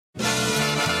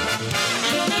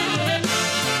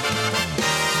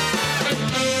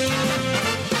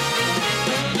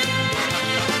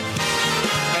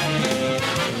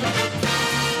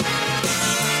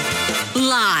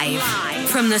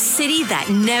from the city that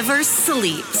never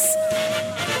sleeps.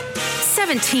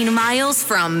 17 miles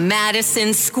from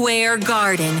Madison Square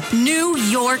Garden, New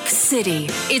York City.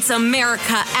 It's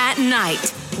America at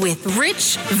Night with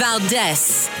Rich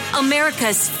Valdez,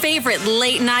 America's favorite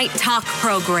late-night talk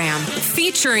program,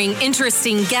 featuring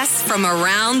interesting guests from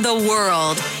around the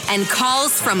world and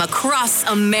calls from across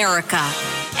America.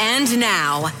 And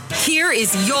now, here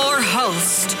is your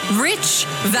host, Rich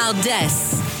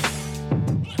Valdez.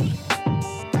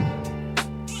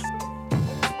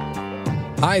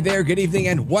 Hi there, good evening,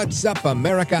 and what's up,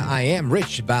 America? I am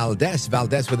Rich Valdez,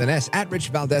 Valdez with an S, at Rich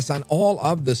Valdez on all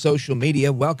of the social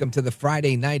media. Welcome to the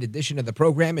Friday night edition of the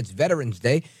program. It's Veterans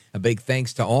Day. A big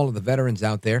thanks to all of the veterans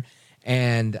out there.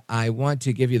 And I want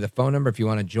to give you the phone number. If you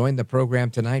want to join the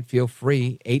program tonight, feel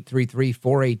free,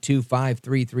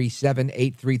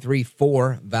 833-482-5337,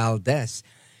 833-4-VALDEZ.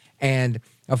 And,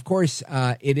 of course,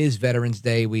 it is Veterans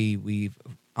Day. We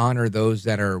honor those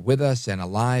that are with us and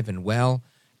alive and well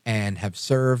and have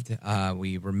served.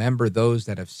 We remember those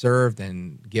that have served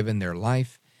and given their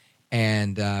life,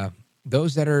 and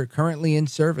those that are currently in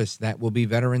service that will be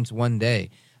veterans one day.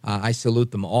 I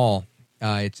salute them all.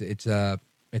 It's a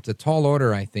tall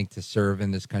order, I think, to serve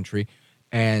in this country,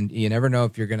 and you never know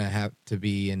if you're going to have to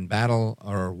be in battle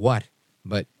or what,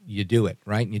 but you do it,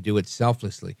 right? And you do it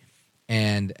selflessly.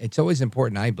 And it's always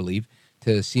important, I believe,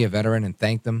 to see a veteran and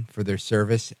thank them for their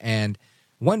service. And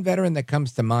one veteran that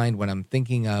comes to mind when I'm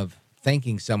thinking of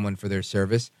thanking someone for their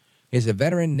service is a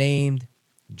veteran named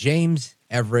James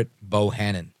Everett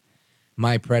Bohannon,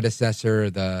 my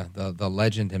predecessor, the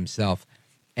legend himself.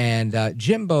 And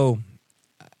Jimbo,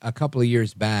 a couple of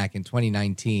years back in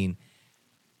 2019,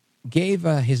 gave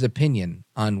his opinion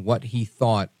on what he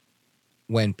thought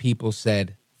when people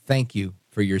said, "Thank you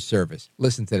for your service."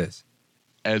 Listen to this.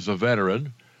 As a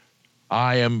veteran,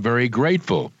 I am very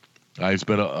grateful. I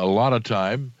spent a lot of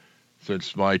time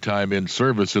since my time in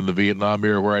service in the Vietnam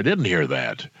era where I didn't hear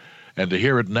that. And to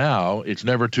hear it now, it's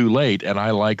never too late, and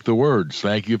I like the words,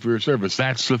 "Thank you for your service."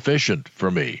 That's sufficient for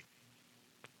me.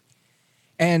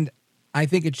 And I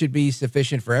think it should be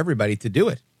sufficient for everybody to do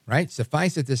it, right?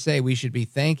 Suffice it to say, we should be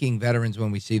thanking veterans when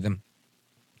we see them,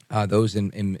 those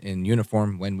in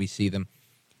uniform when we see them,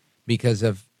 because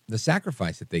of the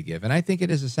sacrifice that they give. And I think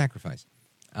it is a sacrifice.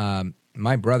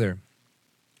 My brother,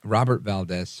 Robert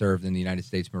Valdez, served in the United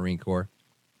States Marine Corps,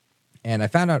 and I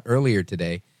found out earlier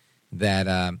today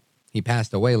that he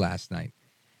passed away last night,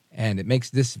 and it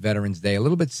makes this Veterans Day a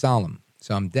little bit solemn.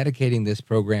 So I'm dedicating this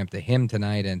program to him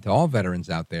tonight and to all veterans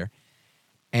out there,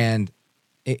 and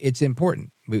it's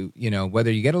important.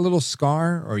 Whether you get a little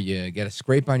scar or you get a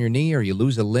scrape on your knee or you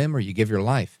lose a limb or you give your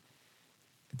life,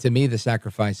 to me the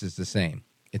sacrifice is the same.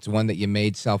 It's one that you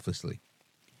made selflessly.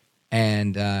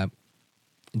 And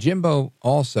Jimbo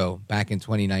also, back in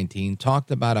 2019,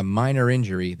 talked about a minor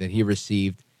injury that he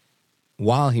received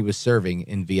while he was serving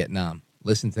in Vietnam.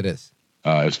 Listen to this.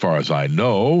 As far as I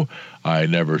know, I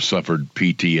never suffered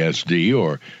PTSD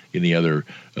or any other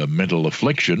mental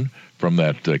affliction from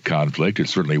that conflict. It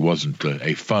certainly wasn't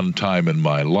a fun time in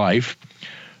my life,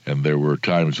 and there were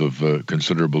times of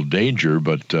considerable danger,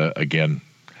 but again,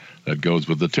 that goes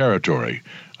with the territory.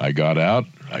 I got out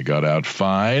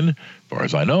fine, as far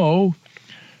as I know.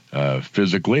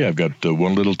 Physically, I've got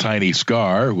one little tiny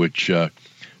scar, which,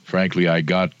 frankly, I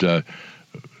got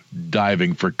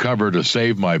diving for cover to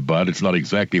save my butt. It's not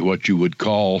exactly what you would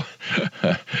call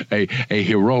a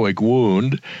heroic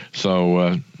wound.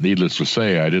 So, needless to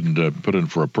say, I didn't put in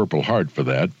for a Purple Heart for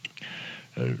that.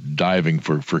 Diving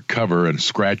for cover and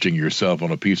scratching yourself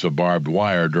on a piece of barbed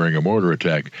wire during a mortar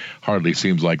attack hardly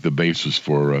seems like the basis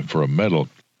for a medal.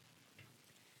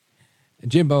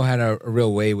 Jimbo had a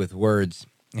real way with words.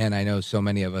 And I know so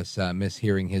many of us miss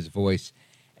hearing his voice.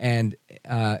 And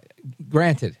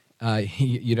granted,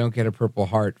 you don't get a Purple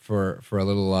Heart for a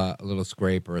little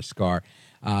scrape or a scar.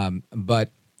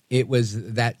 But it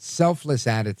was that selfless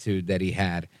attitude that he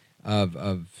had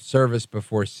of service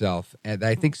before self. And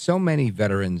I think so many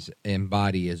veterans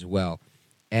embody as well.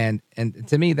 And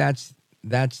to me, that's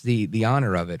the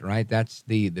honor of it, right? That's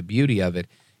the beauty of it.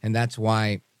 And that's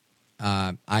why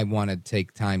I want to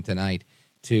take time tonight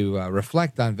to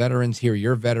reflect on veterans, hear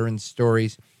your veterans'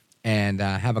 stories, and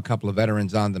have a couple of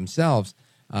veterans on themselves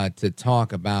to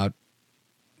talk about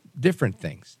different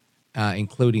things,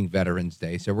 including Veterans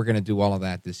Day. So we're going to do all of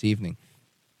that this evening.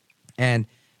 And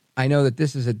I know that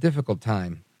this is a difficult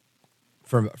time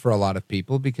for a lot of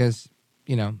people because,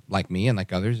 like me and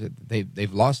like others,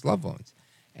 they've lost loved ones.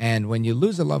 And when you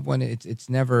lose a loved one, it's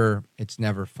never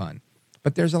fun.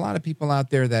 But there's a lot of people out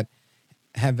there that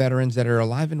have veterans that are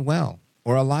alive and well,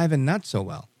 or alive and not so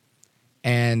well.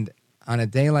 And on a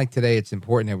day like today, it's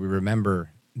important that we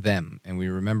remember them and we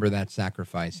remember that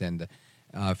sacrifice. And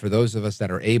for those of us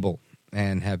that are able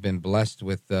and have been blessed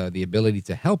with the ability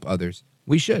to help others,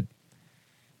 we should.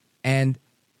 And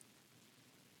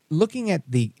looking at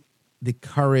the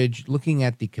courage, looking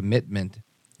at the commitment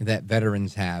that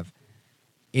veterans have,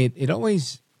 it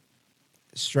always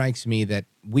strikes me that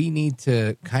we need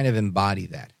to kind of embody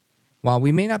that. While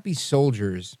we may not be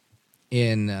soldiers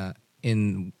in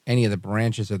any of the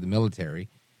branches of the military,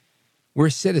 we're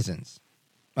citizens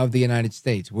of the United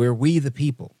States. We're we the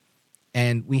people.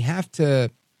 And we have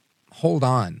to hold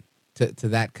on to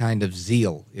that kind of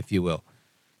zeal, if you will,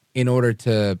 in order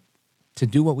to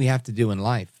do what we have to do in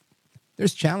life.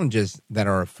 There's challenges that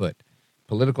are afoot.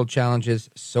 Political challenges,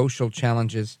 social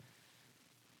challenges,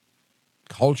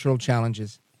 cultural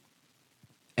challenges.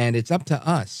 And it's up to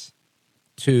us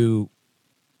to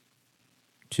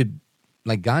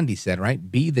like Gandhi said,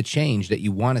 right? Be the change that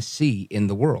you want to see in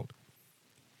the world.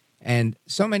 And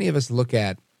so many of us look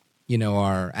at,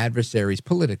 our adversaries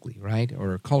politically, right?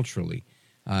 Or culturally,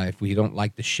 if we don't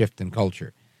like the shift in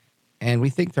culture. And we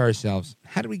think to ourselves,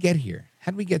 how did we get here?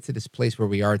 How did we get to this place where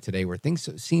we are today, where things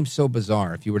seem so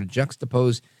bizarre? If you were to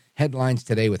juxtapose headlines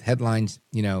today with headlines,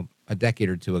 a decade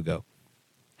or two ago,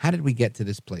 how did we get to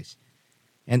this place?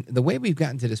 And the way we've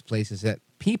gotten to this place is that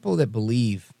people that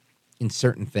believe in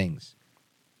certain things,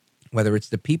 whether it's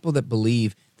the people that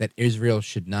believe that Israel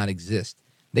should not exist,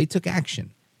 they took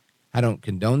action. I don't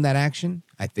condone that action.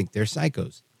 I think they're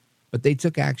psychos. But they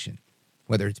took action.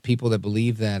 Whether it's people that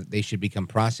believe that they should become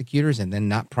prosecutors and then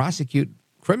not prosecute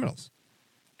criminals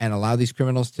and allow these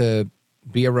criminals to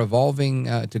be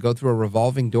to go through a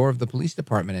revolving door of the police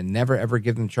department and never, ever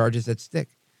give them charges that stick.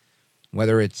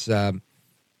 Whether it's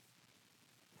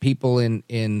people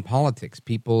in politics,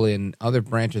 people in other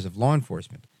branches of law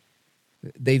enforcement,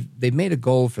 they've made a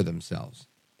goal for themselves.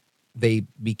 They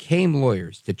became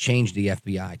lawyers to change the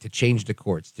FBI, to change the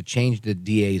courts, to change the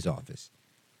DA's office.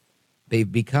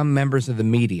 They've become members of the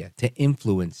media to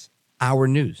influence our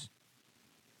news.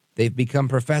 They've become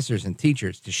professors and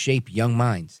teachers to shape young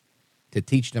minds, to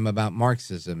teach them about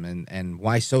Marxism and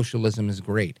why socialism is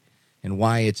great and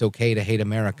why it's okay to hate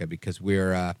America because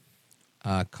we're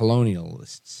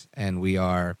colonialists and we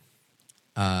are,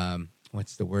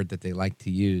 what's the word that they like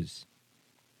to use?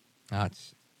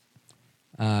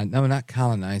 No, not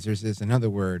colonizers. There's another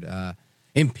word,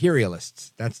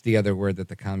 imperialists. That's the other word that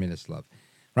the communists love,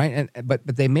 right? But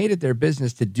they made it their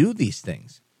business to do these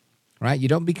things, right? You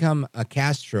don't become a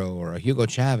Castro or a Hugo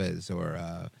Chavez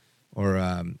or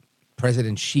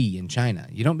President Xi in China.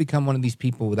 You don't become one of these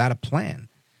people without a plan,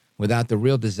 without the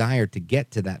real desire to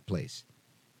get to that place.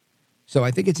 So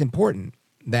I think it's important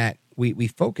that we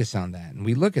focus on that and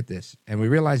we look at this and we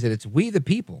realize that it's we the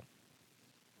people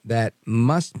that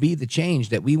must be the change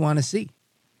that we want to see.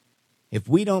 If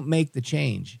we don't make the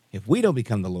change, if we don't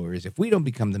become the lawyers, if we don't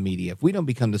become the media, if we don't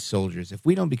become the soldiers, if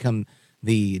we don't become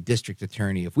the district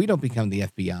attorney, if we don't become the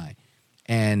FBI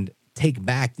and take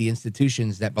back the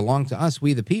institutions that belong to us,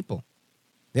 we the people,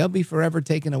 they'll be forever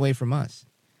taken away from us.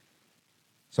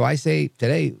 So I say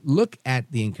today, look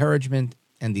at the encouragement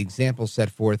and the example set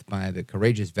forth by the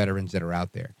courageous veterans that are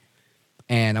out there.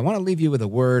 And I want to leave you with a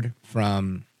word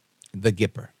from the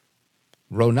Gipper,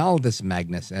 Ronaldus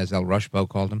Magnus, as El Rushbo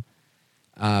called him,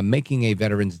 making a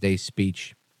Veterans Day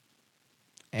speech,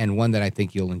 and one that I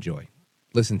think you'll enjoy.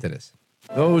 Listen to this.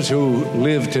 Those who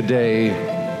live today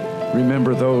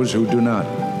remember those who do not.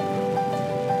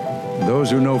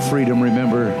 Those who know freedom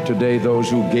remember today those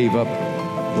who gave up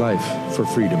life for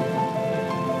freedom.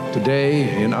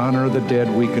 Today, in honor of the dead,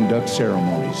 we conduct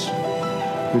ceremonies.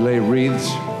 We lay wreaths,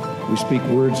 we speak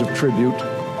words of tribute,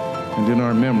 and in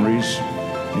our memories,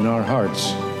 in our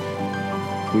hearts,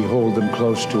 we hold them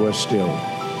close to us still.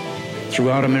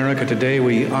 Throughout America today,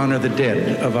 we honor the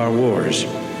dead of our wars.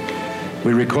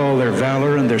 We recall their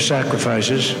valor and their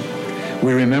sacrifices.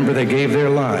 We remember they gave their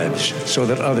lives so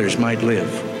that others might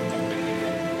live.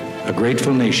 A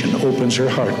grateful nation opens her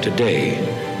heart today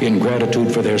in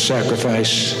gratitude for their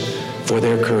sacrifice, for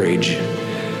their courage,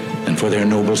 and for their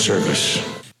noble service.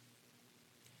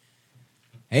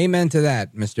 Amen to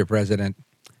that, Mr. President.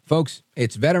 Folks,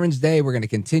 it's Veterans Day. We're going to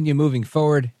continue moving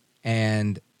forward,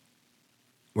 and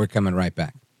we're coming right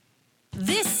back.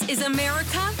 This is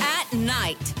America at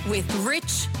Night with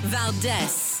Rich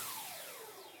Valdez.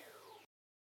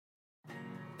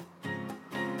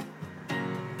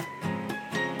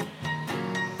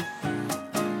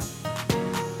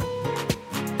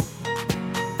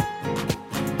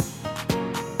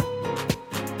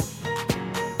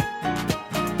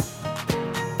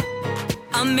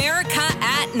 America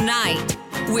at Night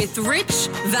with Rich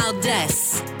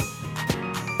Valdez.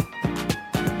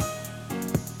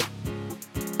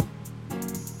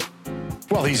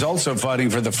 Well, he's also fighting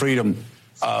for the freedom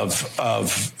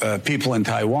of people in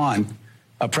Taiwan.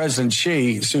 President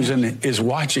Xi, Susan, is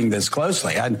watching this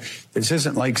closely. This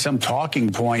isn't like some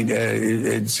talking point.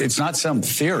 It's not some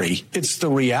theory. It's the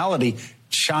reality.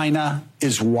 China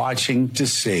is watching to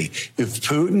see if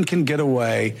Putin can get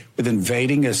away with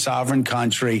invading a sovereign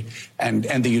country and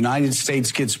the United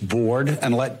States gets bored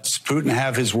and lets Putin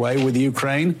have his way with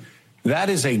Ukraine. That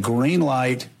is a green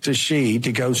light to Xi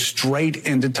to go straight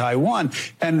into Taiwan.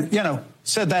 And,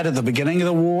 said that at the beginning of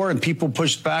the war and people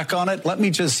pushed back on it. Let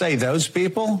me just say those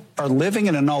people are living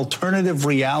in an alternative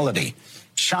reality.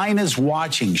 China's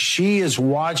watching. Xi is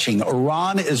watching.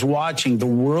 Iran is watching. The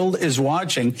world is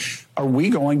watching. Are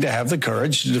we going to have the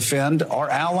courage to defend our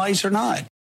allies or not?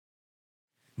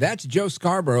 That's Joe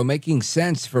Scarborough making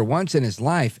sense for once in his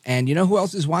life. And you know who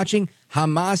else is watching?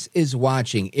 Hamas is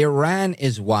watching. Iran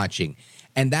is watching.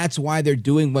 And that's why they're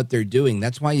doing what they're doing.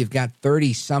 That's why you've got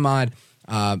 30 some odd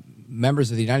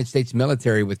members of the United States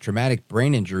military with traumatic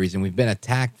brain injuries. And we've been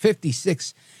attacked.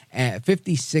 56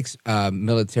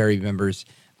 military members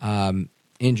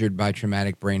injured by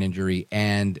traumatic brain injury.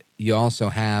 And you also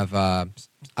have,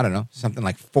 something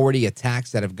like 40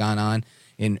 attacks that have gone on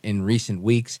in recent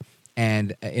weeks.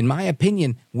 And in my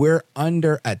opinion, we're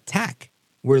under attack.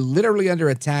 We're literally under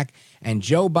attack. And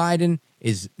Joe Biden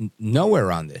is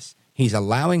nowhere on this. He's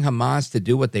allowing Hamas to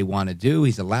do what they want to do.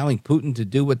 He's allowing Putin to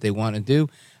do what they want to do.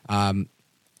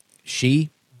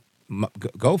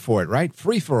 Go for it, right?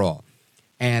 Free for all.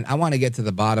 And I want to get to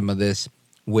the bottom of this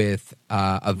with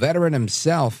a veteran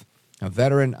himself, a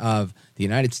veteran of the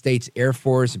United States Air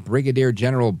Force, Brigadier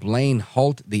General Blaine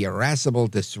Holt, the irascible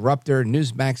disruptor,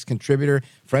 Newsmax contributor,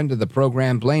 friend of the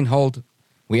program. Blaine Holt,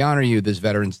 we honor you this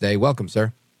Veterans Day. Welcome,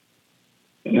 sir.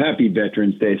 Happy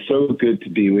Veterans Day. So good to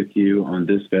be with you on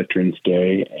this Veterans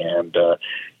Day. And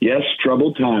yes,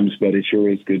 troubled times, but it sure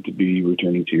is good to be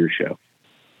returning to your show.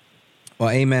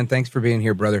 Well, amen. Thanks for being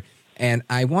here, brother. And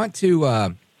I want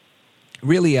to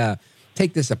really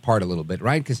take this apart a little bit,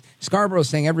 right? Because Scarborough's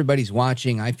saying everybody's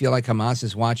watching. I feel like Hamas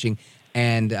is watching.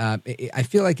 And I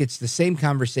feel like it's the same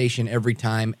conversation every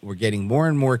time. We're getting more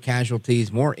and more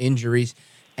casualties, more injuries.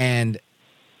 And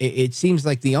it seems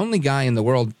like the only guy in the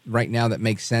world right now that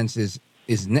makes sense is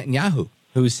Netanyahu,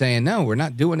 who's saying, no, we're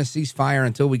not doing a ceasefire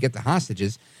until we get the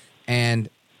hostages. And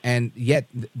yet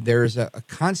there's a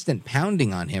constant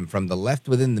pounding on him from the left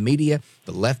within the media,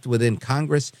 the left within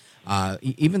Congress.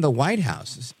 Even the White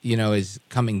House, is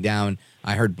coming down.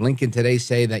 I heard Blinken today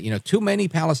say that, too many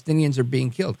Palestinians are being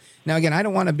killed. Now, again, I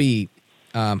don't want to be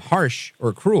harsh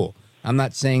or cruel. I'm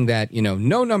not saying that,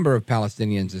 no number of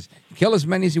Palestinians is kill as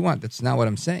many as you want. That's not what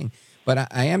I'm saying. But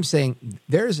I am saying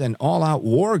there's an all-out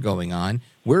war going on.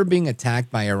 We're being attacked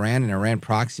by Iran and Iran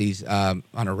proxies on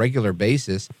a regular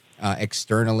basis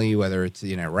externally, whether it's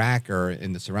in Iraq or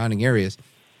in the surrounding areas.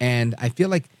 And I feel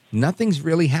like nothing's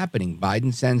really happening.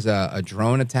 Biden sends a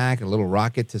drone attack, a little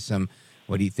rocket to some,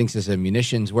 what he thinks is a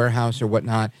munitions warehouse or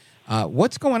whatnot.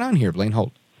 What's going on here, Blaine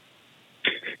Holt?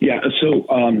 Yeah, so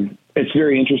it's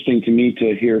very interesting to me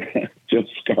to hear Jeff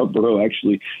Scarborough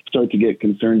actually start to get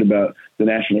concerned about the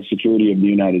national security of the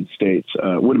United States.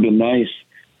 It would have been nice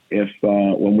if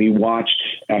when we watched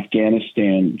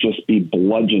Afghanistan just be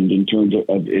bludgeoned in terms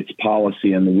of its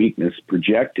policy and the weakness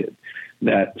projected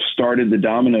that started the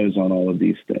dominoes on all of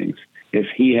these things. If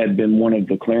he had been one of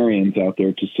the clarions out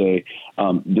there to say,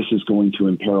 this is going to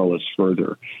imperil us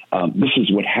further, this is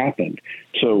what happened.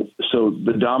 So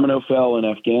the domino fell in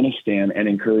Afghanistan and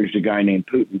encouraged a guy named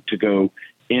Putin to go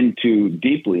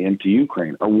deeply into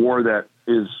Ukraine, a war that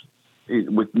is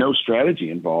with no strategy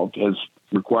involved, has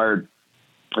required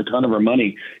a ton of our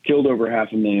money, killed over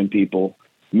 500,000 people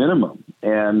minimum,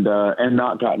 and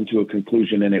not gotten to a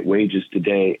conclusion, and it wages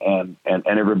today, and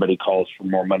everybody calls for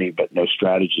more money, but no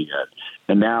strategy yet.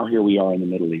 And now here we are in the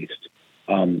Middle East,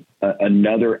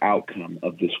 another outcome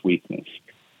of this weakness.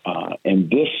 And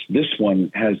this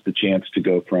one has the chance to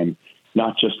go from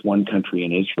not just one country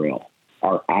in Israel,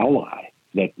 our ally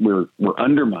that we're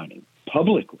undermining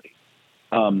publicly,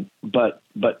 but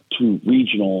to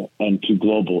regional and to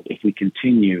global if we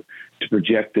continue to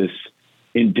project this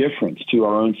indifference to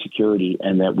our own security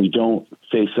and that we don't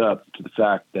face up to the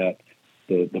fact that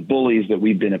the bullies that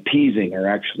we've been appeasing are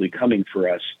actually coming for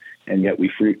us, and yet we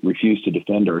refuse to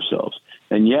defend ourselves.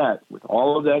 And yet, with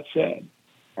all of that said,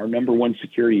 our number one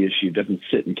security issue doesn't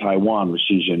sit in Taiwan with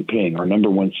Xi Jinping. Our number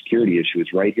one security issue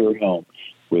is right here at home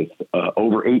with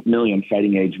over 8 million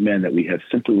fighting-age men that we have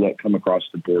simply let come across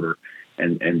the border,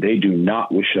 and they do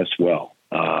not wish us well.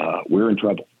 We're in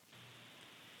trouble.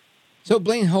 So,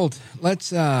 Blaine Holt,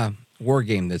 let's war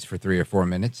game this for 3 or 4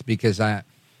 minutes, because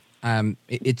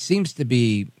it seems to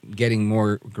be getting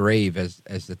more grave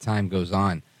as the time goes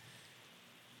on.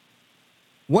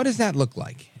 What does that look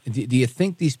like? Do you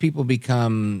think these people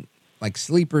become like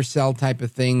sleeper cell type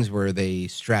of things where they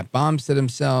strap bombs to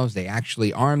themselves, they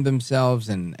actually arm themselves,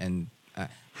 and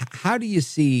how do you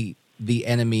see the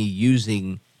enemy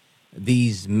using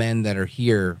these men that are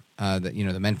here,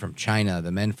 the men from China,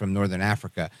 the men from Northern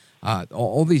Africa,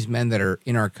 all these men that are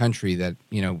in our country that,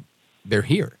 they're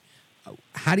here?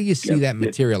 How do you see that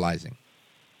materializing?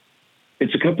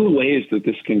 It's a couple of ways that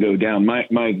this can go down.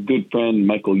 My good friend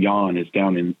Michael Yon is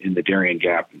down in the Darien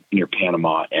Gap near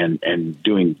Panama and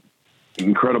doing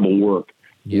incredible work,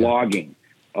 logging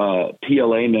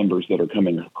PLA members that are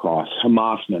coming across,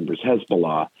 Hamas members,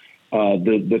 Hezbollah,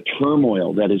 the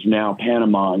turmoil that is now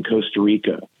Panama and Costa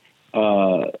Rica,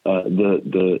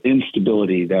 the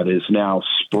instability that is now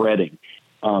spreading.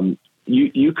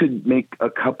 You could make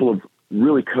a couple of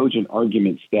really cogent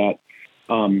arguments that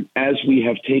as we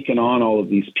have taken on all of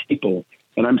these people,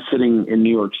 and I'm sitting in New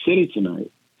York City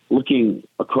tonight, looking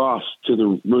across to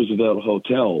the Roosevelt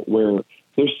Hotel where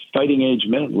there's fighting age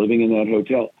men living in that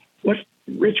hotel. What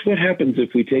happens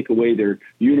if we take away their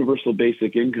universal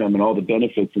basic income and all the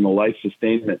benefits and the life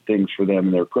sustainment things for them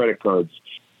and their credit cards?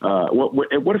 What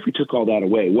if we took all that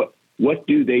away? What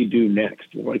do they do next?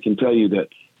 Well, I can tell you that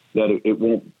it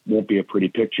won't be a pretty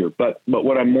picture. But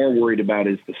what I'm more worried about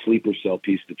is the sleeper cell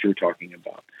piece that you're talking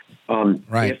about.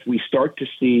 Right. If we start to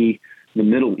see the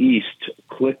Middle East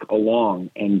click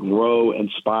along and grow and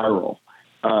spiral,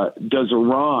 does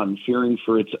Iran, fearing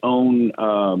for its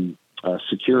own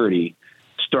security,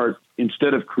 start,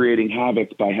 instead of creating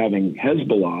havoc by having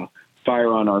Hezbollah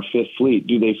fire on our Fifth Fleet,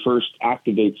 do they first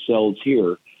activate cells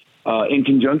here in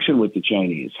conjunction with the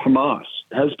Chinese, Hamas,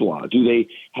 Hezbollah? Do they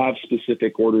have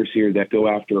specific orders here that go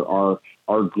after our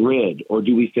grid, or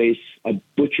do we face a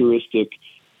butcheristic,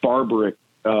 barbaric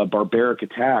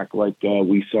attack like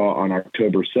we saw on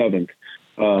October 7th?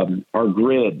 Our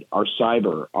grid, our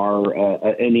cyber,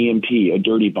 an EMP, a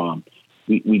dirty bomb.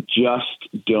 We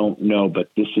just don't know, but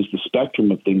this is the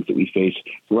spectrum of things that we face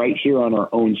right here on our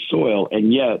own soil,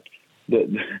 and yet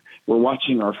we're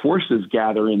watching our forces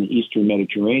gather in the Eastern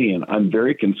Mediterranean. I'm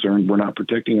very concerned we're not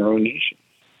protecting our own nation.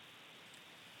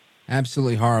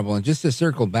 Absolutely horrible. And just to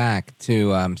circle back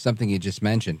to something you just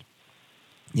mentioned,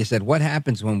 you said, what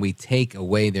happens when we take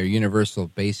away their universal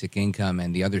basic income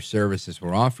and the other services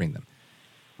we're offering them?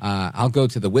 I'll go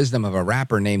to the wisdom of a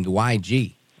rapper named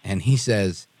YG, and he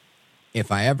says, if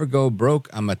I ever go broke,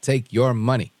 I'm going to take your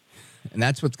money. And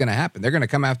that's what's going to happen. They're going to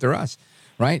come after us,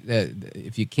 right?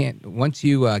 If you can't, once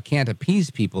you can't appease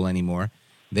people anymore,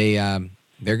 they're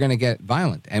going to get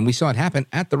violent. And we saw it happen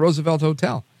at the Roosevelt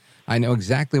Hotel. I know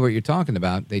exactly what you're talking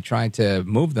about. They tried to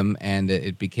move them, and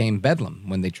it became bedlam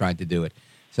when they tried to do it.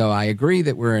 So I agree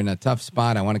that we're in a tough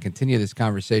spot. I want to continue this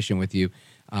conversation with you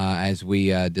as we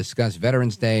discuss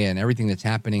Veterans Day and everything that's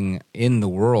happening in the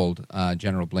world,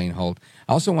 General Blaine Holt.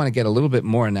 I also want to get a little bit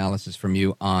more analysis from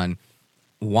you on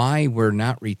why we're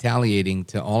not retaliating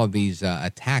to all of these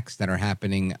attacks that are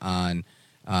happening on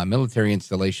military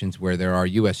installations where there are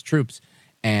U.S. troops.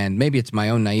 And maybe it's my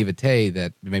own naivete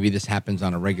that maybe this happens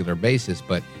on a regular basis,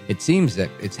 but it seems that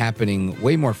it's happening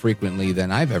way more frequently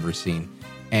than I've ever seen.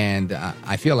 And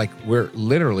I feel like we're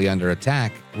literally under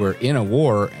attack. We're in a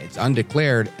war. It's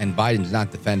undeclared, and Biden's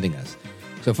not defending us.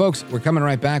 So, folks, we're coming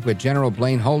right back with General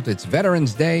Blaine Holt. It's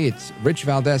Veterans Day. It's Rich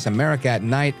Valdez, America at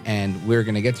Night, and we're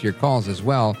going to get to your calls as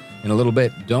well in a little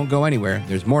bit. Don't go anywhere.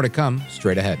 There's more to come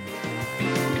straight ahead.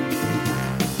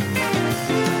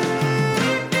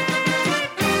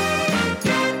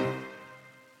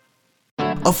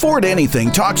 Afford Anything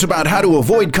talks about how to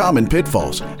avoid common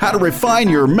pitfalls, how to refine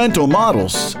your mental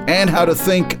models, and how to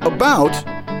think about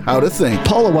how to think.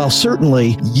 Paula, while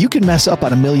certainly you can mess up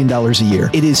on $1 million a year,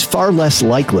 it is far less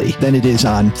likely than it is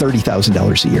on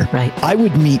 $30,000 a year. Right. I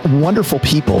would meet wonderful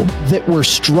people that were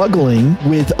struggling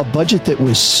with a budget that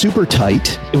was super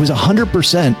tight. It was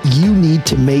 100%. You need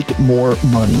to make more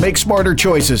money. Make smarter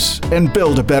choices and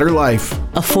build a better life.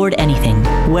 Afford Anything,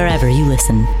 wherever you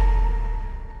listen.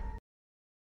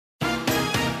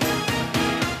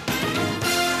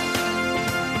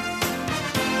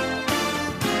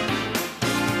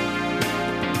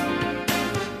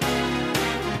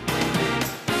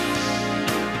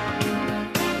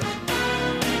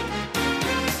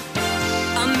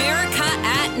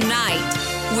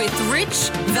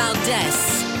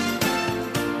 Valdez.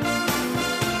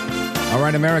 All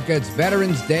right, America, it's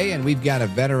Veterans Day, and we've got a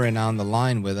veteran on the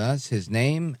line with us. His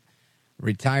name,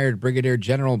 retired Brigadier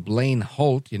General Blaine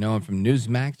Holt. You know him from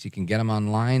Newsmax. You can get him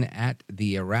online at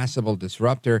The Irascible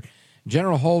Disruptor.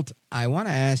 General Holt, I want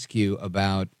to ask you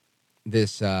about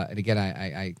this, and again,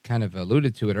 I kind of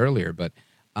alluded to it earlier, but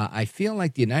I feel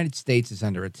like the United States is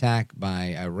under attack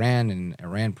by Iran and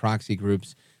Iran proxy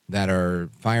groups that are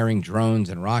firing drones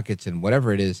and rockets and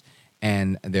whatever it is,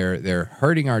 and they're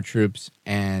hurting our troops.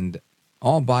 And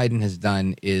all Biden has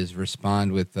done is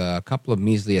respond with a couple of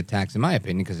measly attacks, in my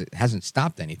opinion, because it hasn't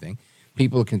stopped anything.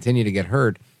 People continue to get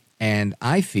hurt. And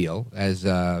I feel, as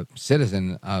a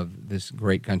citizen of this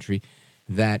great country,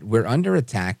 that we're under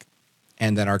attack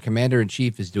and that our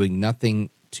commander-in-chief is doing nothing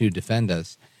to defend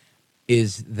us.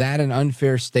 Is that an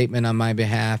unfair statement on my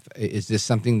behalf? Is this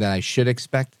something that I should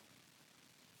expect?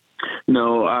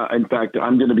 No, in fact,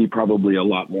 I'm going to be probably a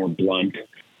lot more blunt.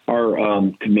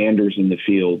 Our commanders in the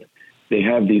field, they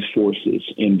have these forces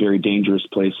in very dangerous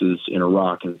places in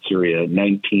Iraq and Syria,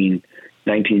 19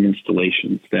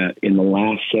 installations that in the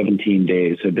last 17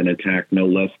 days have been attacked no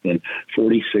less than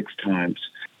 46 times.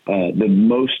 The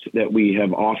most that we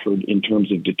have offered in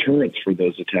terms of deterrence for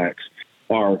those attacks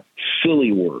are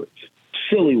silly words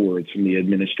from the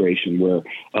administration, where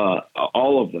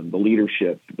all of them, the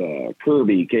leadership,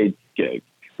 Kirby,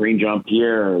 Green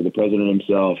Jean-Pierre, the president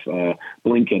himself,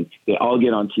 Blinken, they all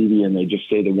get on TV and they just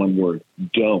say the one word,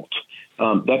 don't.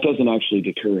 That doesn't actually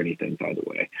deter anything, by the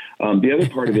way. The other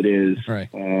part of it is right.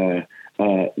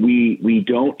 We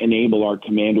don't enable our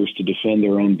commanders to defend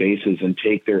their own bases and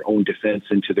take their own defense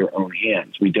into their own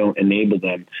hands. We don't enable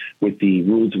them with the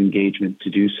rules of engagement to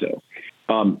do so.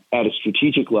 At a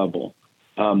strategic level,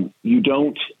 you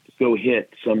don't go hit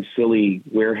some silly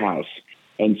warehouse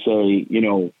and say,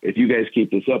 if you guys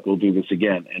keep this up, we'll do this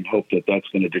again, and hope that that's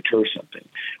going to deter something.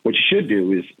 What you should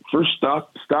do is first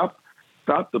stop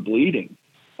the bleeding.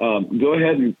 Go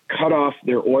ahead and cut off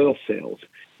their oil sales.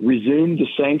 Resume the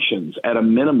sanctions at a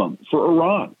minimum for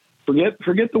Iran.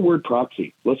 Forget the word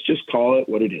proxy. Let's just call it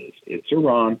what it is. It's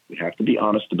Iran. We have to be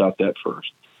honest about that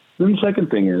first. Then the second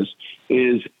thing is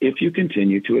if you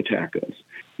continue to attack us,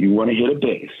 you want to hit a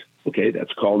base. Okay,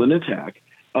 that's called an attack.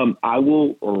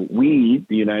 We,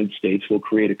 the United States, will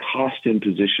create a cost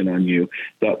imposition on you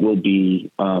that will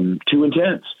be too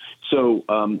intense. So,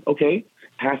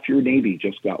 half your Navy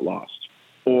just got lost.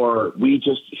 Or we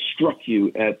just struck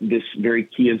you at this very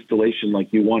key installation like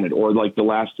you wanted. Or like the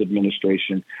last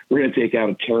administration, we're going to take out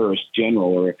a terrorist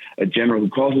general, or a general who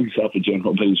calls himself a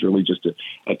general, but he's really just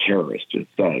a terrorist, a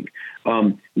thug.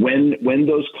 When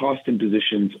those cost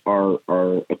impositions are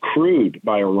accrued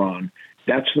by Iran,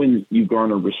 that's when you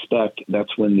garner respect.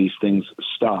 That's when these things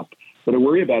stop. What I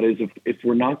worry about is if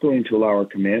we're not going to allow our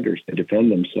commanders to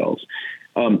defend themselves,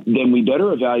 then we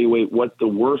better evaluate what the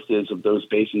worth is of those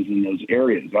bases in those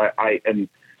areas. I am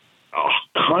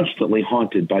constantly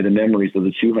haunted by the memories of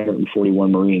the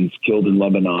 241 Marines killed in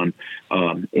Lebanon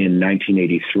in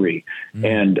 1983,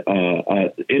 and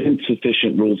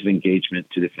insufficient rules of engagement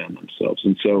to defend themselves.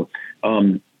 And so,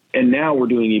 and now we're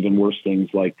doing even worse things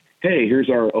like, hey, here's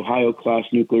our Ohio-class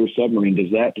nuclear submarine. Does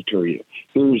that deter you?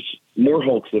 Here's more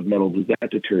hulks of metal. Does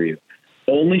that deter you?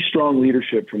 Only strong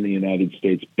leadership from the United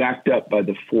States, backed up by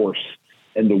the force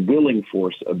and the willing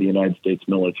force of the United States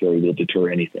military, will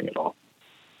deter anything at all.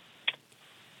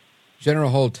 General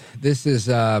Holt, this is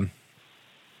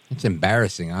it's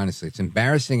embarrassing, honestly. It's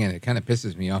embarrassing, and it kind of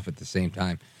pisses me off at the same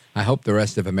time. I hope the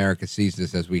rest of America sees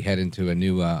this as we head into a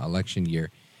new election year.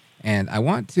 And I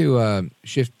want to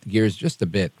shift gears just a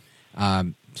bit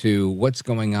to what's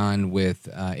going on with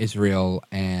Israel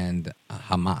and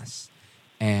Hamas.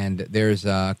 And there's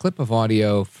a clip of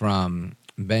audio from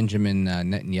Benjamin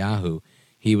Netanyahu.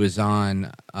 He was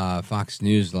on Fox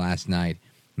News last night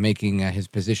making his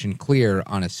position clear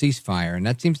on a ceasefire. And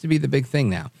that seems to be the big thing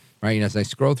now, right? As I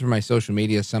scroll through my social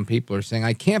media, some people are saying,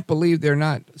 I can't believe they're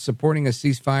not supporting a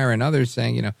ceasefire. And others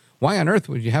saying, why on earth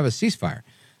would you have a ceasefire?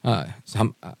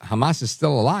 Hamas is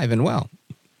still alive and well.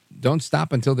 Don't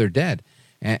stop until they're dead.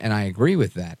 And I agree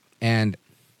with that. And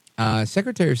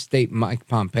Secretary of State Mike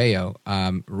Pompeo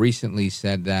recently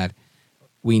said that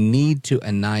we need to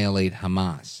annihilate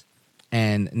Hamas.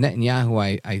 And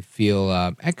Netanyahu, I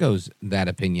feel, echoes that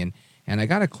opinion. And I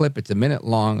got a clip, it's a minute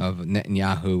long, of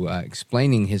Netanyahu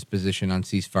explaining his position on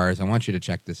ceasefires. I want you to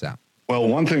check this out. Well,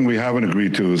 one thing we haven't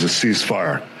agreed to is a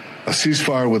ceasefire. A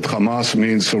ceasefire with Hamas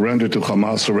means surrender to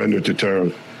Hamas, surrender to terror,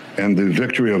 and the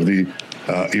victory of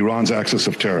Iran's axis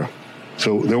of terror.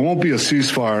 So there won't be a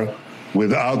ceasefire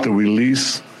without the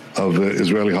release of the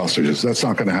Israeli hostages. That's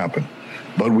not going to happen.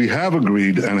 But we have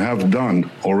agreed and have done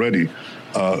already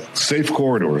safe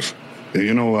corridors.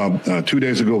 2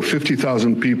 days ago,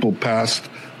 50,000 people passed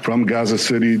from Gaza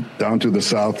City down to the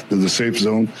south to the safe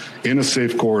zone in a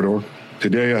safe corridor.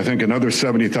 Today, I think another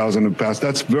 70,000 have passed.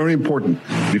 That's very important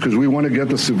because we want to get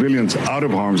the civilians out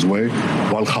of harm's way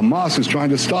while Hamas is trying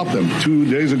to stop them. 2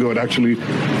 days ago, it actually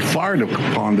fired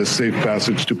upon this safe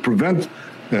passage to prevent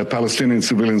Palestinian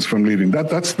civilians from leaving.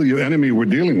 That's the enemy we're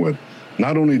dealing with.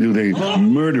 Not only do they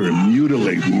murder,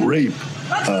 mutilate, rape,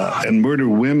 and murder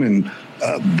women,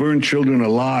 burn children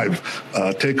alive,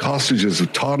 take hostages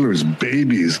of toddlers,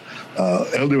 babies,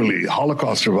 elderly,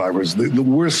 Holocaust survivors, the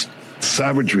worst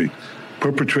savagery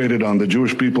perpetrated on the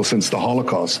Jewish people since the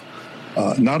Holocaust.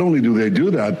 Not only do they do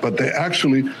that, but they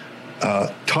actually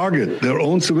target their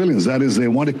own civilians. That is, they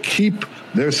want to keep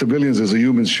their civilians as a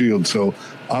human shield. So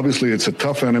obviously it's a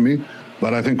tough enemy,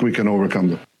 but I think we can overcome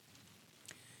them.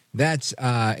 That's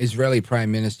Israeli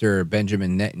Prime Minister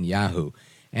Benjamin Netanyahu.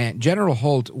 And General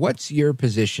Holt, what's your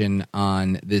position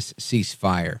on this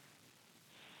ceasefire?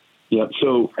 Yeah,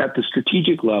 so at the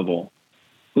strategic level,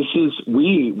 this is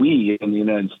we in the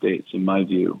United States, in my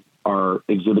view, are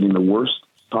exhibiting the worst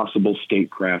possible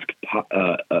statecraft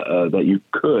that you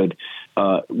could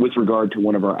with regard to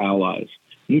one of our allies.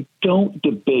 You don't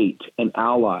debate an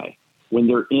ally when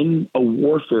they're in a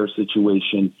warfare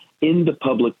situation in the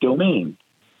public domain.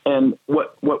 And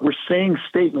what we're saying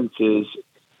statements is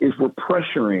we're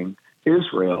pressuring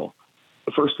Israel.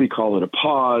 First, we call it a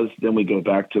pause. Then we go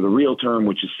back to the real term,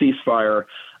 which is ceasefire.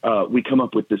 We come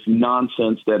up with this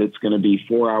nonsense that it's going to be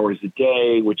 4 hours a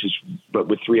day, but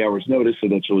with 3 hours notice, so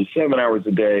that's really 7 hours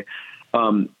a day.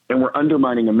 And we're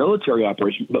undermining a military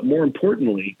operation. But more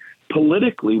importantly,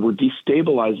 politically, we're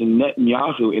destabilizing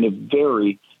Netanyahu in a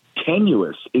very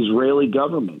tenuous Israeli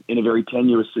government, in a very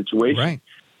tenuous situation. Right.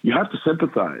 You have to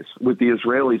sympathize with the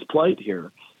Israelis' plight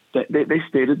here. They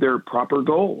stated their proper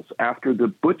goals after the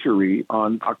butchery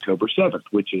on October 7th,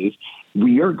 which is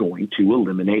we are going to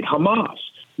eliminate Hamas.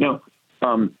 Now,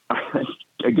 I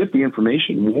get the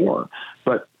information war,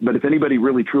 but if anybody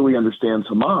really truly understands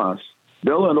Hamas,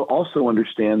 they'll also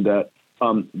understand that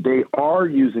they are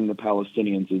using the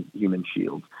Palestinians as human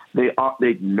shields. They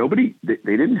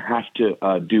didn't have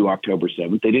to do October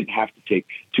 7th. They didn't have to take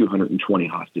 220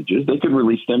 hostages. They could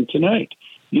release them tonight.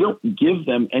 You don't give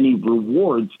them any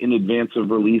rewards in advance of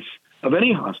release of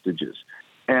any hostages.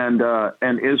 And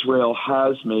Israel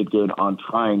has made good on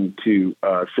trying to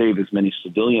save as many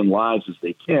civilian lives as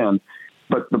they can.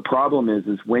 But the problem is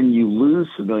when you lose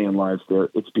civilian lives there,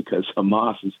 it's because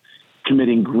Hamas is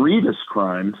committing grievous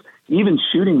crimes, even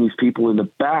shooting these people in the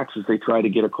backs as they try to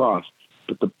get across.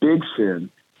 But the big sin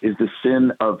is the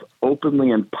sin of openly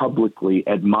and publicly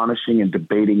admonishing and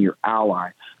debating your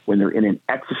ally when they're in an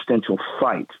existential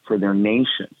fight for their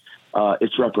nation.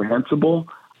 It's reprehensible,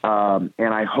 and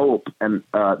I hope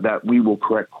that we will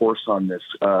correct course on this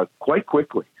quite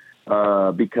quickly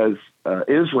because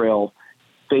Israel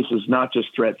faces not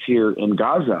just threats here in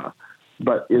Gaza,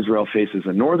 but Israel faces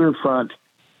a northern front,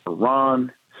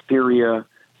 Iran, Syria,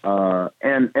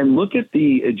 and look at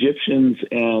the Egyptians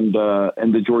and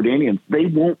the Jordanians. They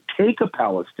won't take a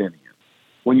Palestinian.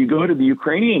 When you go to the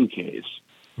Ukrainian case,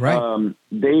 right.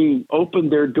 They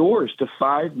opened their doors to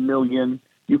 5 million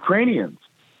Ukrainians.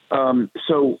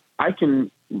 So I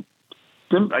can,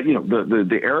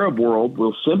 the Arab world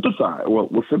will sympathize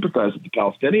with the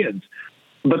Palestinians,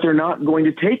 but they're not going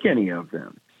to take any of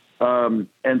them.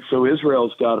 And so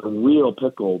Israel's got a real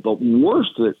pickle. The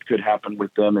worst that could happen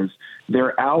with them is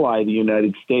their ally, the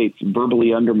United States,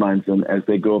 verbally undermines them as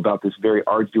they go about this very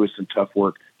arduous and tough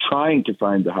work, trying to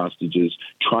find the hostages,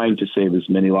 trying to save as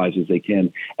many lives as they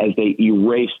can as they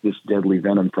erase this deadly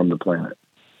venom from the planet.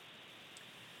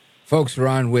 Folks, we're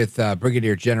on with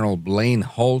Brigadier General Blaine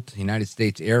Holt, United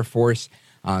States Air Force,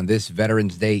 on this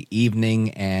Veterans Day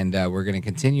evening, and we're going to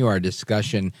continue our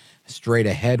discussion straight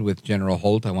ahead with General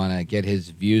Holt. I want to get his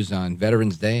views on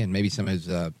Veterans Day and maybe some of his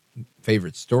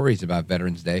favorite stories about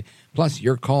Veterans Day, plus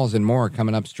your calls and more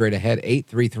coming up straight ahead.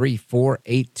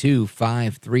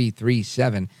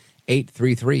 833-482-5337,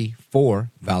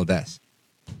 833-4-VALDEZ.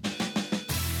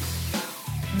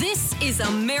 This is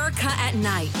America at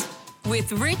Night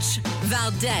with Rich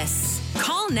Valdez.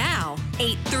 Call now,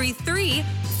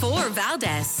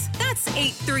 833-4-VALDEZ. That's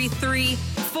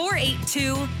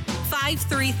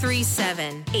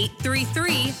 833-482-5337.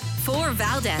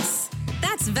 833-4-VALDEZ.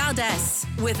 That's Valdez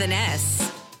with an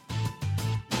S.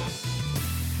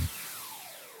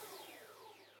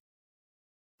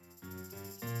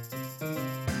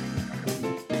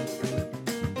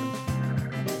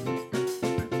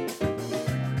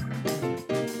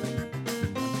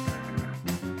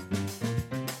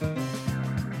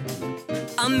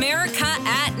 America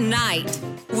at Night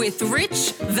with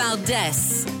Rich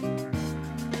Valdez.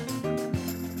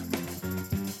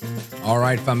 All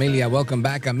right, familia, welcome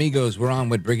back, amigos. We're on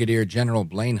with Brigadier General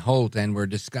Blaine Holt, and we're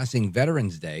discussing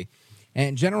Veterans Day.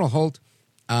 And General Holt,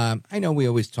 I know we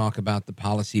always talk about the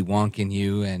policy wonk in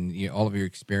you and all of your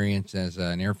experience as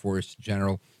an Air Force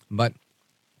general, but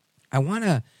I want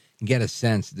to get a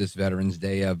sense this Veterans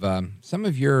Day of some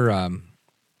of your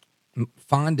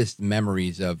fondest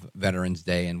memories of Veterans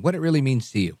Day and what it really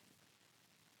means to you.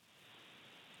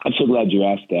 I'm so glad you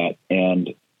asked that.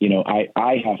 And,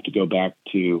 I have to go back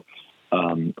to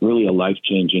really a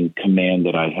life-changing command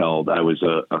that I held. I was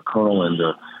a colonel and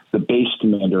the base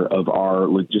commander of our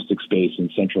logistics base in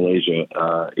Central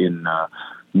Asia in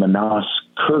Manas,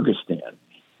 Kyrgyzstan,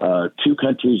 2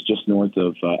 countries just north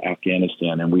of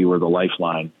Afghanistan, and we were the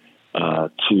lifeline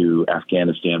to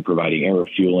Afghanistan, providing air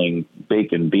refueling,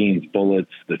 bacon, beans,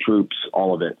 bullets, the troops,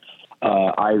 all of it.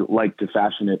 I like to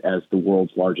fashion it as the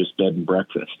world's largest bed and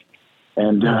breakfast.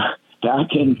 And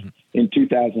back in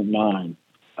 2009,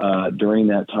 during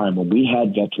that time when we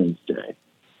had Veterans Day,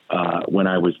 when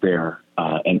I was there,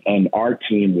 and our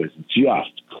team was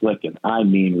just clicking, I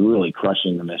mean, really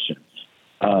crushing the mission.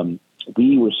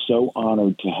 We were so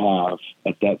honored to have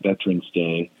at that Veterans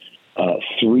Day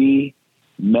 3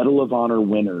 Medal of Honor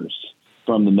winners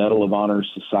from the Medal of Honor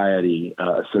Society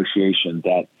Association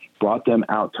that brought them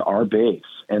out to our base.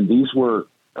 And these were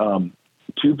 2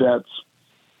 vets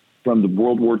from the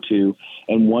World War II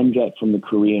and 1 vet from the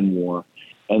Korean War.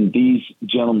 And these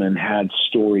gentlemen had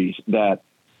stories that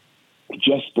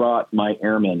just brought my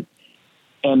airmen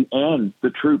and the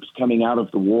troops coming out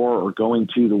of the war or going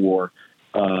to the war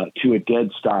to a dead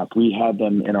stop. We had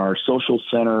them in our social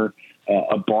center,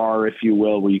 a bar, if you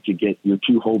will, where you could get your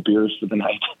 2 whole beers for the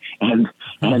night.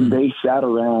 And they sat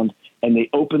around and they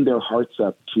opened their hearts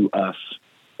up to us.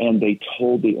 And they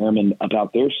told the airmen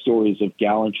about their stories of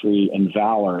gallantry and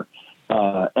valor.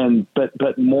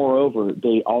 But moreover,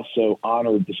 they also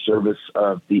honored the service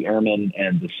of the airmen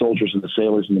and the soldiers and the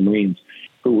sailors and the Marines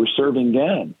who were serving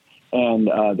then. And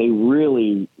they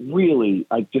really,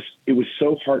 it was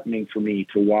so heartening for me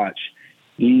to watch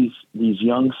these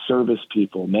young service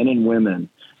people, men and women,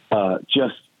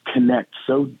 just connect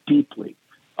so deeply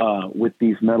with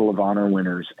these Medal of Honor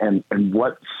winners and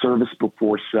what service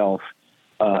before self,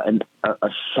 and a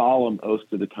solemn oath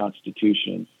to the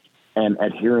Constitution and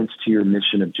adherence to your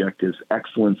mission objectives,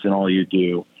 excellence in all you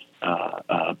do,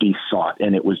 be sought.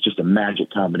 And it was just a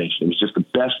magic combination. It was just the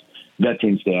best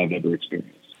Veterans Day I've ever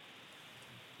experienced.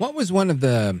 What was one of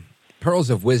the pearls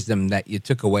of wisdom that you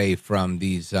took away from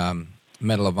these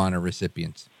Medal of Honor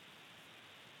recipients?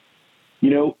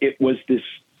 It was this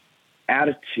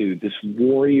attitude, this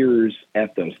warrior's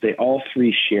ethos. They all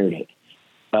 3 shared it.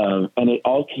 And it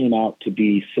all came out to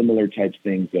be similar types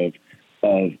things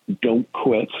of don't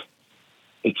quit.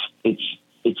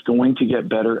 It's going to get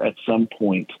better at some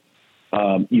point.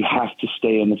 You have to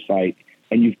stay in the fight,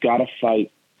 and you've got to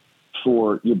fight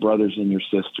for your brothers and your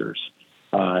sisters.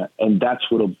 And that's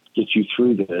what'll get you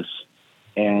through this.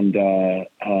 And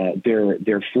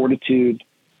their fortitude,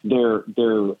 their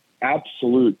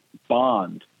absolute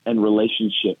bond and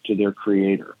relationship to their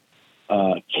Creator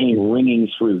came ringing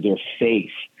through. Their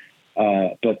faith,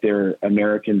 but their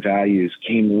American values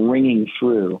came ringing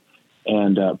through.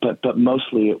 And but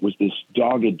mostly it was this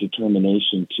dogged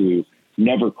determination to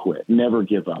never quit, never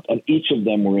give up. And each of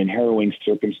them were in harrowing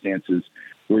circumstances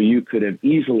where you could have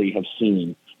easily have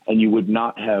seen, and you would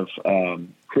not have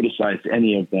criticized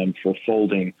any of them for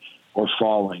folding or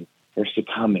falling or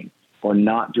succumbing or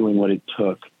not doing what it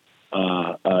took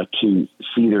to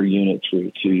see their unit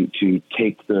through, to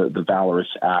take the valorous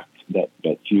act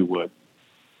that you would.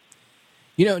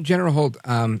 General Holt,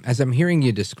 as I'm hearing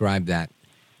you describe that,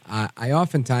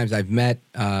 I've met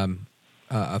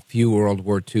a few World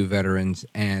War II veterans,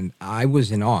 and I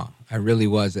was in awe. I really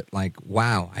was.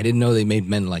 Wow, I didn't know they made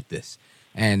men like this.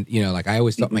 And, I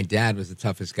always thought my dad was the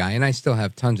toughest guy, and I still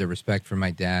have tons of respect for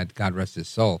my dad, God rest his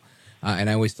soul. And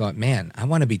I always thought, man, I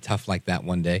want to be tough like that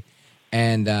one day.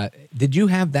 And did you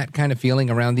have that kind of feeling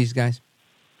around these guys?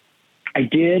 I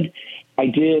did.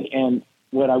 And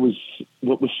what was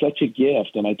such a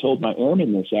gift, and I told my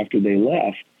airmen this after they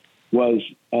left, was,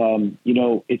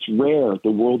 it's rare,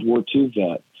 the World War II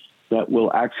vet that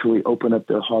will actually open up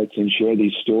their hearts and share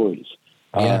these stories.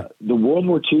 Yeah. The World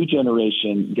War II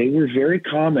generation, they were very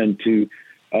common to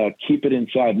keep it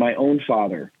inside. My own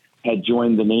father had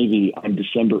joined the Navy on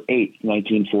December 8th,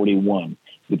 1941,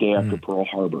 the day after Pearl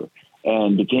Harbor,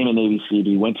 and became a Navy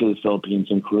SEAL. Went to the Philippines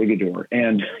and Corregidor.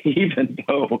 And even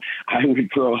though I would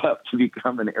grow up to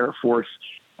become an Air Force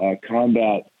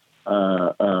combat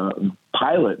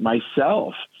pilot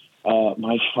myself,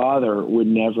 my father would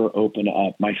never open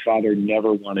up. My father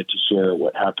never wanted to share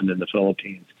what happened in the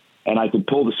Philippines. and I could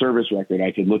pull the service record.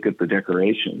 I could look at the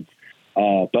decorations.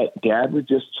 But Dad would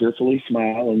just cheerfully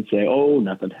smile and say, "Oh,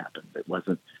 nothing happened.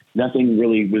 Nothing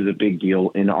really was a big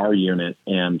deal in our unit."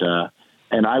 And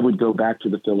I would go back to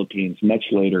the Philippines much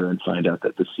later and find out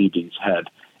that the Seabees had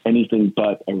anything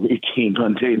but a routine,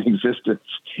 mundane existence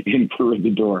in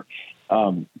Corregidor.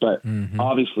 But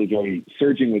obviously very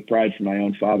surging with pride for my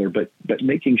own father, but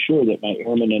making sure that my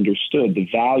airmen understood the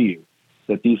value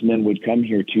that these men would come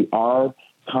here to our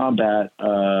combat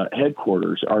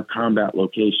headquarters, our combat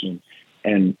location,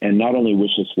 and not only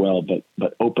wish us well,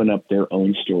 but open up their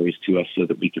own stories to us so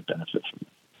that we could benefit from them.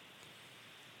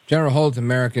 General Holt,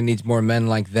 America needs more men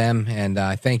like them, and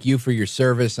I thank you for your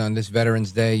service on this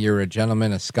Veterans Day. You're a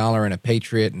gentleman, a scholar, and a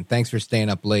patriot, and thanks for staying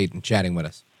up late and chatting with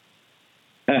us.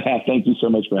 Thank you so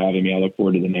much for having me. I look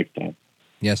forward to the next time.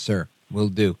 Yes, sir. Will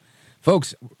do.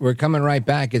 Folks, we're coming right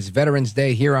back. It's Veterans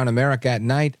Day here on America at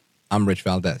Night. I'm Rich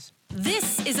Valdez.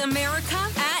 This is America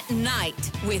at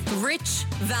Night with Rich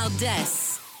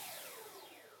Valdez.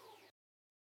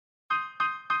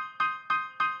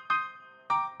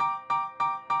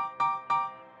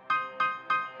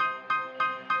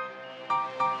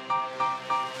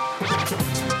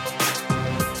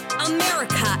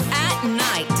 America at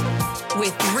Night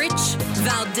with Rich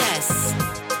Valdez.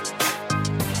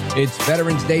 It's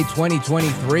Veterans Day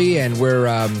 2023, and we're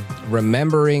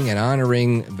remembering and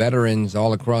honoring veterans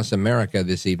all across America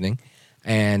this evening.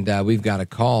 And we've got a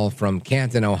call from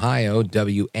Canton, Ohio,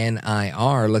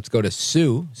 WNIR. Let's go to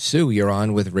Sue. Sue, you're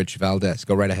on with Rich Valdez.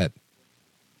 Go right ahead.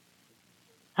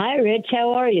 Hi, Rich.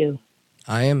 How are you?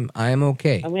 I am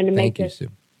okay. Thank you, Sue.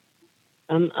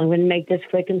 I'm going to make this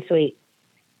quick and sweet.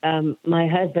 My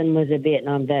husband was a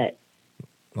Vietnam vet.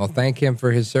 Well, thank him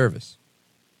for his service.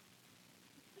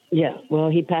 Yeah, well,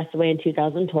 he passed away in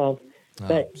 2012.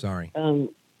 But sorry.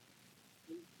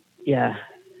 Yeah.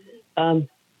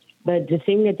 But the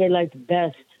thing that they liked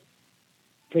best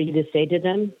for you to say to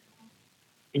them,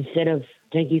 instead of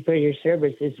thank you for your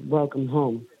service, is welcome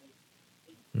home.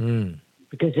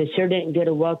 Because they sure didn't get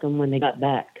a welcome when they got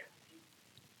back.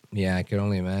 Yeah, I could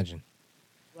only imagine.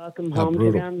 Welcome home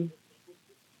to them.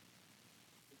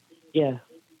 Yeah.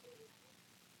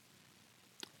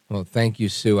 Well, thank you,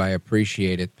 Sue. I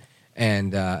appreciate it.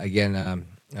 And again,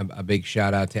 a big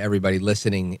shout out to everybody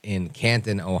listening in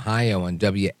Canton, Ohio on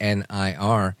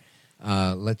WNIR.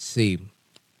 Let's see.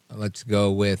 Let's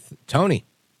go with Tony,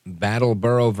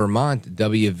 Battleboro, Vermont,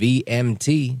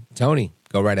 WVMT. Tony,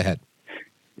 go right ahead.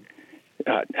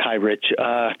 Hi, Rich.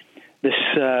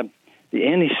 The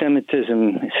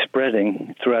anti-Semitism is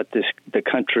spreading throughout the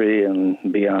country and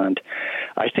beyond.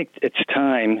 I think it's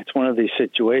time. It's one of these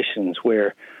situations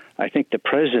where I think the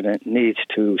president needs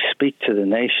to speak to the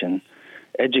nation,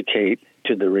 educate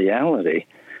to the reality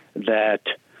that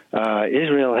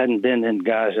Israel hadn't been in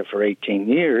Gaza for 18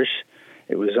 years.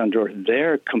 It was under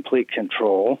their complete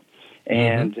control,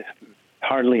 and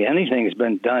hardly anything has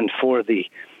been done for the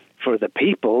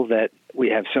people that we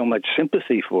have so much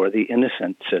sympathy for, the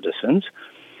innocent citizens.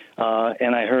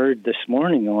 And I heard this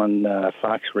morning on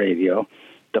Fox Radio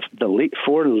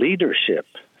for leadership,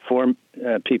 for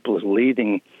people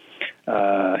leading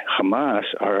Hamas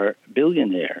are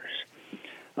billionaires.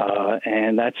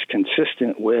 And that's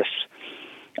consistent with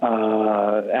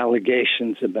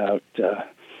allegations about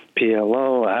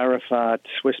PLO, Arafat,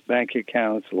 Swiss bank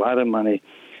accounts, a lot of money,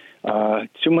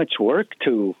 too much work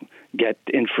to get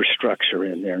infrastructure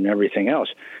in there and everything else.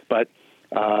 But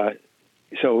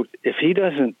so if he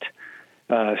doesn't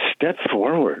step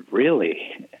forward,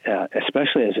 really,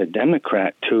 especially as a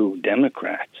Democrat to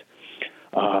Democrats,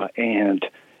 and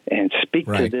speak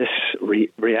to this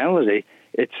reality,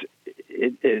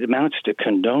 it amounts to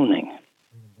condoning.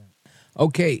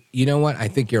 Okay, you know what? I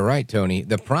think you're right, Tony.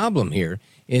 The problem here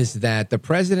is that the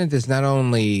president is not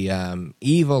only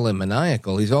evil and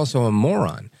maniacal, he's also a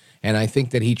moron. And I think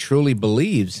that he truly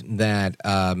believes that,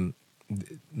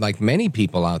 like many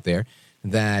people out there,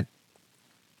 that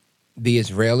the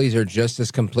Israelis are just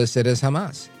as complicit as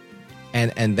Hamas.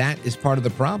 And that is part of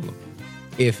the problem.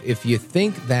 If you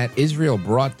think that Israel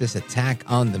brought this attack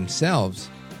on themselves,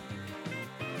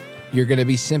 you're going to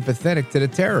be sympathetic to the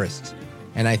terrorists.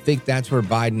 And I think that's where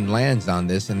Biden lands on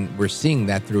this, and we're seeing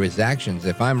that through his actions.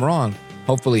 If I'm wrong,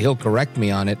 hopefully he'll correct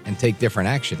me on it and take different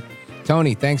action.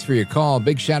 Tony, thanks for your call.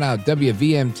 Big shout out,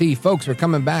 WVMT. Folks, we're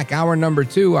coming back, hour number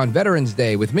 2 on Veterans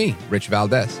Day with me, Rich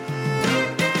Valdez.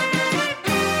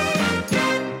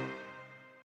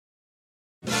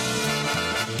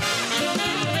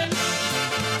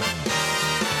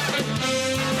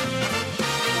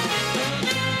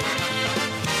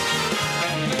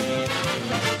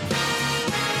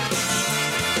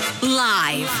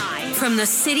 Live from the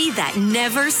city that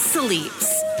never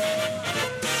sleeps.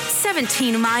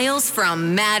 17 miles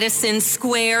from Madison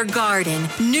Square Garden,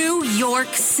 New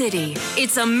York City.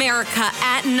 It's America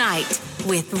at Night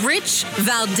with Rich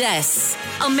Valdez,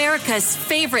 America's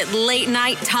favorite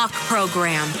late-night talk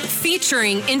program,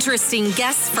 featuring interesting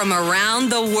guests from around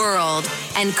the world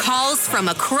and calls from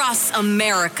across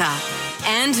America.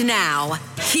 And now,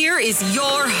 here is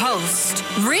your host,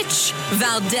 Rich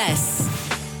Valdez.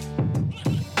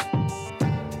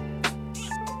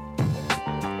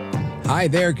 Hi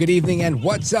there, good evening, and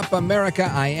what's up, America?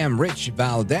 I am Rich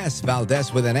Valdez,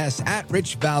 Valdez with an S, at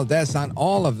Rich Valdez on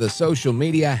all of the social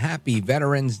media. Happy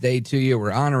Veterans Day to you.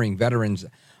 We're honoring veterans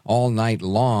all night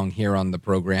long here on the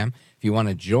program. If you want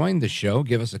to join the show,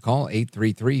 give us a call,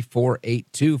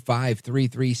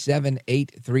 833-482-5337,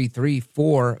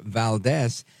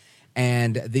 833-4-VALDEZ.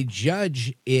 And the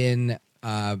judge in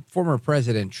former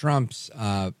President Trump's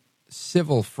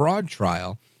civil fraud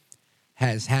trial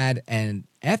has had an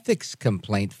ethics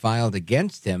complaint filed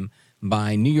against him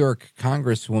by New York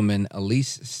Congresswoman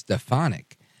Elise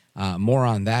Stefanik. More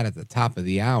on that at the top of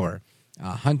the hour.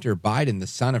 Hunter Biden, the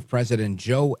son of President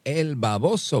Joe El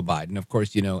Baboso Biden. Of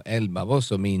course, you know, El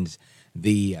Baboso means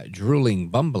the drooling,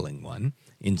 bumbling one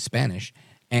in Spanish.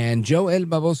 And Joe El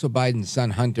Baboso Biden's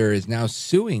son, Hunter, is now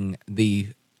suing the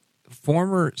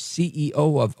former CEO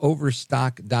of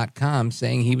Overstock.com,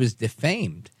 saying he was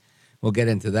defamed. We'll get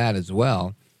into that as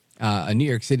well. A New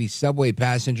York City subway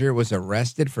passenger was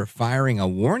arrested for firing a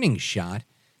warning shot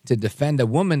to defend a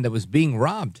woman that was being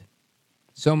robbed.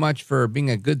 So much for being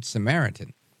a good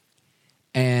Samaritan.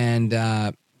 And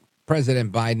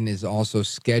President Biden is also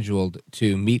scheduled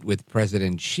to meet with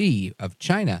President Xi of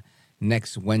China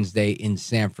next Wednesday in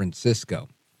San Francisco.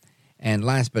 And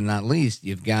last but not least,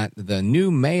 you've got the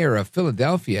new mayor of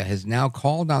Philadelphia has now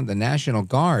called on the National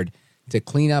Guard to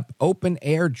clean up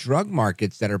open-air drug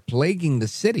markets that are plaguing the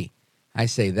city. I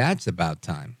say that's about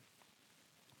time.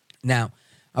 Now,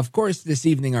 of course, this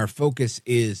evening our focus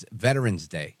is Veterans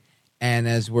Day. And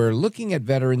as we're looking at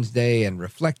Veterans Day and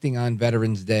reflecting on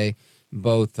Veterans Day,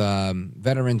 both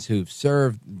veterans who've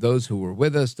served, those who were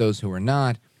with us, those who were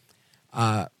not,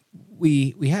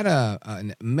 we had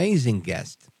an amazing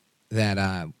guest that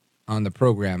on the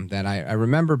program that I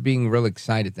remember being real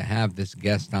excited to have this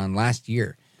guest on last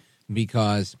year.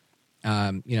 Because,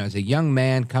 as a young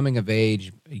man coming of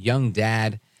age, a young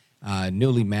dad,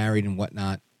 newly married and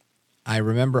whatnot, I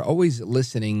remember always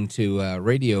listening to a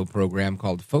radio program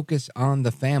called Focus on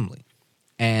the Family.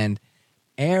 And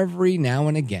every now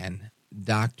and again,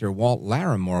 Dr. Walt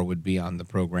Larimore would be on the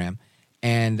program.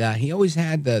 And he always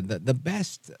had the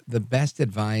best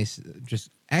advice, just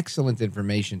excellent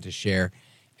information to share,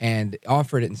 and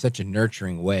offered it in such a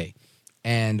nurturing way.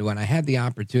 And when I had the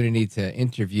opportunity to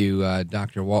interview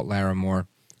Dr. Walt Larimore,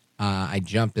 I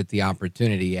jumped at the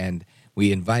opportunity, and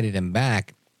we invited him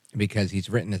back because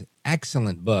he's written an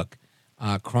excellent book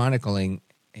chronicling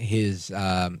his,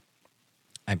 I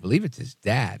believe it's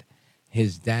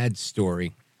his dad's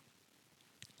story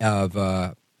of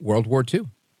World War II.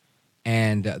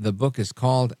 And the book is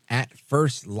called At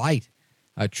First Light,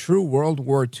 a true World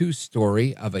War II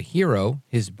story of a hero,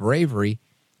 his bravery,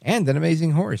 and an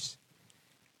amazing horse.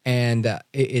 And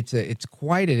it's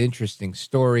quite an interesting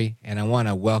story, and I want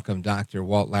to welcome Dr.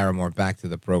 Walt Larimore back to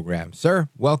the program. Sir,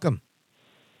 welcome.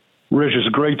 Rich, it's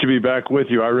great to be back with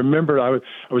you. I remember I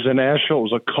was in Asheville. It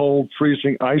was a cold,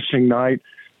 freezing, icing night.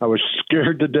 I was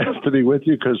scared to death to be with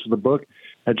you because the book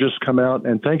had just come out.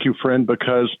 And thank you, friend,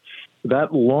 because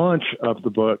that launch of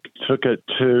the book took it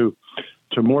to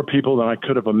more people than I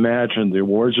could have imagined, the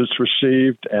awards it's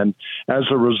received. And as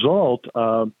a result,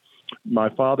 my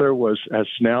father has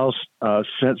now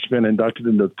since been inducted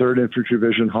into the 3rd Infantry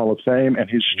Division Hall of Fame, and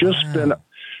he's just been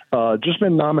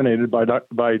nominated by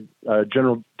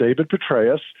General David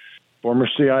Petraeus, former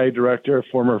CIA director,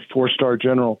 former 4-star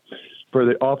general, for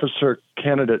the Officer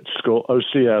Candidate School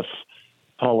OCS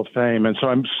Hall of Fame. And so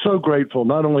I'm so grateful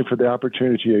not only for the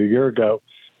opportunity a year ago,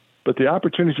 but the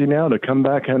opportunity now to come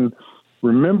back and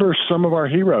remember some of our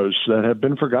heroes that have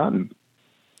been forgotten.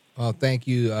 Well, thank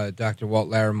you, Dr. Walt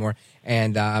Larimore,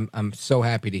 and I'm so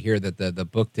happy to hear that the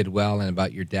book did well and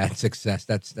about your dad's success.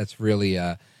 That's really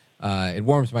it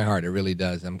warms my heart. It really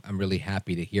does. I'm really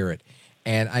happy to hear it,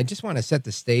 and I just want to set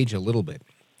the stage a little bit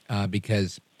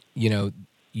because you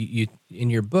in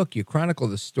your book you chronicle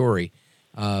the story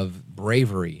of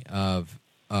bravery of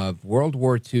World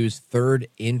War II's 3rd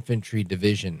Infantry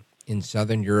Division in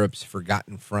Southern Europe's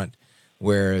Forgotten Front,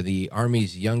 where the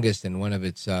Army's youngest and one of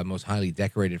its most highly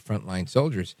decorated frontline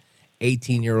soldiers,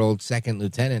 18-year-old 2nd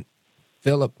Lieutenant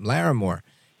Philip Larimore,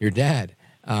 your dad,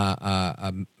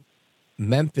 a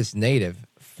Memphis native,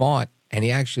 fought, and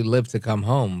he actually lived to come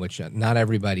home, which not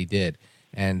everybody did.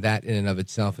 And that in and of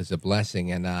itself is a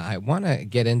blessing. And I want to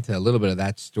get into a little bit of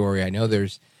that story. I know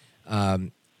there's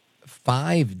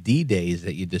 5 D-Days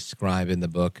that you describe in the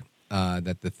book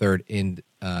that the 3rd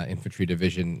Infantry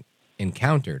Division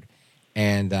encountered.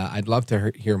 And I'd love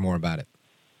to hear more about it.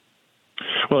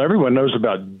 Well, everyone knows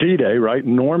about D-Day, right?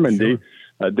 Normandy.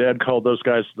 Sure. Dad called those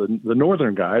guys the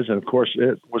northern guys, and of course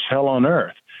it was hell on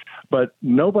earth. But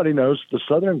nobody knows the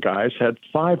southern guys had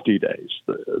 5 D-Days.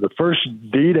 The first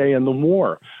D-Day in the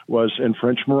war was in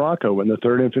French Morocco when the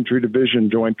 3rd Infantry Division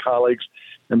joined colleagues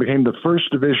and became the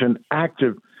first division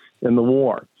active in the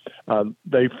war.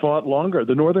 They fought longer.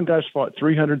 The northern guys fought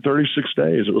 336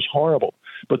 days. It was horrible.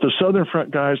 But the southern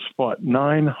front guys fought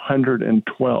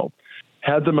 912,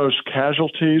 had the most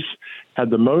casualties, had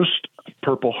the most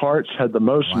Purple Hearts, had the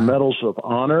most medals of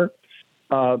honor.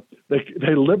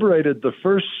 They liberated the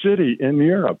first city in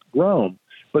Europe, Rome,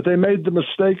 but they made the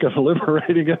mistake of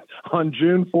liberating it on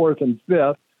June 4th and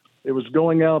 5th. It was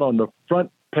going out on the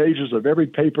front pages of every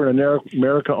paper in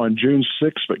America on June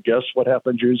 6th, but guess what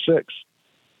happened June 6th?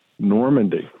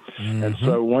 Normandy. Mm-hmm. And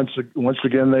so once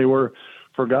again, they were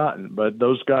forgotten. But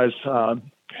those guys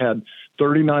had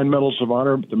 39 medals of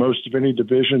honor, the most of any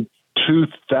division,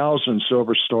 2,000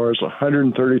 Silver Stars,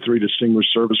 133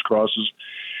 Distinguished Service Crosses.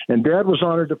 And Dad was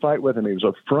honored to fight with him. He was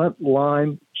a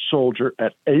front-line soldier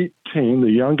at 18, the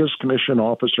youngest commissioned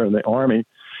officer in the Army,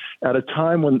 at a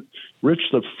time when, Rich,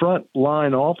 the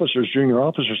front-line officers, junior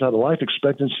officers, had a life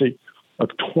expectancy of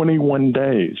 21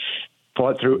 days.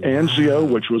 Fought through Anzio,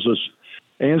 which was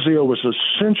Anzio was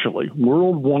essentially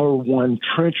World War I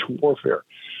trench warfare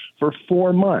for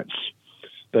 4 months.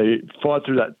 They fought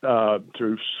through that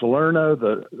through Salerno.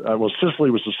 Sicily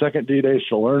was the 2nd D-Day.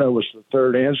 Salerno was the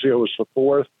 3rd. Anzio was the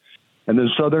 4th. And then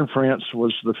southern France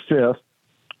was the 5th.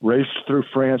 Raced through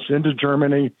France into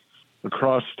Germany,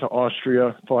 across to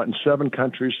Austria, fought in 7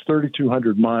 countries,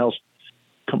 3,200 miles,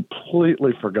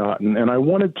 completely forgotten. And I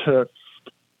wanted to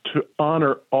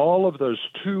honor all of those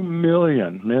 2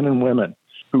 million men and women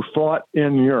who fought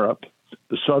in Europe.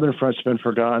 The Southern Front's been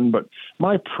forgotten, but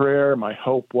my prayer, my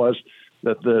hope was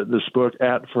that this book,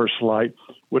 At First Light,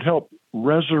 would help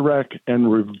resurrect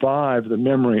and revive the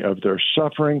memory of their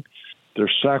suffering, their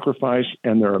sacrifice,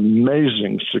 and their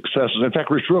amazing successes. In fact,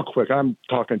 Rich, real quick, I'm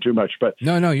talking too much, but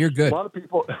no, you're good. A lot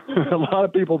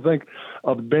of people think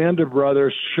of Band of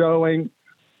Brothers showing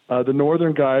the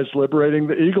northern guys liberating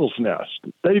the Eagle's Nest.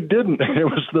 They didn't. It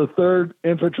was the 3rd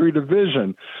Infantry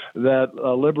Division that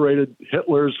liberated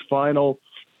Hitler's final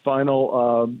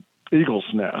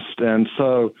Eagle's Nest. And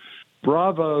so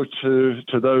bravo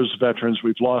to those veterans.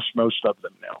 We've lost most of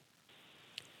them now.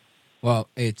 Well,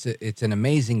 it's an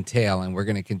amazing tale, and we're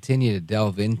going to continue to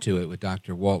delve into it with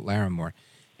Dr. Walt Larimore.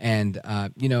 And,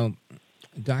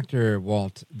 Dr.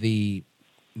 Walt,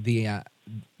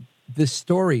 this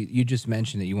story you just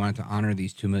mentioned that you wanted to honor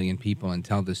these 2 million people and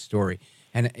tell this story.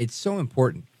 And it's so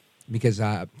important because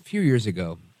a few years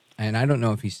ago, and I don't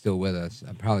know if he's still with us,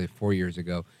 probably 4 years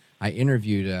ago, I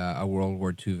interviewed a World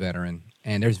War II veteran,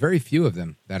 and there's very few of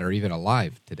them that are even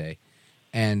alive today.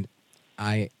 And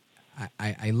I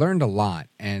learned a lot.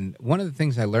 And one of the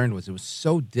things I learned was it was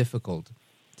so difficult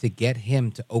to get him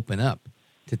to open up,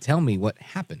 to tell me what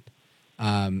happened.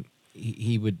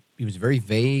 He was very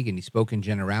vague, and he spoke in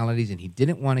generalities, and he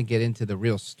didn't want to get into the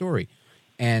real story.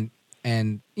 And I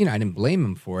didn't blame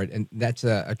him for it. And that's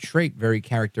a trait very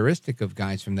characteristic of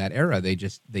guys from that era. They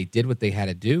did what they had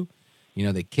to do.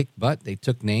 They kicked butt, they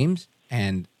took names,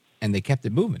 and they kept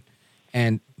it moving.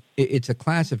 And it's a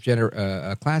class of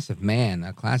a class of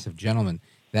gentlemen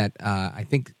that I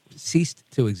think ceased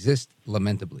to exist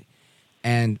lamentably.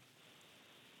 And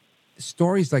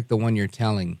stories like the one you're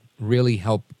telling really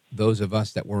help those of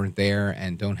us that weren't there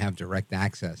and don't have direct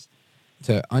access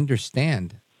to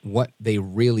understand what they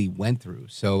really went through.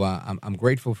 So I'm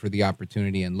grateful for the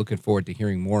opportunity and looking forward to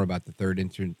hearing more about the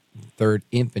 3rd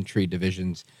Infantry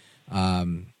Division's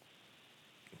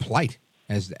plight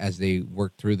as they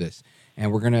work through this.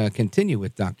 And we're going to continue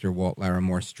with Dr. Walt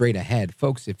Larimore straight ahead.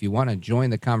 Folks, if you want to join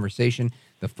the conversation,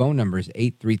 the phone number is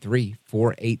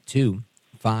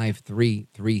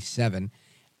 833-482-5337,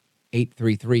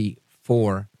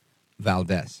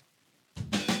 833-4-VALDEZ.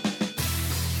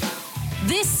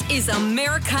 This is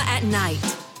America at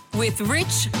Night with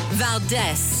Rich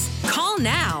Valdez. Call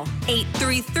now,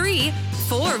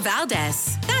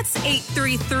 833-4-VALDEZ. That's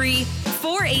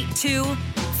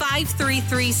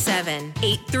 833-482-5337.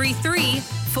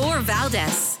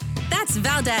 833-4-VALDEZ. That's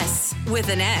Valdez with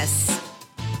an S.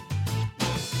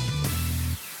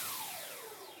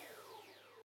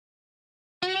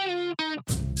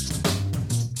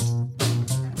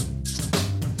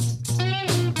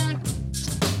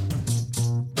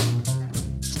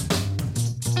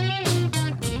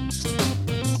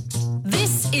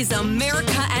 is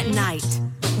America at Night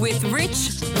with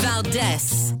Rich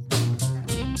Valdez.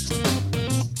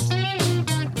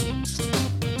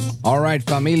 All right,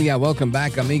 familia, welcome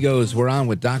back, amigos. We're on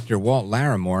with Dr. Walt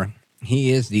Larimore.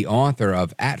 He is the author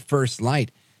of At First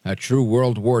Light, a true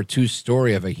World War II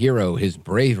story of a hero, his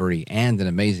bravery, and an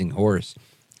amazing horse.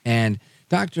 And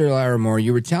Dr. Larimore,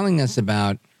 you were telling us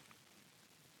about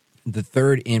the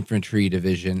 3rd Infantry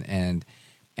Division and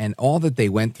all that they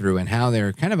went through and how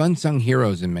they're kind of unsung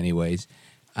heroes in many ways.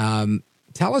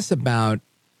 Tell us about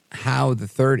how the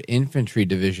 3rd Infantry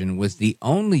Division was the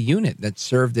only unit that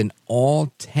served in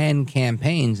all 10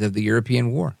 campaigns of the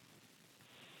European War.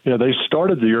 Yeah, they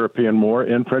started the European War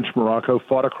in French Morocco,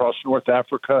 fought across North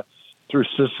Africa, through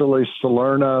Sicily,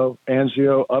 Salerno,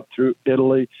 Anzio, up through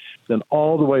Italy, then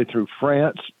all the way through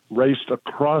France, raced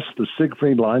across the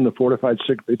Siegfried Line, the fortified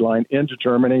Siegfried Line, into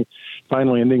Germany,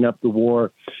 finally ending up the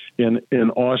war in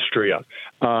Austria.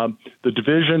 The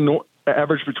division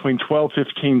averaged between 12,000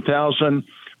 to 15,000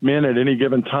 men at any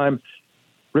given time.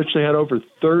 Rich, they had over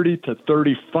 30 to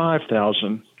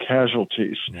 35,000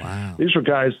 casualties. Wow. These were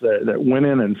guys that went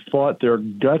in and fought their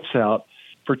guts out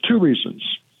for 2 reasons.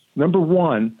 Number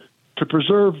 1, to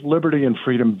preserve liberty and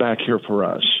freedom back here for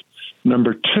us.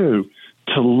 Number 2,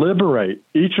 to liberate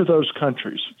each of those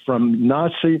countries from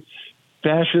Nazi,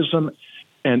 fascism,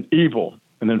 and evil.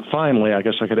 And then finally, I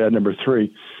guess I could add number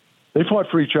 3, they fought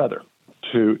for each other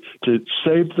to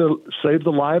save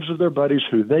the lives of their buddies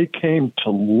who they came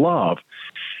to love,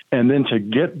 and then to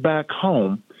get back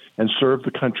home and serve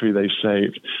the country they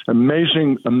saved.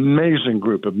 Amazing, amazing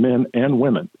group of men and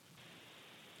women.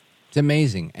 It's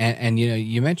amazing. And you know,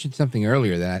 you mentioned something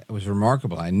earlier that was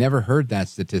remarkable. I never heard that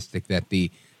statistic, that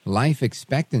the life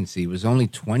expectancy was only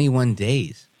 21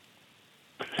 days.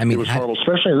 I mean, it was horrible,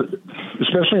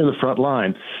 especially in the front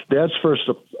line. Dad's first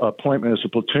appointment as a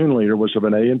platoon leader was of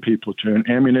an A&P platoon,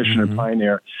 ammunition and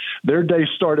pioneer. Their day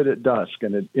started at dusk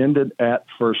and it ended at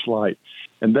first light.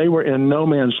 And they were in no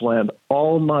man's land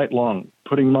all night long,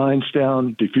 putting mines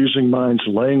down, defusing mines,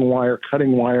 laying wire,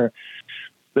 cutting wire.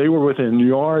 They were within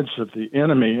yards of the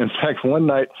enemy. In fact, one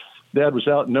night, Dad was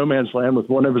out in no man's land with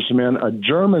one of his men. A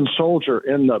German soldier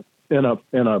in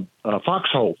a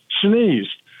foxhole sneezed.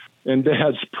 And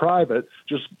Dad's private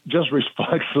just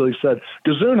respectfully said,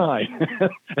 Gesundheit.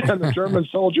 And the German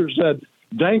soldier said,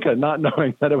 Danke, not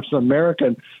knowing that it was an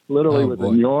American, literally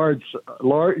within yards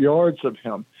of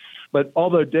him. But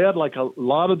although Dad, like a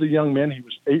lot of the young men, he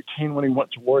was 18 when he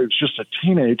went to war, he was just a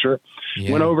teenager,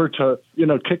 went over to,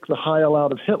 kick the Heil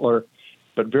out of Hitler.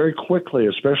 But very quickly,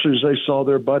 especially as they saw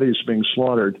their buddies being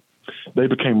slaughtered, they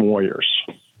became warriors.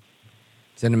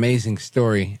 It's an amazing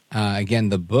story. Again,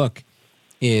 the book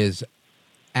is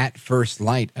At First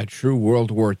Light, a true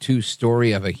World War II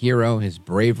story of a hero, his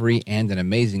bravery, and an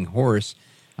amazing horse.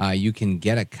 You can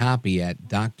get a copy at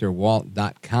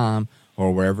drwalt.com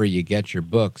or wherever you get your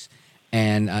books.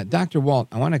 And Dr. Walt,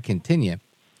 I want to continue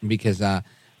because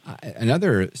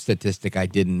another statistic I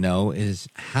didn't know is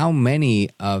how many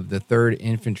of the 3rd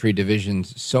Infantry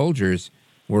Division's soldiers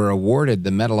were awarded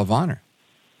the Medal of Honor.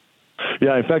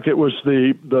 Yeah, in fact, it was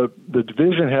the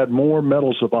division had more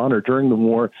medals of honor during the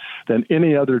war than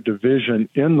any other division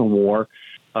in the war.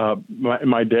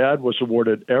 My dad was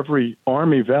awarded every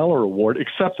Army Valor Award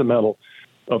except the Medal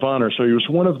of Honor, so he was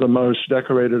one of the most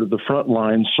decorated of the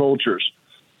frontline soldiers.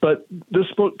 But this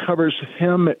book covers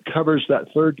him. It covers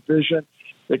that 3rd Division.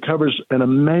 It covers an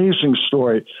amazing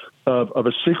story of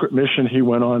a secret mission he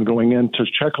went on going into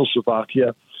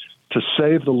Czechoslovakia to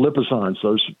save the Lipizans,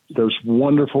 those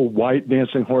wonderful white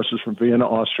dancing horses from Vienna,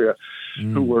 Austria,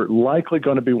 who were likely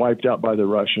going to be wiped out by the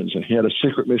Russians. And he had a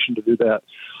secret mission to do that.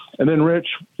 And then, Rich,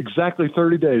 exactly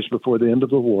 30 days before the end of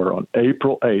the war, on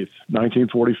April 8th,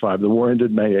 1945, the war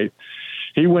ended May 8th,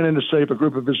 he went in to save a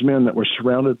group of his men that were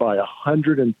surrounded by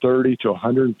 130 to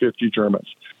 150 Germans.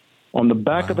 On the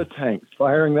back of a tank,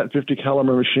 firing that 50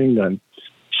 caliber machine gun,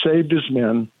 saved his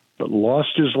men, but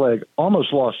lost his leg,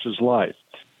 almost lost his life.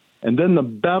 And then the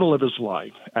battle of his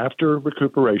life, after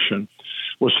recuperation,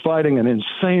 was fighting an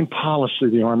insane policy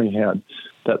the Army had,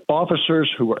 that officers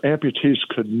who were amputees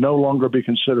could no longer be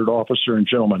considered officer and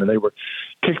gentlemen, and they were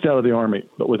kicked out of the Army.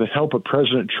 But with the help of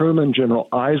President Truman, General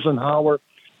Eisenhower,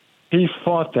 he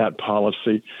fought that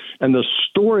policy. And the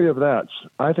story of that's,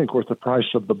 I think, worth the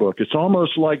price of the book. It's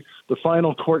almost like the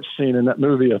final court scene in that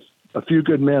movie, A Few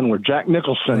Good Men, where Jack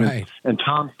Nicholson and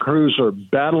Tom Cruise are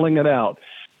battling it out.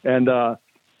 And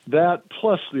that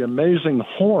plus the amazing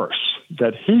horse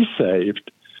that he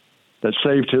saved, that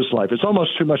saved his life. It's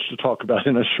almost too much to talk about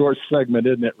in a short segment,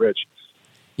 isn't it, Rich?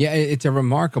 Yeah, it's a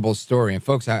remarkable story. And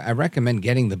folks, I recommend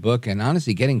getting the book and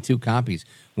honestly getting 2 copies,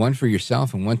 one for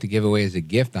yourself and one to give away as a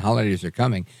gift. The holidays are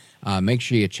coming. Make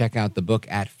sure you check out the book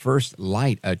At First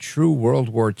Light, a true World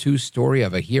War II story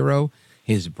of a hero,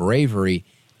 his bravery,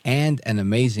 and an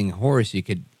amazing horse. You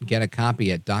could get a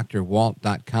copy at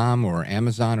drwalt.com or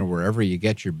Amazon or wherever you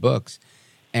get your books.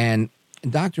 And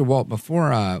Dr. Walt,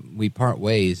 before we part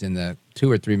ways in the 2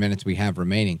 or 3 minutes we have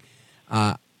remaining,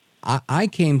 I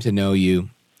came to know you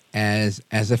as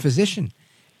a physician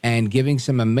and giving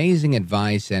some amazing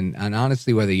advice. And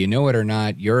honestly, whether you know it or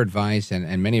not, your advice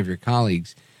and many of your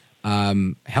colleagues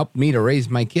helped me to raise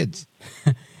my kids.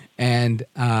 And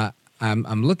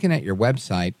I'm looking at your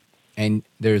website, and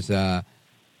there's a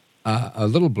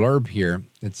little blurb here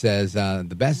that says,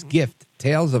 the best gift,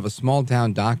 tales of a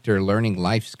small-town doctor learning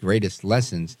life's greatest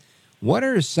lessons. What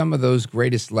are some of those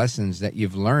greatest lessons that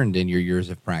you've learned in your years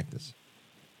of practice?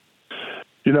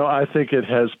 You know, I think it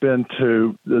has been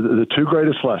the 2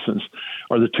 greatest lessons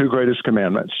are the 2 greatest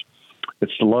commandments.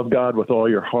 It's to love God with all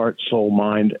your heart, soul,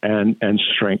 mind, and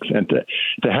strength, and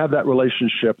to have that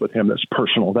relationship with Him that's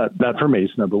personal. That for me is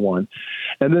number 1.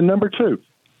 And then number 2,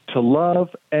 to love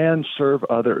and serve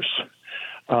others.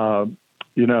 To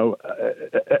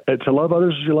love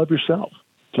others as you love yourself.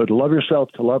 So to love yourself,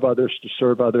 to love others, to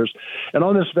serve others. And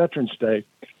on this Veterans Day,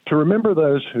 to remember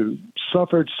those who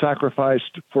suffered,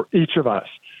 sacrificed for each of us,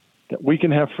 that we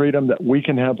can have freedom, that we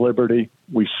can have liberty.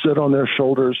 We sit on their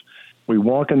shoulders. We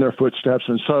walk in their footsteps.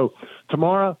 And so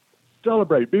tomorrow,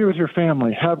 celebrate, be with your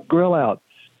family, have grill out.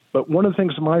 But one of the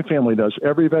things my family does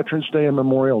every Veterans Day and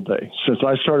Memorial Day, since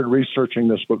I started researching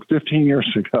this book 15 years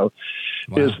ago,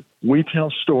 is we tell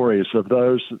stories of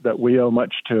those that we owe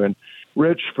much to. And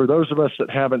Rich, for those of us that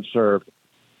haven't served,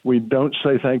 we don't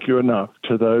say thank you enough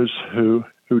to those who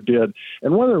did.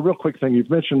 And one other real quick thing, you've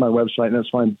mentioned my website, and that's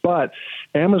fine, but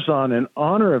Amazon, in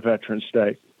honor of Veterans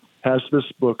Day, has this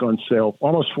book on sale,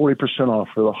 almost 40% off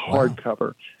for the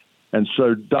hardcover. And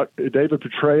so David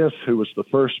Petraeus, who was the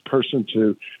first person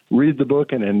to read the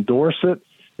book and endorse it,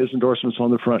 his endorsement's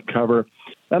on the front cover.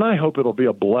 And I hope it'll be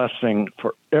a blessing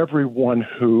for everyone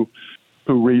who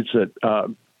reads it.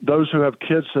 Those who have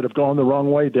kids that have gone the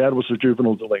wrong way, Dad was a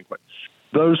juvenile delinquent.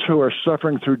 Those who are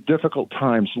suffering through difficult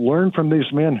times, learn from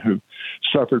these men who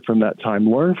suffered from that time.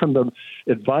 Learn from the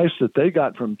advice that they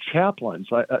got from chaplains.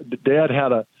 Dad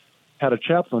had a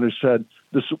chaplain who said,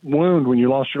 this wound, when you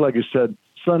lost your leg, he said,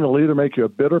 son, it'll either make you a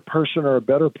bitter person or a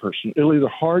better person. It'll either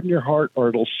harden your heart or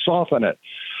it'll soften it.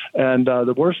 And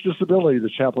the worst disability, the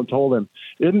chaplain told him,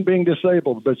 isn't being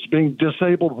disabled, but it's being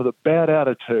disabled with a bad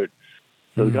attitude.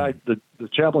 So the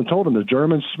chaplain told him, the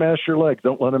Germans smash your leg.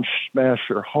 Don't let them smash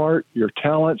your heart, your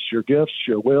talents, your gifts,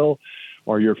 your will,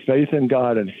 or your faith in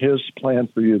God and His plan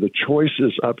for you. The choice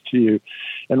is up to you.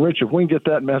 And Rich, if we can get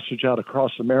that message out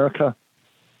across America,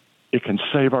 it can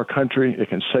save our country, it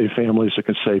can save families, it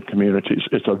can save communities.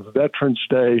 It's a Veterans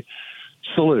Day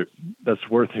salute that's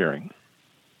worth hearing.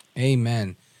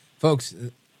 Amen. Folks,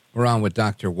 we're on with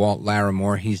Dr. Walt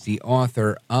Larimore. He's the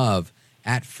author of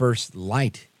At First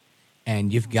Light,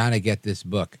 and you've got to get this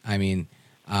book. I mean,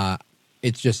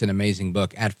 it's just an amazing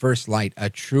book. At First Light, a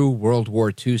true World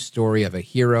War II story of a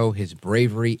hero, his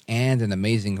bravery, and an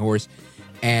amazing horse.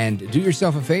 And do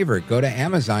yourself a favor, go to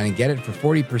Amazon and get it for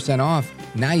 40% off.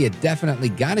 Now you definitely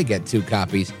got to get 2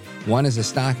 copies. One is a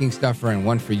stocking stuffer and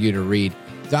one for you to read.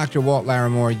 Dr. Walt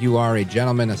Larimore, you are a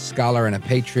gentleman, a scholar, and a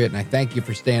patriot, and I thank you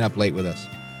for staying up late with us.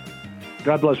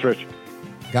 God bless, Rich.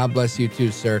 God bless you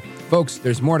too, sir. Folks,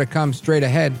 there's more to come straight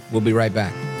ahead. We'll be right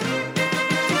back.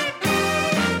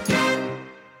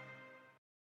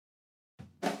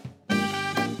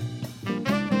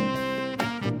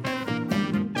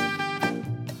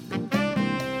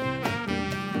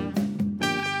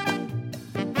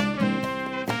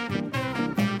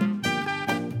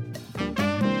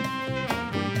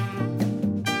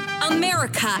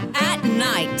 America at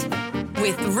Night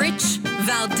with Rich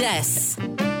Valdez.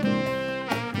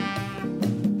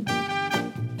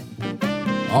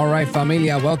 All right,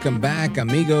 familia, welcome back,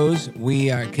 amigos. We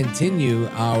continue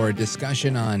our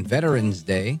discussion on Veterans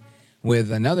Day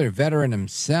with another veteran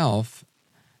himself,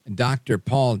 Dr.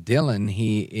 Paul Dillon.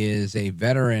 He is a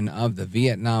veteran of the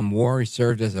Vietnam War. He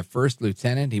served as a first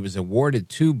lieutenant. He was awarded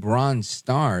 2 Bronze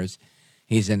Stars.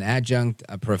 He's an adjunct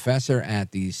professor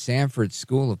at the Sanford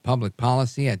School of Public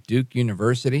Policy at Duke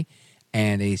University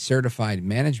and a certified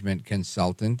management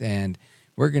consultant. And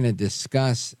we're going to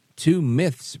discuss 2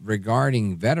 myths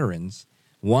regarding veterans.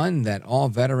 One, that all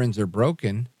veterans are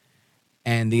broken,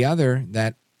 and the other,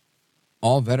 that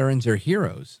all veterans are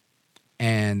heroes.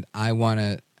 And I want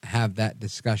to have that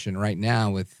discussion right now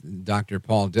with Dr.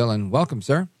 Paul Dillon. Welcome,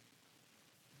 sir.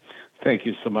 Thank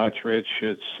you so much, Rich.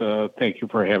 Thank you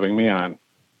for having me on.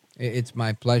 It's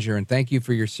my pleasure, and thank you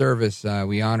for your service.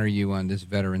 We honor you on this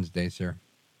Veterans Day, sir.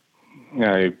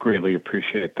 I greatly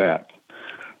appreciate that.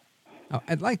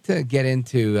 I'd like to get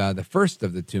into the first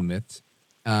of the two myths,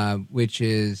 which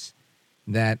is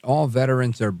that all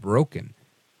veterans are broken,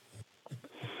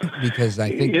 because I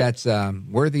think that's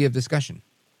worthy of discussion.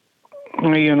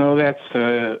 That's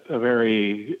a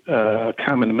very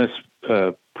common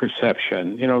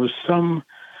misperception. Some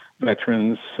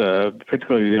veterans,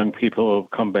 particularly young people who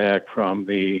have come back from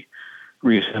the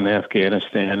recent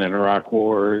Afghanistan and Iraq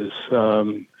wars,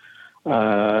 have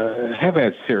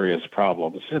had serious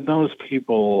problems. And those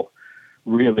people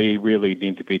really, really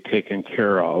need to be taken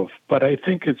care of. But I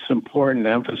think it's important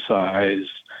to emphasize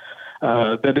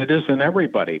that it isn't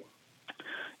everybody.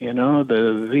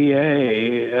 The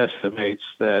VA estimates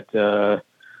that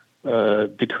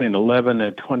between 11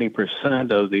 and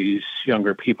 20% of these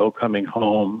younger people coming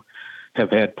home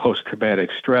have had post-traumatic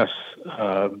stress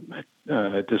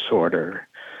disorder.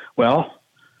 Well,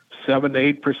 7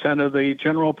 to 8% of the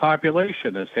general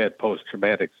population has had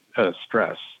post-traumatic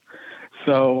stress.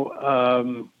 So,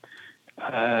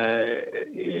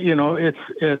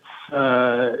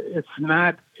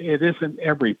 it isn't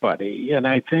everybody. And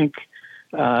I think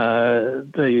the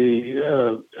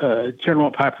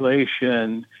general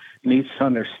population needs to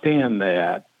understand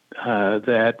that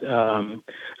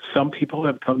some people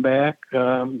have come back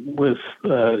with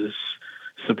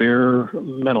severe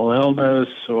mental illness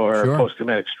or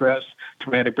post-traumatic stress,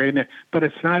 traumatic brain injury, but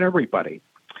it's not everybody.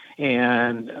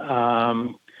 And,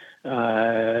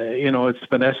 it's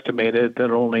been estimated that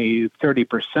only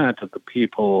 30% of the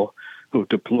people who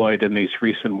deployed in these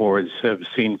recent wars have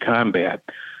seen combat.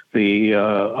 The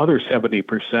other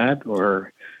 70%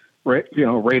 were,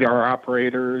 radar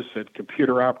operators and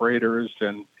computer operators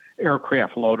and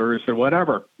aircraft loaders and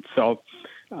whatever. So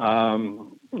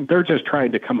they're just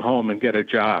trying to come home and get a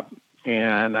job.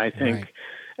 And I think,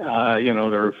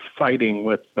 they're fighting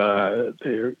with,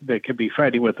 they could be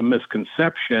fighting with a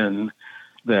misconception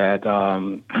that,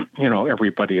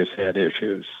 everybody has had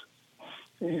issues.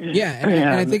 Yeah, and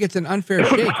I think it's an unfair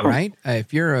shake, right?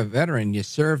 If you're a veteran, you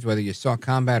served, whether you saw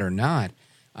combat or not,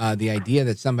 the idea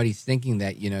that somebody's thinking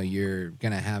that, you're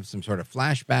going to have some sort of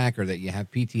flashback or that you have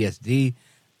PTSD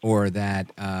or that,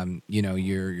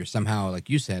 you're somehow, like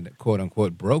you said, quote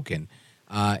unquote, broken,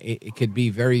 it could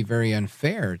be very, very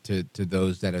unfair to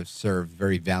those that have served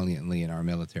very valiantly in our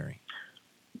military.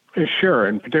 Sure,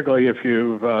 and particularly if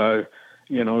you've,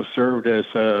 served as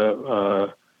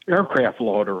a aircraft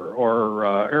loader or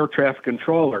air traffic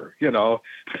controller, it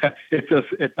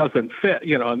doesn't fit,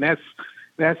 and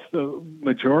that's the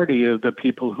majority of the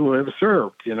people who have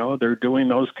served. They're doing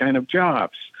those kind of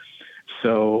jobs.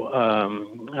 So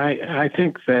I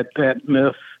think that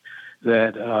myth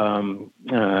that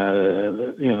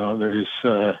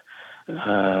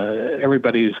there's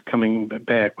everybody's coming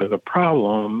back with a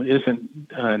problem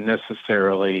isn't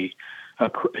necessarily a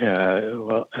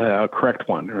correct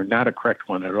one, or not a correct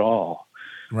one at all.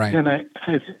 Right. And I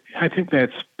think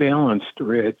that's balanced,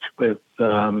 Rich, with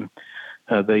the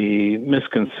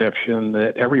misconception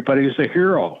that everybody's a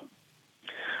hero.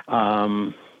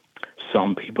 Some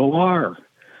people are.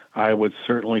 I would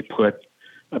certainly put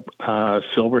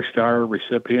Silver Star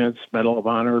recipients, Medal of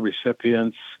Honor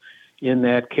recipients in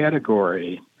that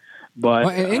category.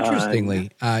 But and interestingly,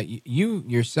 you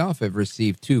yourself have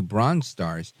received 2 Bronze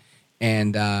Stars.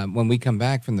 And when we come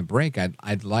back from the break,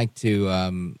 I'd like to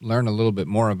learn a little bit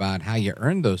more about how you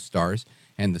earned those stars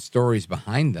and the stories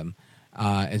behind them,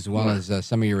 as well as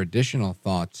some of your additional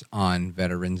thoughts on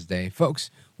Veterans Day.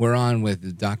 Folks, we're on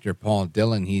with Dr. Paul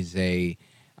Dillon. He's a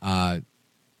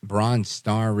Bronze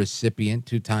Star recipient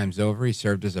 2 times over. He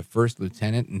served as a first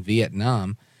lieutenant in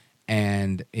Vietnam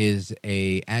and is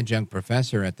a adjunct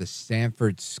professor at the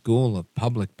Stanford School of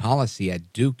Public Policy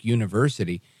at Duke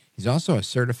University. He's also a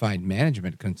certified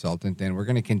management consultant, and we're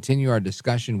going to continue our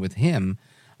discussion with him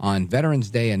on Veterans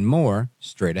Day and more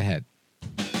straight ahead.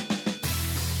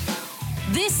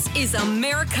 This is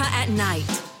America at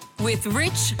Night with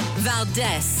Rich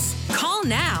Valdez. Call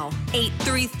now,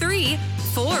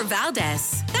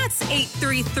 833-4VALDEZ. That's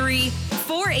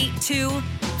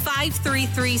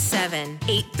 833-482-5337.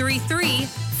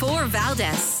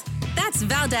 833-4VALDEZ. That's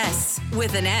Valdez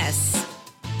with an S.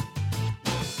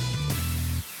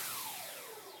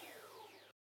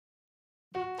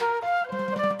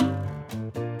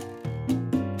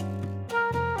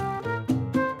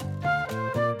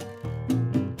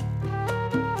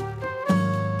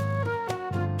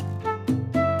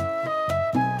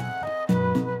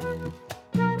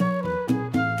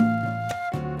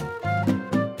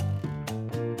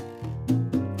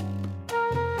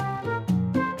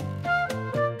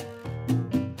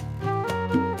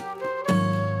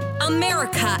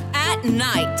 at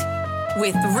Night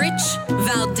with Rich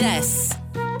Valdez.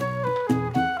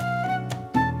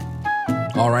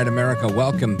 All right, America,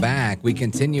 welcome back. We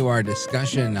continue our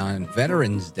discussion on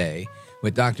Veterans Day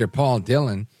with Dr. Paul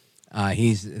Dillon.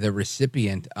 He's the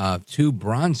recipient of 2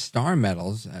 Bronze Star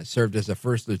medals, served as a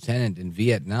first lieutenant in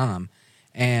Vietnam.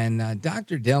 And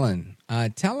Dr. Dillon,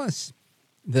 tell us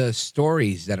the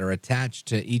stories that are attached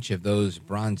to each of those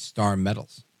Bronze Star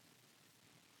medals.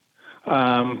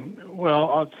 Well,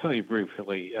 I'll tell you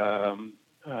briefly.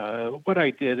 What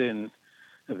I did in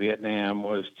Vietnam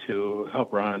was to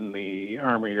help run the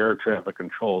Army Air Traffic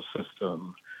Control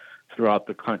System throughout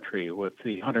the country with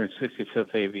the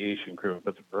 165th Aviation Group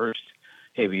of the 1st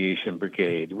Aviation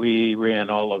Brigade. We ran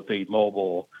all of the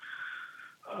mobile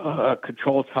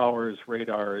control towers,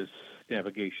 radars,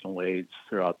 navigational aids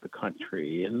throughout the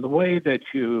country. And the way that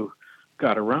you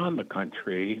got around the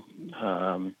country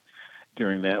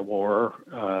during that war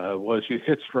was you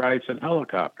hitched rides in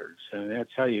helicopters, and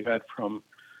that's how you got from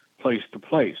place to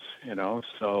place,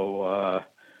 So,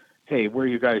 hey, where are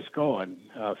you guys going?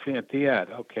 Phan Thiet.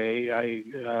 Okay, I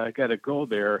got to go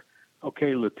there.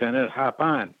 Okay, Lieutenant, hop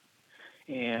on.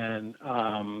 And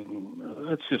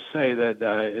let's just say that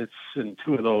it's in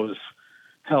 2 of those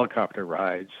helicopter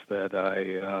rides that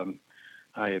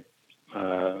I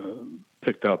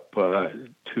picked up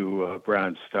 2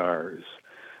 Bronze Stars.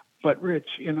 But, Rich,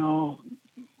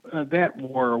 that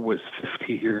war was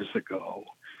 50 years ago.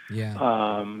 Yeah.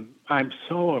 I'm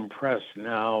so impressed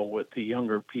now with the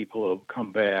younger people who have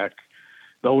come back,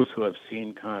 those who have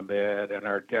seen combat and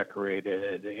are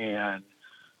decorated, and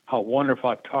how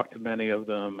wonderful. I've talked to many of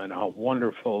them and how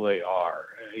wonderful they are,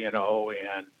 and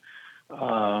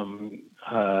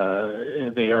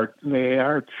they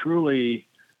are truly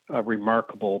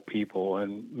remarkable people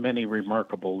and many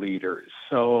remarkable leaders.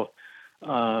 So,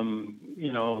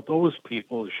 those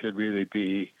people should really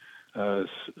be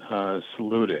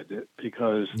saluted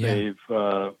because they've,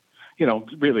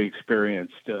 really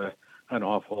experienced an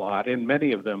awful lot. And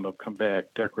many of them have come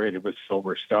back decorated with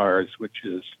silver stars, which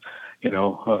is,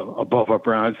 above a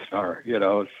Bronze Star,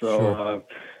 So,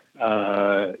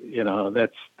 Sure.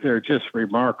 They're just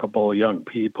remarkable young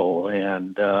people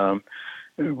and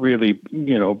really,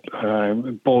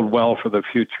 bode well for the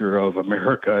future of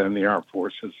America and the armed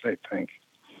forces, I think.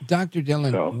 Dr.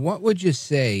 Dillon, what would you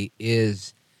say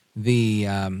is the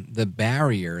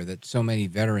barrier that so many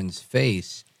veterans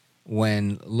face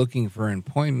when looking for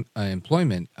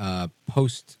employment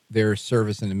post their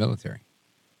service in the military?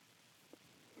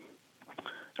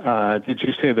 Did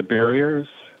you say the barriers?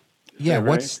 Yeah, right?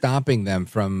 What's stopping them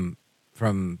from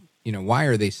why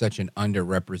are they such an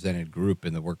underrepresented group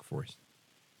in the workforce?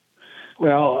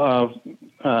 Well,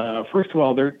 first of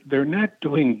all, they're not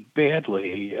doing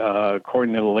badly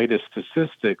according to the latest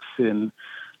statistics. In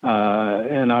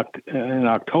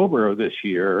October of this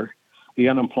year, the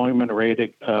unemployment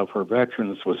rate for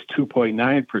veterans was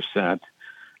 2.9%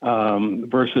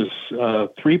 versus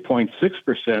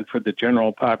 3.6% for the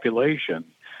general population.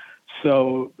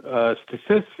 So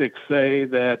statistics say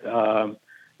that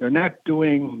they're not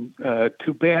doing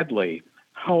too badly.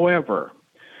 However,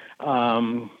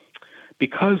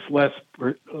 because less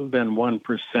than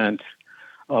 1%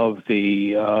 of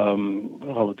the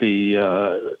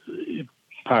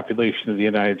population of the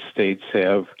United States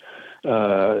have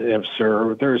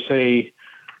served, there's a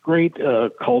great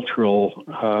cultural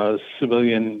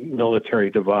civilian military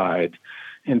divide,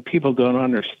 and people don't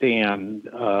understand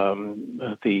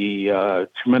the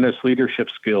tremendous leadership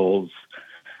skills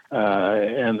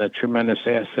and the tremendous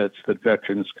assets that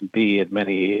veterans can be in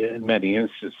many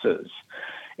instances.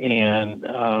 And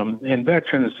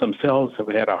veterans themselves have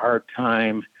had a hard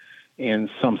time in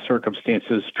some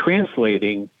circumstances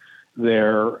translating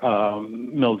their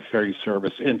military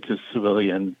service into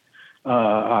civilian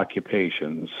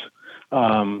occupations.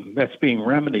 That's being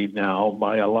remedied now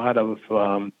by a lot of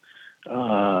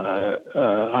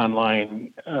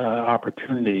online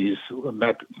opportunities.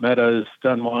 Meta's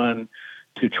done one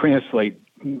to translate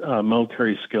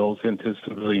military skills into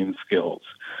civilian skills.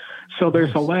 So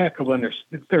there's a lack of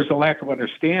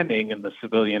understanding in the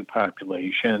civilian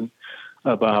population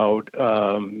about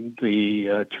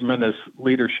the tremendous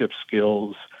leadership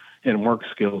skills and work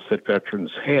skills that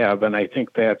veterans have, and I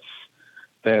think that's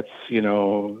a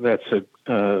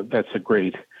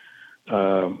great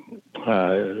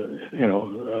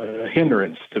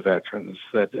hindrance to veterans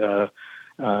that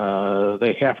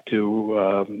they have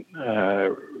to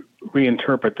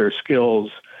reinterpret their skills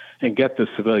and get the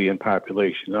civilian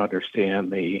population to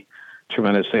understand the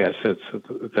tremendous assets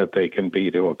that they can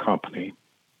be to a company.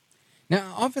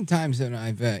 Now, oftentimes when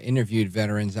I've interviewed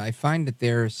veterans, I find that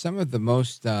they're some of the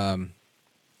most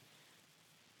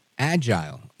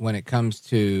agile when it comes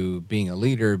to being a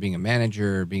leader, being a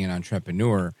manager, being an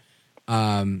entrepreneur.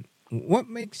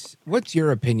 What's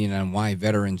your opinion on why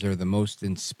veterans are the most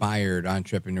inspired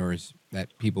entrepreneurs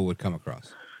that people would come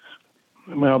across?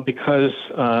 Well, because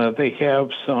they have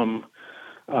some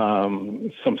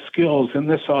skills, and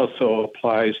this also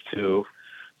applies to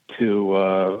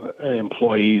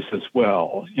employees as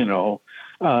well.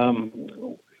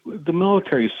 The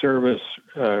military service,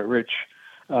 Rich,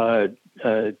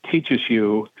 teaches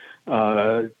you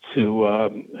to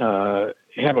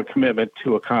have a commitment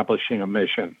to accomplishing a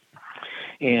mission.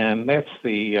 And that's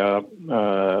one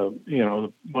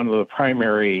of the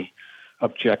primary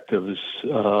objectives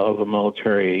of the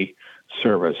military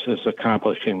service is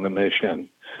accomplishing the mission.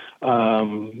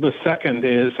 The second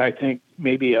is, I think,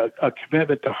 maybe a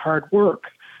commitment to hard work.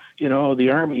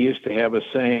 The Army used to have a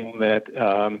saying that,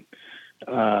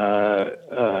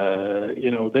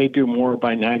 they do more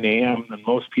by 9 a.m. than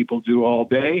most people do all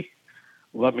day.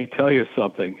 Let me tell you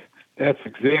something. That's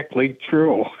exactly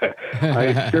true. I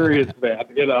experienced that,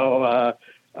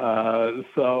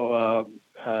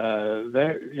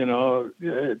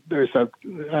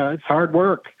 it's hard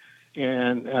work,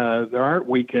 and there aren't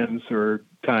weekends or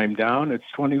time down. It's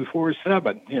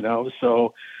 24/7,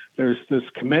 so there's this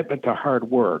commitment to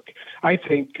hard work. I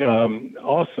think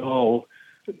also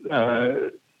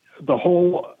the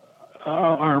whole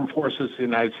armed forces of the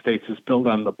United States is built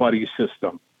on the buddy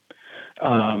system.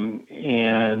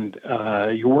 And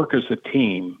you work as a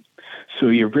team. So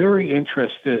you're very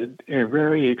interested and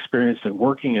very experienced in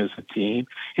working as a team,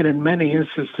 and in many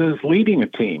instances, leading a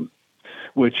team,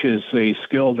 which is a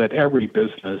skill that every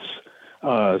business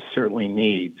certainly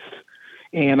needs.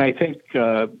 And I think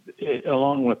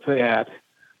along with that,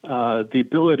 the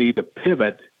ability to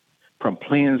pivot from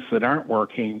plans that aren't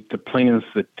working to plans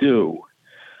that do.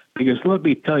 Because let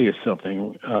me tell you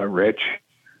something, Rich.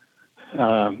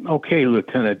 Okay,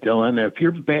 Lieutenant Dillon, if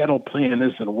your battle plan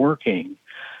isn't working,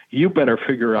 you better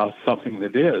figure out something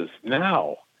that is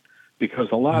now, because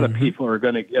a lot of people are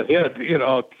going to get hit,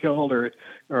 killed or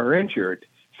injured.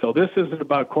 So this isn't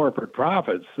about corporate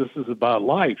profits. This is about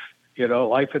life,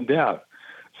 life and death.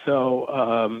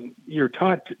 So you're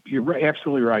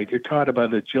absolutely right. You're taught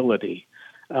about agility,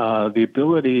 the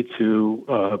ability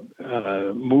to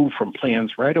move from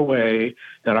plans right away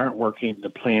that aren't working to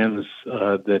plans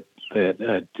that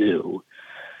do.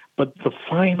 But the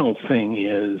final thing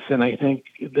is, and I think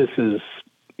this is,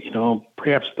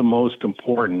 perhaps the most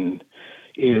important,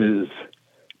 is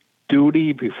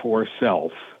duty before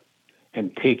self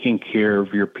and taking care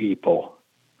of your people.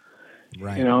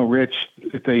 Right. Rich,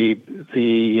 the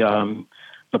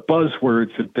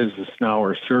buzzwords of business now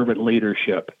are servant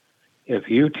leadership. If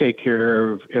you take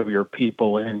care of your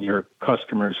people and your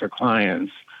customers or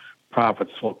clients,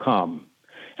 profits will come.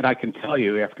 And I can tell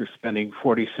you, after spending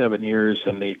 47 years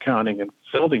in the accounting and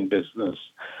consulting business,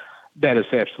 that is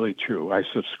absolutely true. I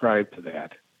subscribe to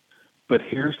that. But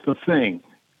here's the thing.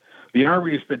 The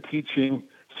Army has been teaching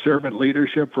servant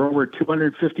leadership for over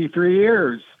 253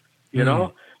 years,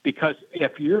 because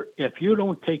if you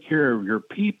don't take care of your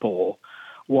people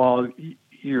while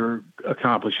you're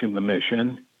accomplishing the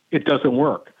mission, it doesn't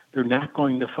work. They're not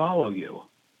going to follow you.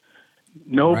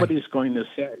 Nobody's going to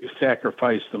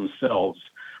sacrifice themselves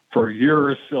for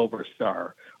your Silver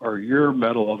Star or your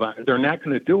Medal of Honor. They're not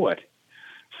going to do it.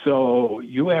 So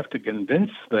you have to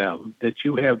convince them that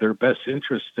you have their best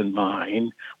interest in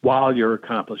mind while you're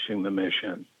accomplishing the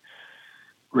mission.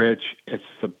 Rich, it's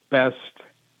the best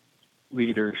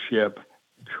leadership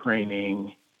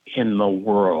training in the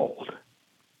world.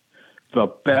 The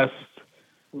best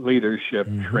leadership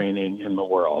training in the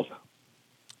world.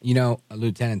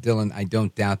 Lieutenant Dillon, I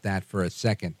don't doubt that for a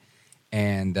second.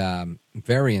 And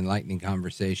very enlightening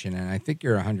conversation. And I think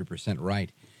you're 100% right.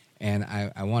 And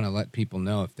I want to let people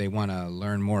know, if they want to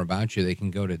learn more about you, they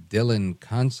can go to Dillon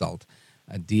Consult,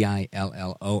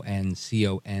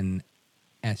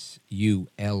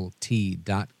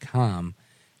 DILLONCONSULT.com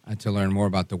to learn more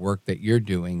about the work that you're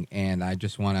doing. And I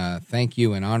just want to thank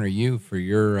you and honor you for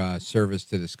your service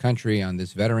to this country on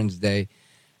this Veterans Day.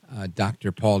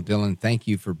 Dr. Paul Dillon, thank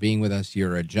you for being with us.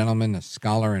 You're a gentleman, a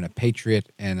scholar, and a patriot,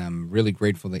 and I'm really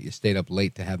grateful that you stayed up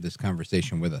late to have this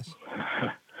conversation with us.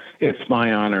 It's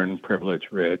my honor and privilege,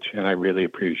 Rich, and I really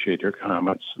appreciate your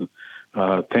comments.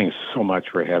 Thanks so much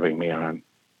for having me on.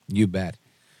 You bet.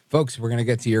 Folks, we're going to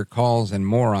get to your calls and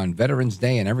more on Veterans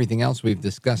Day and everything else we've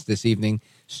discussed this evening.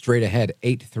 Straight ahead,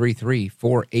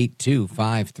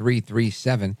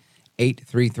 833-482-5337,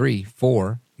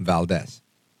 833-4-VALDEZ.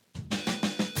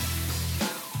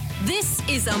 This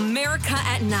is America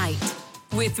at Night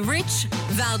with Rich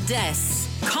Valdez.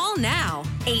 Call now,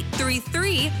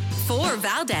 833-482-5337.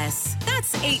 833-4VALDEZ.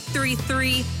 That's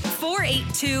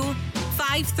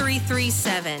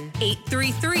 833-482-5337.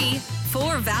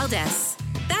 833-4VALDEZ.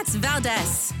 That's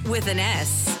Valdez with an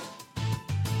S.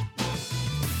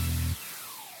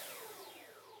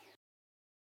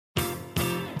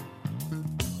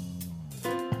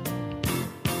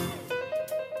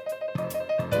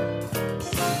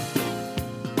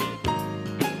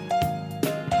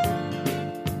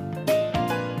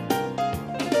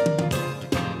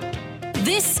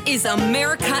 This is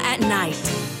America at Night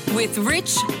with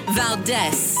Rich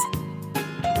Valdez.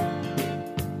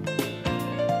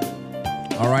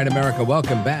 All right, America,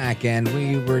 welcome back. And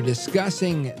we were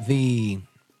discussing the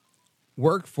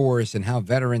workforce and how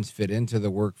veterans fit into the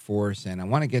workforce. And I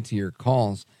want to get to your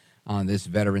calls on this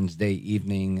Veterans Day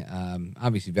evening.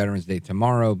 Obviously, Veterans Day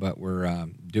tomorrow, but we're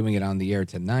doing it on the air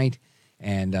tonight.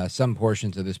 And some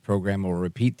portions of this program will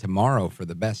repeat tomorrow for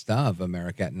the best of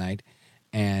America at Night.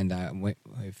 And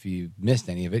if you missed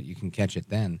any of it, you can catch it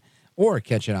then. Or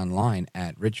catch it online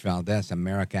at Rich Valdez,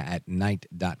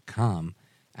 AmericaAtNight.com.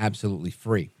 Absolutely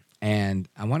free. And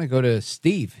I want to go to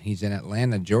Steve. He's in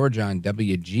Atlanta, Georgia on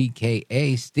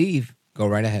WGKA. Steve, go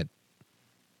right ahead.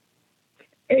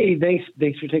 Hey,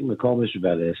 thanks for taking the call, Mr.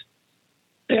 Valdez.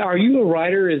 Hey, are you a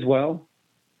writer as well?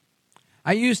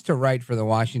 I used to write for the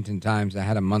Washington Times. I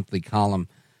had a monthly column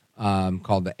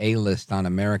called the A-List on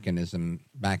Americanism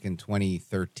back in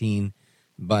 2013,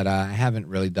 but I haven't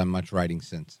really done much writing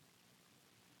since.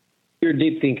 You're a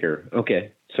deep thinker.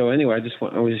 Okay. So anyway, I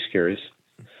was just curious.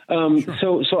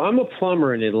 Sure. So I'm a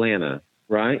plumber in Atlanta,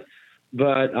 right?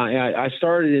 But I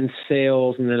started in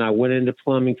sales, and then I went into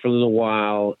plumbing for a little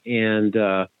while, and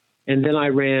then I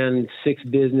ran 6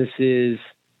 businesses.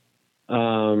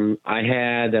 I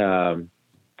had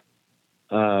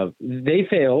they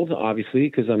failed, obviously,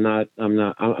 because I'm a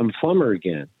plumber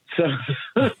again. So,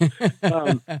 but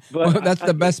well, that's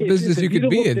the best business you could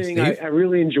be in, Steve. I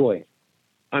really enjoy it.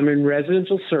 I'm in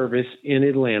residential service in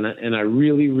Atlanta, and I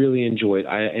really, really enjoy it.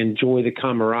 I enjoy the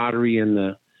camaraderie and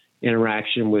the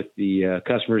interaction with the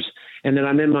customers. And then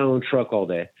I'm in my own truck all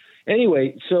day.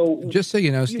 Anyway, so just so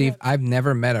you know, Steve, I've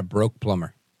never met a broke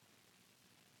plumber.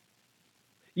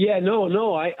 Yeah,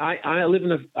 no. I live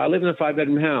in a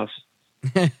 5-bedroom house.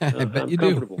 I bet you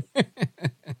do.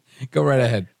 Go right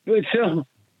ahead. But so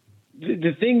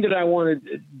the thing that I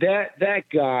wanted, that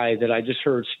guy that I just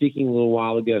heard speaking a little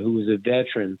while ago, who was a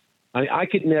veteran, I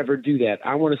could never do that.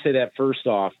 I want to say that first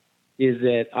off, is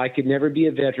that I could never be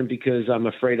a veteran because I'm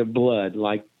afraid of blood.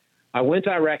 Like, I went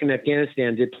to Iraq and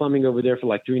Afghanistan, did plumbing over there for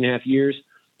like 3.5 years.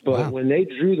 But when they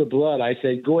drew the blood, I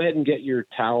said, go ahead and get your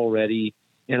towel ready,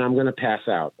 and I'm going to pass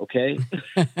out, okay?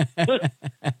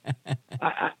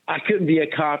 I couldn't be a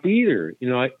cop either,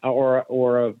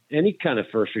 or any kind of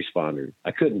first responder.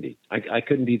 I couldn't be. I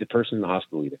couldn't be the person in the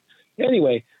hospital either.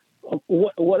 Anyway,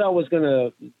 what I was going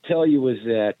to tell you was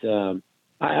that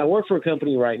I work for a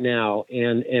company right now,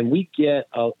 and we get,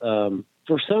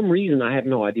 for some reason, I have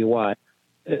no idea why,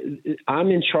 I'm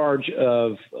in charge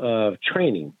of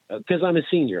training because I'm a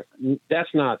senior.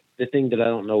 That's not the thing that I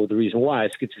don't know the reason why.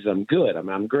 It's because I'm good.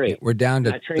 I'm great. We're down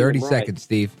to 30 seconds,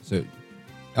 Steve. So,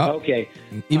 okay.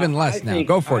 Even less now.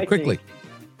 Go for it quickly.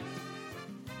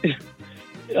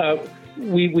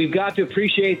 We've got to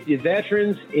appreciate the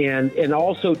veterans and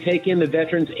also take in the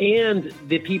veterans and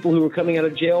the people who are coming out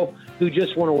of jail who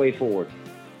just want a way forward.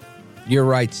 You're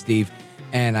right, Steve.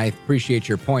 And I appreciate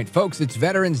your point. Folks, it's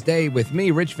Veterans Day with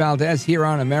me, Rich Valdez, here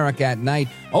on America at Night.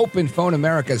 Open Phone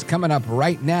America is coming up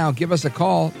right now. Give us a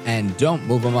call and don't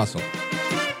move a muscle.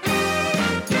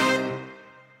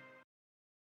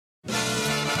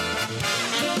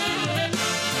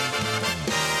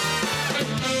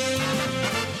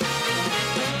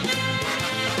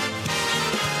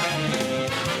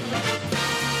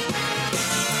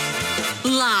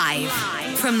 Live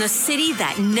from the city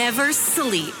that never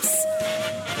sleeps.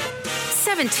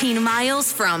 17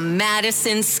 miles from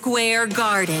Madison Square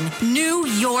Garden, New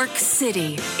York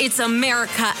City. It's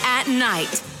America at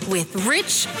Night with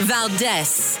Rich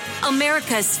Valdez,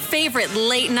 America's favorite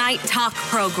late-night talk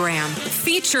program,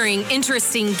 featuring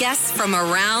interesting guests from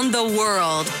around the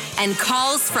world and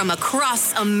calls from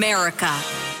across America.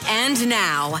 And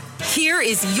now, here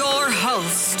is your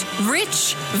host,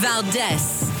 Rich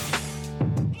Valdez.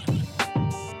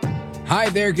 Hi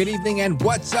there, good evening, and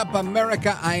what's up,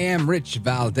 America? I am Rich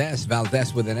Valdez,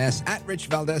 Valdez with an S, at Rich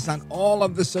Valdez on all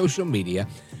of the social media.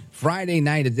 Friday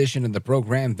night edition of the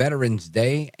program, Veterans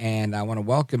Day, and I want to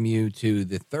welcome you to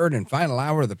the third and final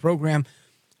hour of the program.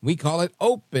 We call it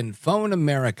Open Phone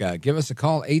America. Give us a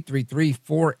call,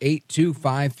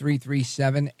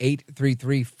 833-482-5337,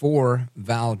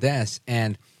 833-4-VALDEZ.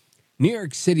 And New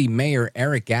York City Mayor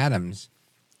Eric Adams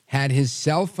had his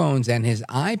cell phones and his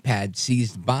iPad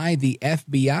seized by the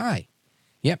FBI.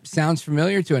 Yep, sounds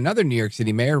familiar to another New York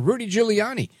City mayor, Rudy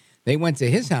Giuliani. They went to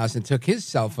his house and took his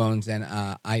cell phones and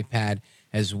iPad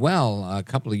as well a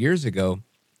couple of years ago,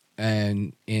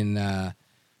 and in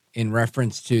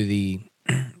reference to the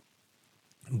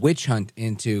witch hunt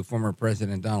into former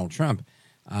President Donald Trump.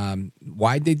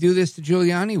 Why'd they do this to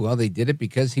Giuliani? Well, they did it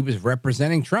because he was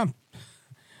representing Trump.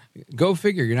 Go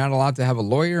figure. You're not allowed to have a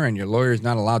lawyer, and your lawyer is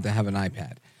not allowed to have an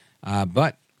iPad.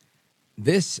 But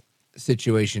this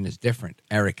situation is different.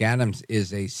 Eric Adams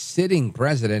is a sitting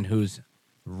president who's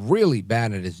really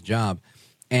bad at his job.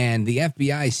 And the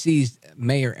FBI seized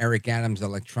Mayor Eric Adams'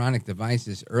 electronic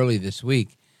devices early this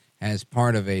week as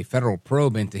part of a federal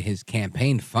probe into his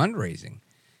campaign fundraising.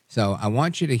 So I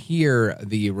want you to hear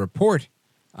the report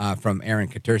from Aaron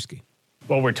Katursky.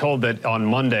 Well, we're told that on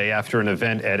Monday, after an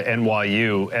event at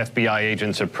NYU, FBI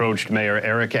agents approached Mayor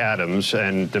Eric Adams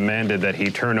and demanded that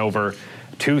he turn over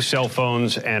 2 cell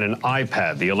phones and an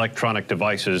iPad, the electronic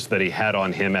devices that he had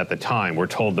on him at the time. We're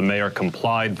told the mayor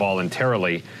complied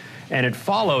voluntarily, and it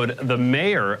followed the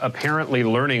mayor apparently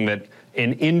learning that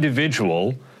an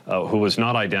individual who was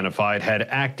not identified had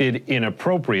acted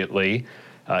inappropriately.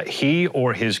 He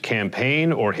or his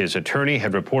campaign or his attorney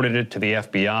had reported it to the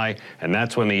FBI, and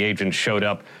that's when the agents showed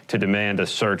up to demand a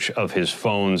search of his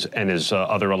phones and his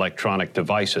other electronic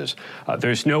devices.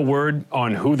 There's no word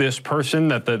on who this person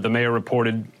that the mayor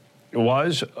reported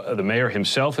was. The mayor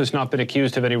himself has not been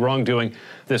accused of any wrongdoing.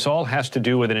 This all has to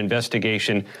do with an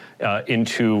investigation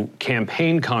into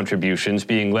campaign contributions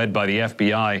being led by the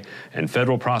FBI and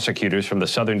federal prosecutors from the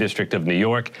Southern District of New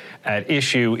York. At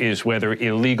issue is whether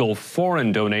illegal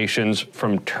foreign donations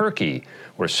from Turkey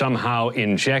were somehow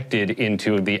injected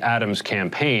into the Adams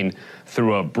campaign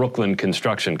through a Brooklyn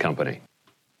construction company.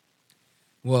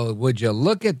 Well, would you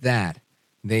look at that?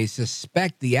 They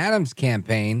suspect the Adams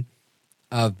campaign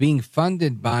of being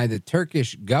funded by the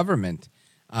Turkish government.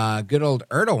 Good old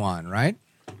Erdogan, right?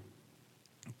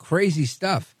 Crazy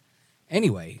stuff.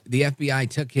 Anyway, the FBI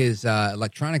took his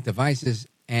electronic devices,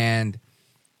 and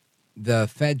the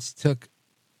feds took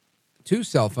 2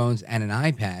 cell phones and an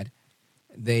iPad.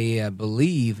 They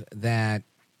believe that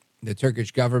the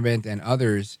Turkish government and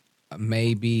others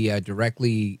may be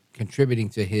directly contributing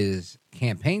to his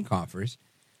campaign coffers.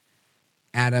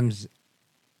 Adams'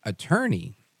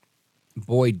 attorney,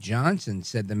 Boyd Johnson,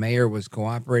 said the mayor was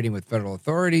cooperating with federal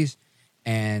authorities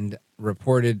and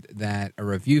reported that a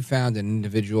review found an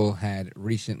individual had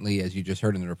recently, as you just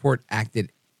heard in the report,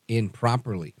 acted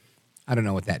improperly. I don't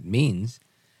know what that means.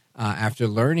 After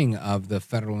learning of the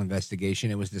federal investigation,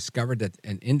 it was discovered that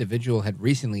an individual had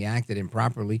recently acted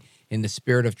improperly in the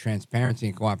spirit of transparency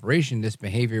and cooperation. This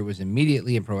behavior was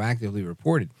immediately and proactively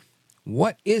reported.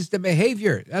 What is the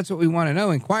behavior? That's what we want to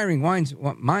know. Inquiring minds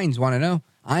want to know.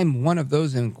 I'm one of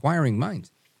those inquiring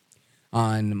minds.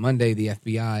 On Monday, the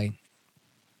FBI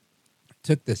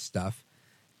took this stuff,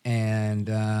 and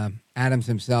Adams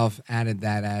himself added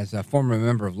that as a former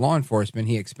member of law enforcement,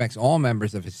 he expects all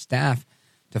members of his staff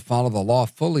to follow the law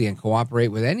fully and cooperate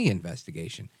with any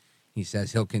investigation. He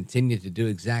says he'll continue to do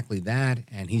exactly that,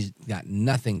 and he's got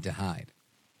nothing to hide.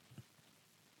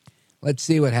 Let's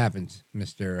see what happens,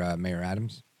 Mr. Mayor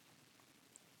Adams.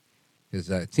 Because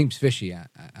it seems fishy.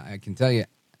 I can tell you,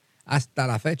 hasta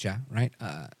la fecha, right?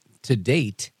 To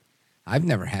date, I've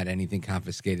never had anything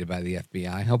confiscated by the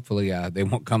FBI. Hopefully, they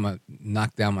won't come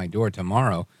knock down my door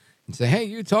tomorrow and say, hey,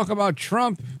 you talk about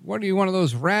Trump. What are you, one of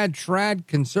those rad trad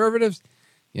conservatives?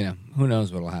 You know, who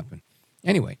knows what will happen.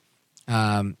 Anyway,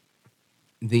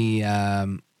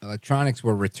 the electronics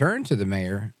were returned to the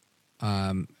mayor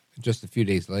just a few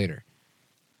days later.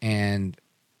 And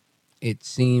it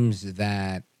seems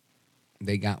that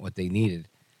they got what they needed.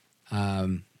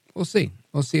 We'll see.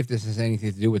 We'll see if this has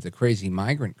anything to do with the crazy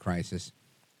migrant crisis.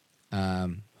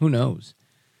 Who knows?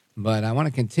 But I want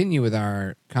to continue with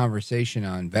our conversation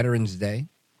on Veterans Day,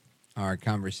 our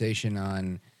conversation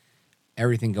on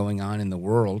everything going on in the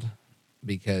world,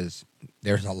 because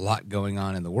there's a lot going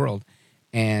on in the world,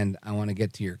 and I want to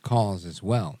get to your calls as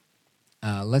well.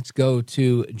 Let's go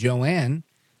to Joanne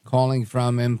calling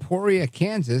from Emporia,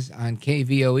 Kansas on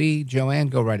KVOE. Joanne,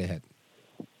 go right ahead.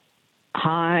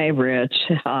 Hi, Rich.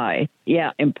 Hi.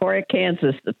 Yeah, Emporia,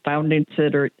 Kansas, the founding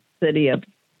city of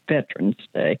Veterans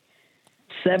Day.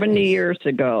 70 years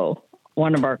ago,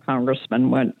 one of our congressmen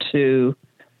went to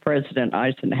President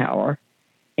Eisenhower.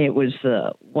 It was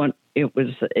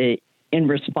in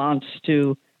response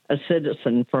to a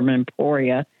citizen from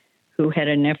Emporia who had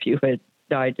a nephew who had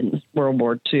died in World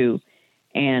War II,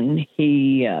 and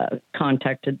he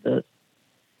contacted the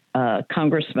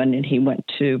congressman, and he went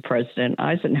to President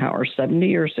Eisenhower 70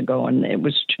 years ago, and it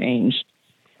was changed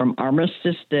from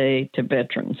Armistice Day to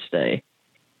Veterans Day.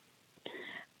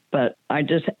 But I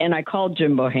called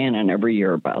Jim Bohannon every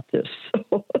year about this.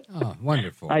 Oh,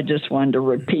 wonderful. I just wanted to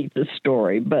repeat the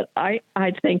story. But I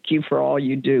thank you for all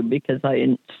you do, because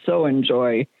I so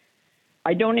enjoy.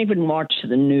 I don't even watch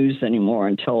the news anymore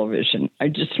on television. I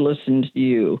just listen to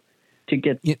you to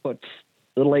get what's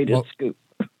the latest scoop.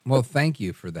 Well, thank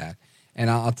you for that. And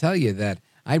I'll tell you that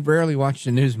I rarely watch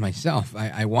the news myself.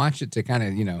 I watch it to kind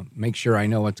of, make sure I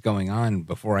know what's going on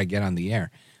before I get on the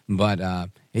air. But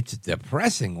it's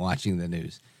depressing watching the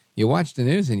news. You watch the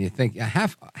news and you think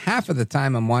half of the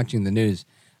time I'm watching the news,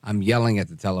 I'm yelling at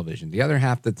the television. The other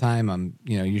half the time I'm,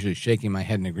 usually shaking my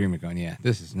head in agreement going, yeah,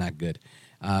 this is not good.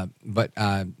 But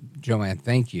Joanne,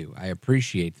 thank you. I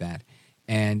appreciate that.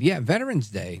 And yeah, Veterans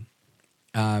Day,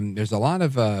 there's a lot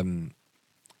of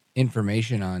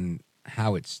information on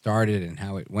how it started and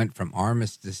how it went from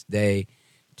Armistice Day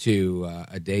to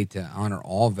a day to honor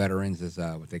all veterans as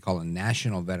what they call a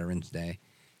National Veterans Day,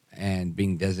 and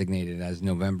being designated as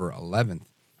November 11th.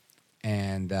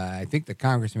 And I think the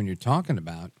congressman you're talking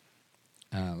about,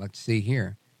 let's see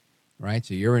here, right?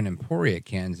 So you're in Emporia,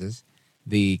 Kansas.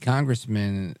 The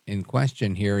congressman in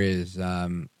question here is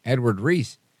Edward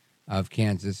Reese of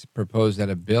Kansas, proposed that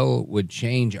a bill would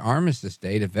change Armistice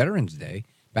Day to Veterans Day.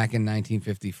 Back in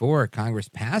 1954, Congress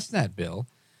passed that bill,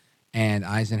 and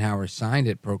Eisenhower signed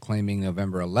it, proclaiming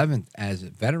November 11th as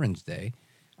Veterans Day.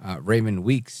 Raymond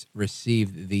Weeks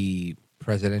received the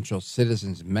Presidential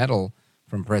Citizens Medal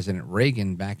from President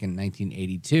Reagan back in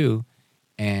 1982,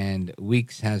 and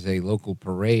Weeks has a local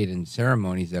parade and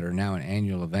ceremonies that are now an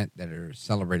annual event that are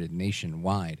celebrated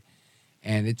nationwide.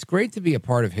 And it's great to be a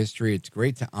part of history. It's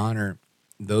great to honor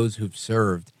those who've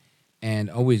served, and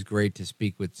always great to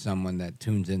speak with someone that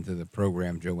tunes into the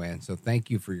program, Joanne. So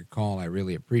thank you for your call. I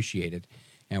really appreciate it.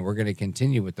 And we're going to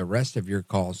continue with the rest of your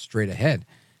calls straight ahead.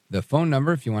 The phone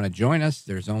number, if you want to join us,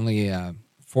 there's only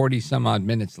 40 some odd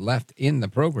minutes left in the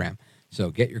program. So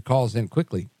get your calls in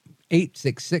quickly.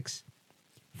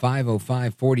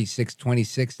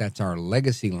 866-505-4626. That's our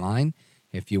legacy line.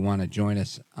 If you want to join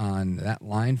us on that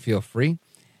line, feel free.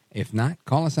 If not,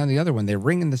 call us on the other one. They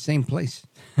ring in the same place.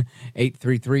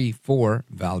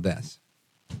 833-4-VALDEZ.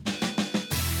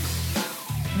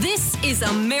 This is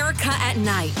America at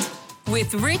Night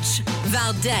with Rich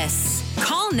Valdez.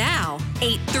 Call now,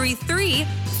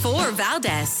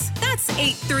 833-4-VALDEZ. That's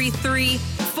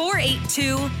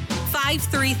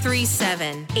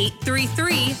 833-482-5337.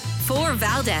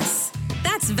 833-4-VALDEZ.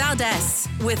 That's Valdez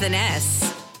with an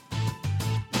S.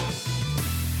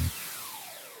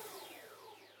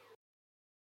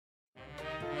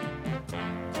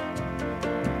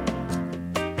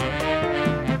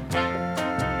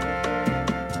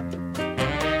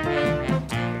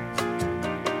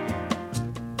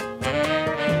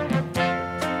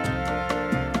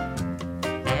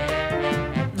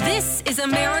 This is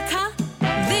America.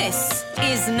 This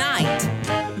is Night.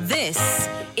 This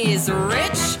is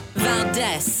Rich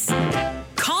Valdez.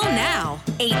 Call now,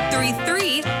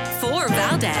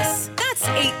 833-4-VALDEZ. That's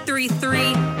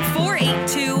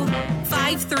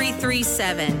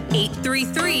 833-482-5337.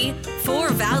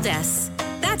 833-4-VALDEZ.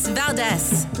 That's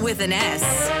Valdez with an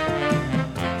S.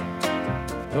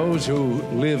 Those who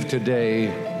live today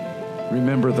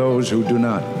remember those who do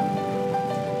not.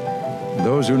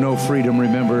 Those who know freedom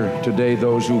remember today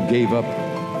those who gave up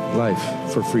life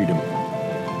for freedom.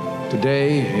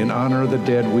 Today, in honor of the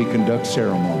dead, we conduct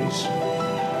ceremonies.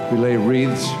 We lay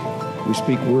wreaths, we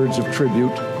speak words of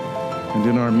tribute, and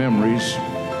in our memories,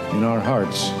 in our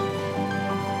hearts,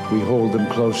 we hold them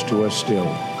close to us still.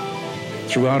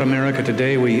 Throughout America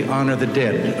today, we honor the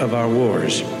dead of our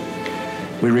wars.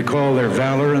 We recall their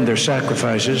valor and their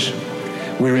sacrifices.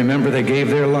 We remember they gave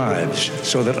their lives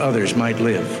so that others might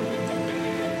live.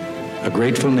 A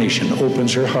grateful nation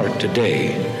opens her heart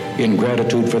today in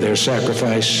gratitude for their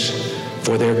sacrifice,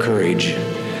 for their courage,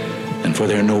 and for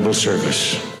their noble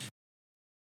service.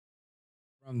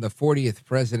 From the 40th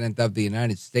President of the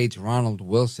United States, Ronald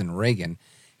Wilson Reagan,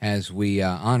 as we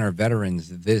honor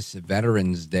veterans this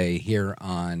Veterans Day here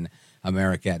on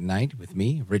America at Night with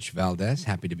me, Rich Valdez.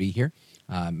 Happy to be here.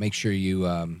 Make sure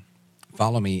you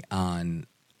follow me on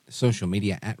social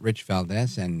media at Rich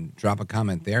Valdez and drop a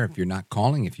comment there. If you're not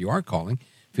calling, if you are calling,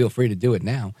 feel free to do it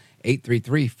now.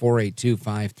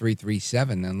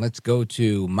 833-482-5337. And let's go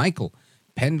to Michael,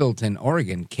 Pendleton,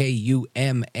 Oregon,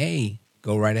 KUMA.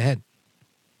 Go right ahead.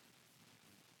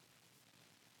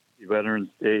 Veterans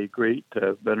Day, great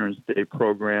Veterans Day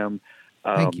program.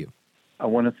 Thank you. I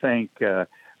want to thank,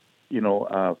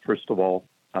 first of all,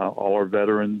 all our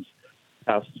veterans,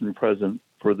 past and present,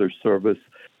 for their service.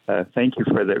 Thank you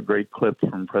for that great clip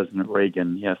from President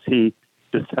Reagan. Yes, he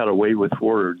just had a way with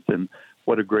words, and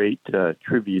what a great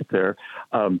tribute there.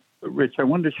 Rich, I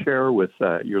wanted to share with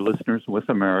your listeners, with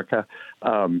America,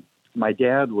 my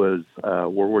dad was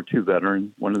World War II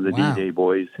veteran, one of the D-Day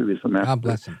boys who was a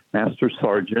master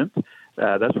sergeant.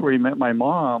 That's where he met my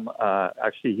mom.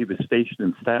 Actually, he was stationed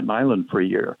in Staten Island for a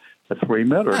year. That's where he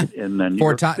met her in New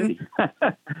York City.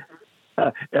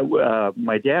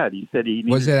 My dad, he said he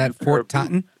needed... Was it at Fort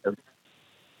Totten?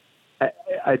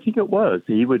 I think it was.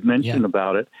 He would mention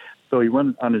about it. So he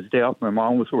went on his day off. My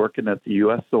mom was working at the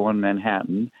USO in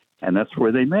Manhattan, and that's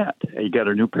where they met. He got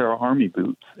a new pair of Army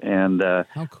boots, and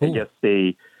how cool. I guess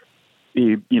he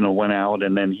went out,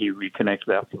 and then he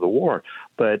reconnected after the war.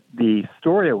 But the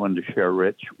story I wanted to share,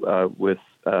 Rich,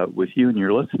 with you and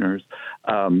your listeners,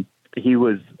 he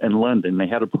was in London. They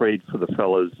had a parade for the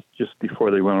fellows just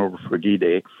before they went over for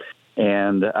D-Day.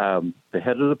 And the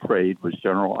head of the parade was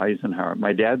General Eisenhower.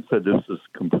 My dad said this is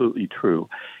completely true.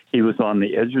 He was on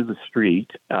the edge of the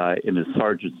street in his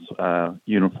sergeant's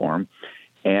uniform,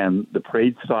 and the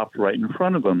parade stopped right in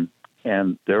front of him.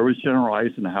 And there was General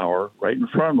Eisenhower right in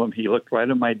front of him. He looked right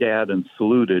at my dad and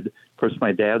saluted. Of course,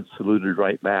 my dad saluted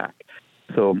right back.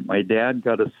 So my dad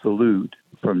got a salute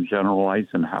from General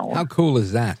Eisenhower. How cool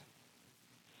is that?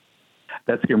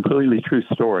 That's a completely true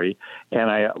story, and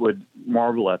I would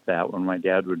marvel at that when my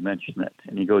dad would mention it.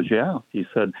 And he goes, yeah. He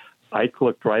said, Ike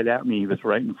looked right at me. He was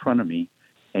right in front of me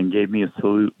and gave me a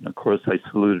salute. And, of course, I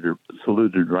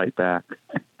saluted right back.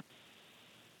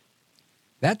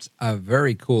 That's a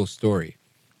very cool story.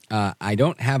 I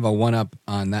don't have a one-up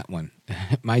on that one.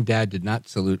 My dad did not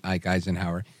salute Ike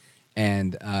Eisenhower,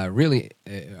 and really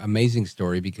amazing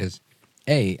story because,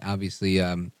 obviously,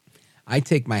 I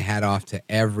take my hat off to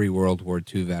every World War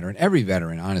II veteran, every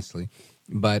veteran, honestly,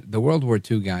 but the World War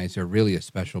II guys are really a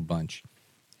special bunch.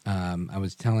 I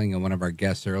was telling one of our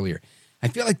guests earlier, I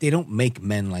feel like they don't make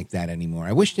men like that anymore.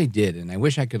 I wish they did, and I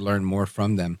wish I could learn more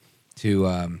from them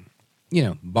to,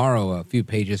 borrow a few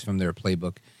pages from their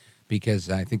playbook, because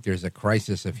I think there's a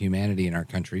crisis of humanity in our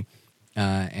country,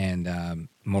 and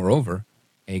moreover,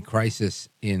 a crisis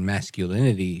in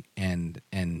masculinity and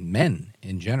men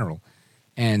in general.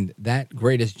 And that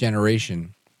greatest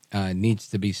generation needs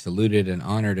to be saluted and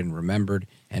honored and remembered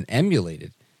and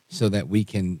emulated so that we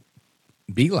can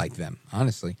be like them,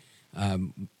 honestly.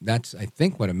 That's, I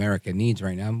think, what America needs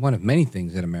right now. One of many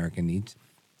things that America needs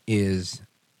is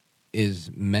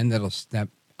men that'll step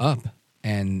up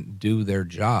and do their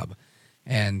job.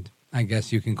 And I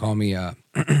guess you can call me a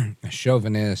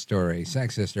chauvinist or a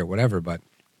sexist or whatever, but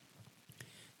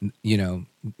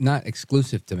not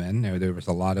exclusive to men. There was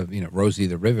a lot of, Rosie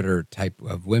the Riveter type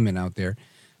of women out there,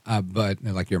 but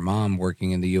like your mom working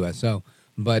in the USO.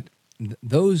 But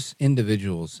those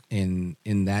individuals in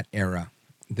that era,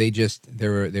 they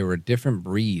were a different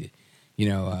breed.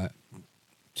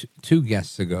 Two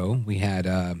guests ago, we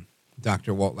had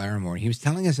Dr. Walt Larimore. He was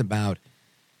telling us about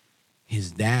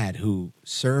his dad who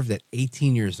served at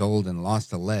 18 years old and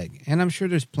lost a leg. And I'm sure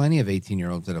there's plenty of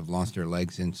 18-year-olds that have lost their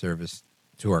legs in service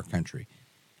to our country.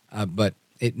 But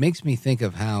it makes me think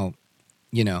of how,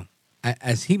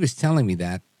 as he was telling me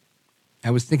that, I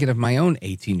was thinking of my own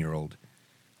 18-year-old,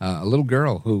 a little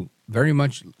girl who very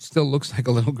much still looks like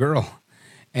a little girl.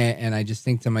 And I just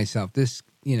think to myself, this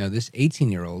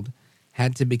 18-year-old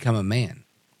had to become a man.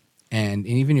 And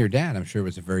even your dad, I'm sure,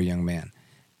 was a very young man.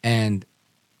 And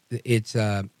it's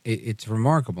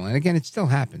remarkable. And again, it still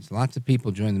happens. Lots of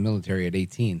people join the military at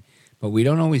 18. But we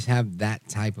don't always have that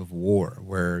type of war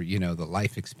where, the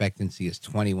life expectancy is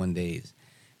 21 days.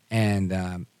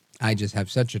 And I just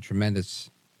have such a tremendous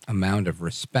amount of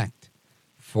respect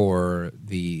for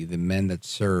the men that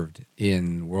served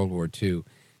in World War II,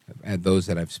 and those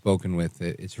that I've spoken with.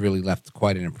 It's really left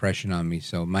quite an impression on me.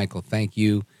 So, Michael, thank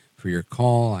you for your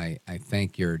call. I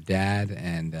thank your dad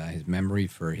and his memory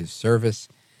for his service,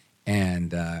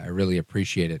 and I really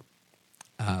appreciate it.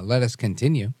 Let us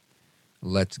continue.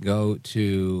 Let's go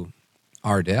to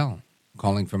Ardell,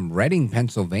 calling from Reading,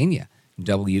 Pennsylvania.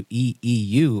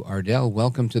 WEEU. Ardell,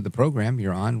 welcome to the program.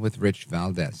 You're on with Rich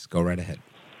Valdez. Go right ahead.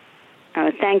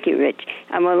 Thank you, Rich.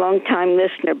 I'm a long-time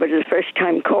listener, but a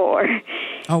first-time caller.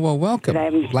 Oh, well, welcome.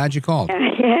 Glad you called.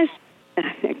 Yes.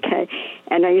 Okay.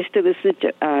 And I used to listen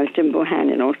to Jim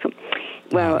Bohannon also.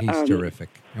 Well, he's terrific.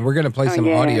 And we're going to play some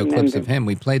audio clips of him.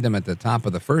 We played them at the top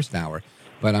of the first hour,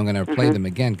 but I'm going to play them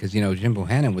again because, Jim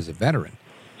Bohannon was a veteran.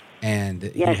 And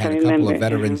he had a couple of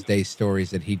Veterans Day stories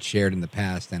that he'd shared in the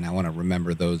past, and I want to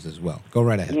remember those as well. Go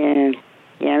right ahead.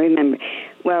 Yeah, I remember.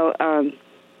 Well,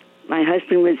 My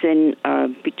husband was in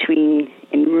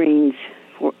Marines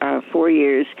for 4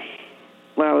 years.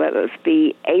 Well, that was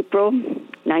the April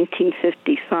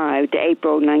 1955 to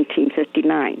April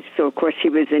 1959. So, of course, he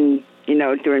was in,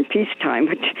 during peacetime,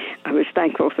 which I was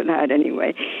thankful for that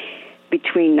anyway,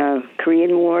 between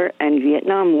Korean War and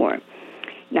Vietnam War.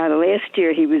 Now, the last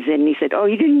year he was in, he said, oh,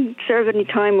 you didn't serve any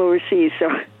time overseas. So,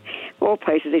 of all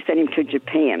places, they sent him to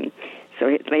Japan.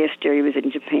 So last year he was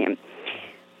in Japan.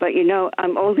 But,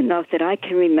 I'm old enough that I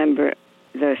can remember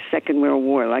the Second World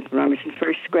War, like when I was in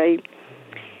first grade.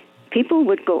 People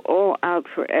would go all out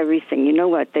for everything. You know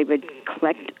what? They would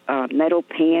collect metal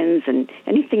pans and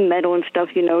anything metal and stuff,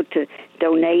 to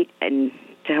donate and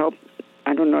to help.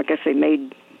 I don't know, I guess they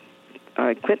made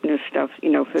equipment and stuff,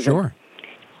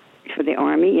 for the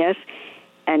Army, yes.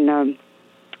 And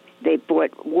they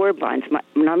bought war bonds.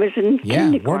 When I was in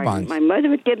kindergarten, war bonds. My mother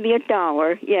would give me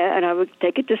 $1, and I would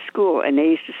take it to school. And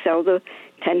they used to sell the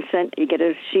 10-cent. You get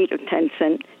a sheet of 10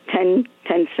 cent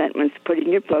ones, put it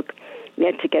in your book. You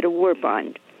had to get a war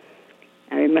bond.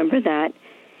 I remember that.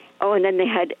 Oh, and then they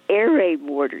had air raid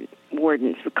wardens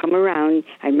would come around.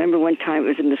 I remember one time it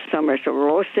was in the summer, so we're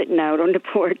all sitting out on the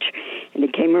porch, and they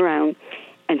came around,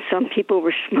 and some people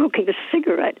were smoking a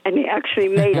cigarette, and they actually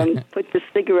made them put the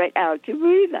cigarette out. Do you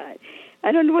believe that?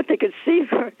 I don't know what they could see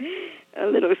for a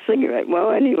little cigarette.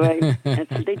 Well, anyway, that's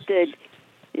what they did.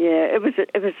 Yeah, it was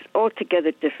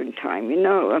altogether different time, I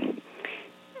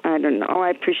don't know. I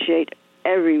appreciate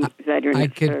every veteran. I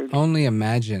could only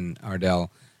imagine,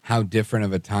 Ardell, how different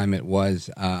of a time it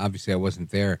was. Obviously, I wasn't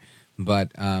there,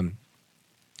 but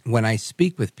when I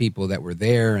speak with people that were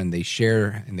there and they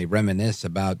share and they reminisce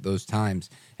about those times,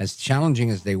 as challenging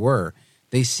as they were,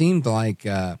 they seemed like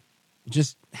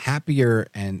just happier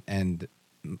and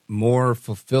more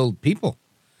fulfilled people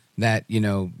that,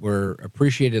 were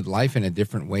appreciated life in a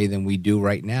different way than we do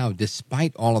right now,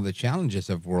 despite all of the challenges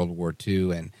of World War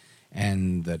II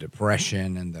and the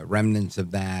Depression and the remnants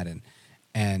of that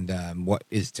and what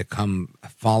is to come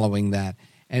following that.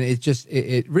 And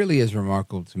it really is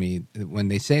remarkable to me when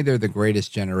they say they're the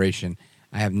greatest generation.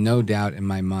 I have no doubt in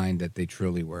my mind that they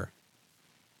truly were.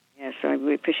 Yes, I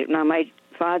really appreciate it. Now, my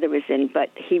father was in, but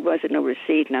he wasn't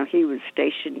overseas. Now, he was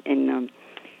stationed in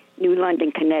New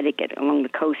London, Connecticut, along the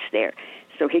coast there.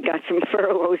 So he got some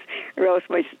furloughs, or else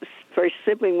my first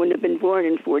sibling wouldn't have been born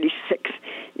in 46.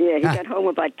 Yeah, he got home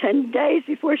about 10 days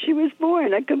before she was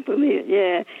born. I couldn't believe it.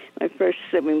 Yeah, my first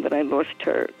sibling, but I lost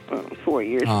her 4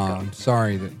 years ago. I'm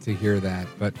sorry to hear that.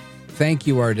 But thank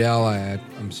you, Ardell.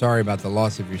 I'm sorry about the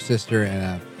loss of your sister,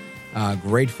 and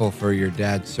grateful for your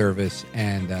dad's service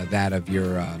and that of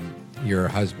your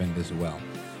husband as well.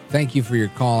 Thank you for your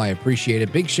call. I appreciate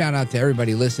it. Big shout out to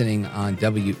everybody listening on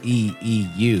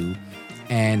WEEU.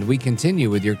 And we continue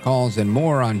with your calls and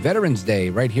more on Veterans Day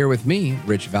right here with me,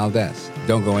 Rich Valdez.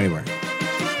 Don't go anywhere.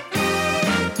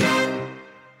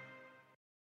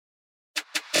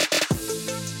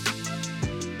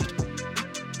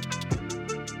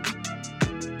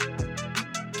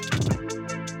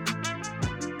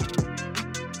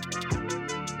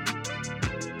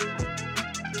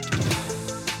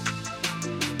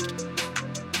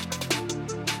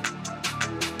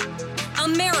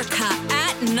 America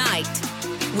at Night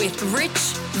with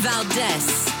Rich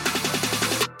Valdez.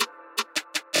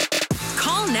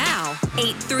 Call now,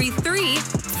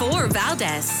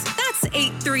 833-4VALDEZ. That's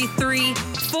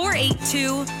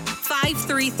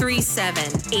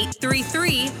 833-482-5337.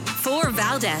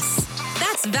 833-4VALDEZ.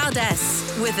 That's Valdez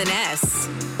with an S.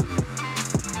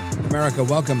 America,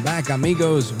 welcome back,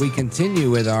 amigos. We continue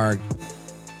with our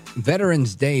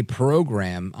Veterans Day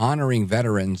program honoring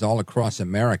veterans all across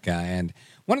America. And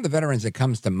one of the veterans that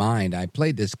comes to mind, I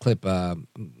played this clip a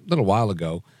little while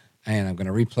ago, and I'm going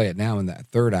to replay it now in the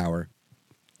third hour,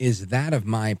 is that of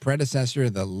my predecessor,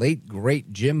 the late,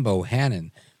 great Jim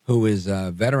Bohannon, who is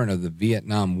a veteran of the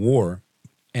Vietnam War.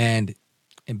 And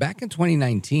back in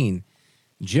 2019,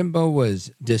 Jimbo was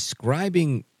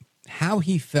describing how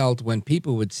he felt when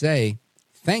people would say,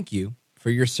 "Thank you for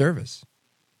your service."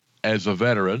 As a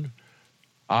veteran,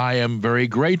 I am very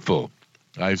grateful.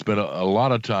 I spent a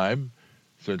lot of time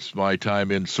since my time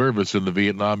in service in the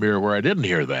Vietnam era where I didn't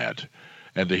hear that.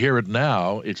 And to hear it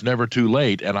now, it's never too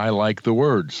late, and I like the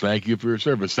words, "Thank you for your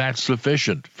service." That's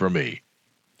sufficient for me.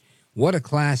 What a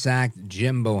class act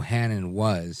Jim Bohannon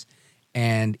was.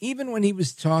 And even when he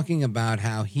was talking about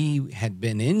how he had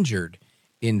been injured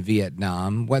in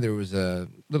Vietnam, whether it was a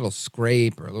little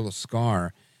scrape or a little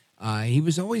scar, he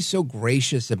was always so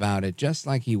gracious about it, just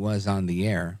like he was on the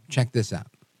air. Check this out.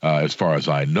 As far as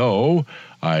I know,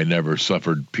 I never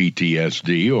suffered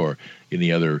PTSD or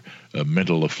any other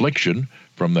mental affliction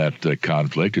from that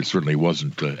conflict. It certainly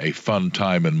wasn't a fun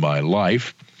time in my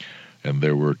life, and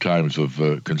there were times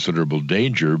of considerable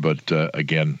danger, but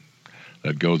again,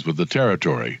 that goes with the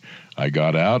territory. I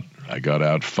got out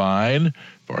fine, as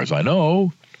far as I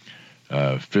know.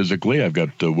 Physically, I've got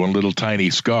one little tiny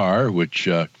scar, which,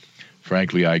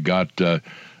 frankly, I got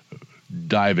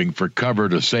diving for cover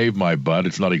to save my butt.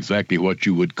 It's not exactly what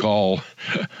you would call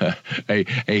a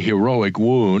heroic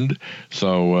wound.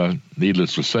 So,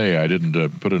 needless to say, I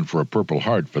didn't put in for a Purple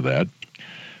Heart for that.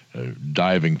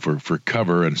 Diving for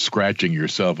cover and scratching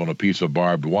yourself on a piece of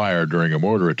barbed wire during a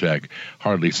mortar attack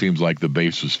hardly seems like the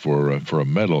basis for a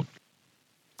medal.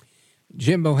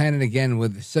 Jim Bohannon again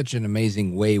with such an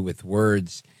amazing way with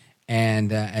words.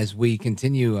 And as we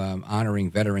continue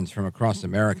honoring veterans from across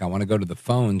America, I want to go to the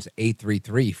phones,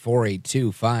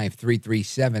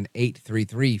 833-482-5337,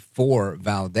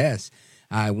 833-4-VALDEZ.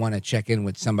 I want to check in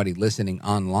with somebody listening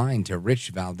online to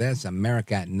Rich Valdez,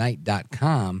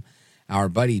 AmericaAtNight.com. Our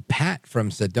buddy Pat from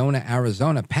Sedona,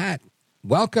 Arizona. Pat,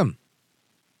 welcome.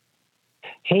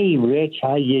 Hey, Rich,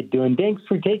 how you doing? Thanks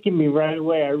for taking me right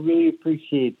away. I really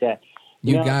appreciate that.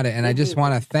 You got it. And I just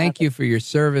want to thank you for your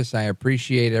service. I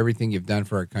appreciate everything you've done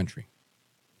for our country.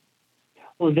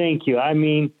 Well, thank you. I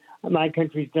mean, my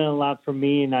country's done a lot for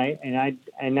me, and I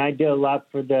did a lot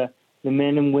for the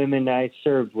men and women that I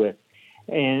served with.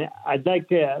 And I'd like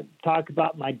to talk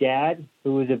about my dad,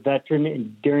 who was a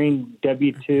veteran during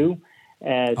W2.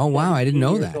 Oh, wow. I didn't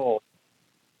know that. Old.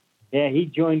 Yeah, he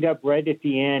joined up right at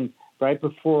the end, right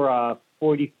before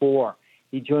 44.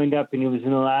 He joined up, and he was in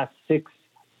the last 6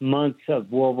 months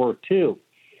of World War II.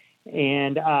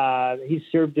 And he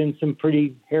served in some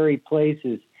pretty hairy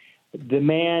places. The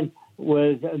man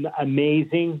was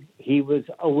amazing. He was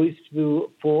always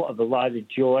full of a lot of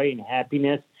joy and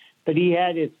happiness, but he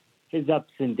had his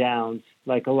ups and downs,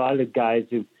 like a lot of guys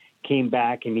who came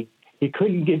back, and he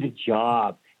couldn't get a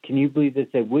job. Can you believe this?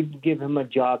 They wouldn't give him a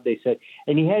job, they said.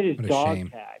 And he had his dog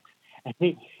tags. And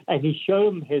he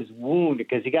showed him his wound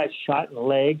because he got shot in the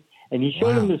leg. And he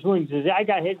showed him his wound. He says, I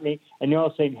got hit, and they're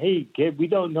all saying, hey, kid, we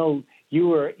don't know you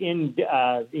were in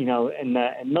the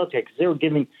military, because they were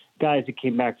giving guys that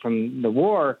came back from the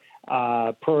war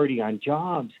priority on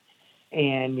jobs.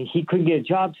 And he couldn't get a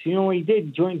job, so you know what he did?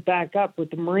 He joined back up with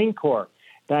the Marine Corps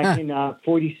back in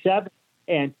 47.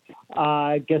 And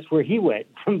guess where he went?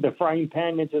 From the frying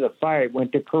pan into the fire. He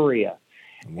went to Korea.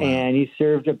 Wow. And he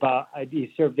served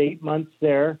 8 months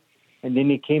there. And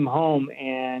then he came home,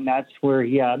 and that's where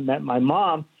he met my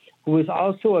mom, who was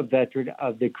also a veteran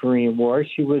of the Korean War.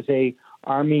 She was a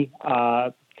Army,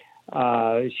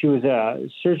 she was a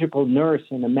surgical nurse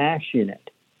in a MASH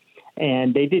unit.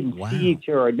 And they didn't see each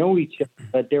other or know each other,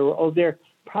 but they were over there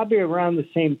probably around the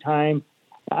same time.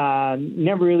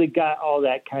 Never really got all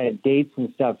that kind of dates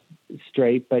and stuff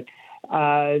straight, but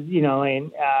they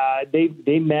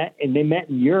met in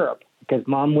Europe, because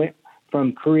Mom went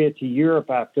from Korea to Europe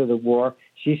after the war.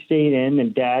 She stayed in,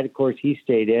 and Dad, of course, he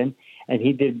stayed in, and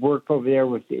he did work over there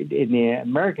in the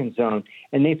American zone.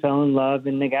 And they fell in love,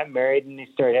 and they got married, and they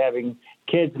started having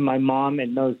kids. And my mom,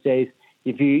 in those days,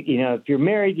 if you're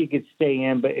married, you could stay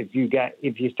in, but if you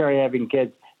started having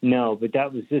kids, no. But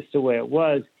that was just the way it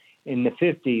was in the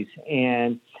 50s.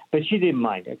 But she didn't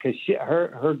mind it, because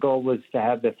her goal was to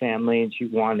have the family, and she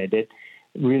wanted it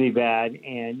really bad.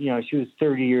 And she was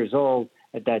 30 years old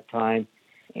at that time.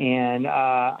 And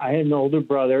I had an older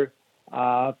brother,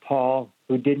 Paul,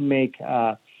 who didn't make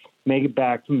it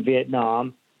back from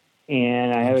Vietnam.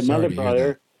 And I have another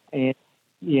brother. And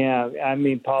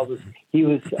Paul was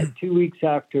 2 weeks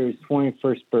after his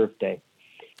 21st birthday.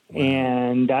 Wow.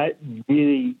 And that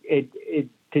really,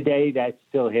 today that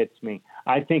still hits me.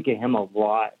 I think of him a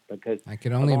lot, because I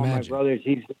can only imagine. My brothers,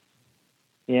 he's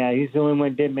the only one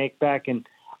that didn't make back. And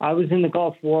I was in the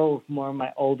Gulf War with more of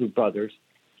my older brothers.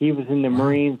 He was in the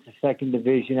Marines, the 2nd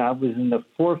Division. I was in the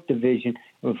 4th Division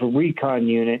with a recon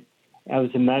unit. I was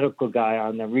a medical guy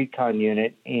on the recon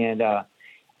unit, and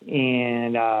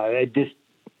it just,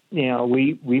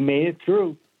 we made it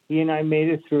through. He and I made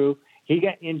it through. He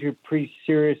got injured pretty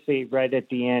seriously right at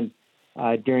the end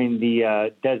during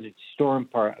the Desert Storm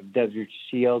part of Desert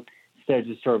Shield,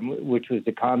 Desert Storm, which was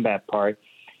the combat part.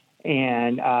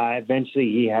 And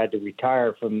eventually he had to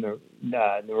retire from the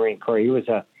Marine Corps. He was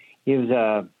a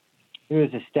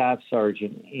staff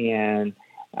sergeant, and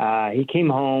he came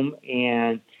home,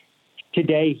 and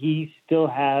today he still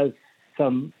has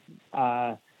some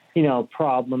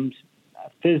problems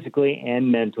physically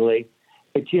and mentally.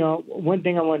 But one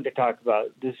thing I wanted to talk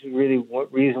about, this is really one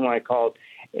reason why I called,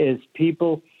 is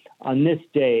people on this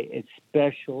day, it's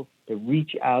special to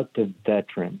reach out to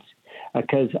veterans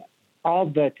because all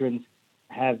veterans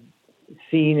have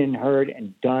seen and heard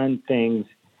and done things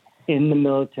in the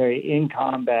military, in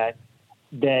combat,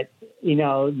 that, you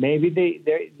know, maybe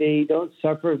they don't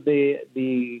suffer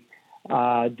the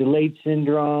delayed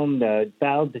syndrome, the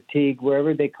battle fatigue,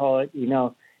 wherever they call it, you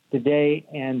know, today,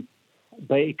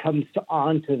 but it comes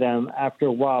on to them after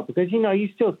a while because, you know, you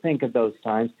still think of those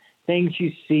times. Things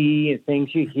you see and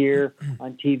things you hear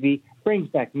on TV brings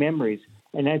back memories.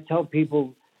 And I tell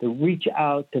people to reach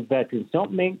out to veterans.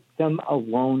 Don't make them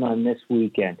alone on this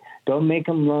weekend. Don't make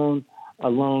them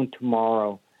alone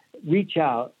tomorrow. Reach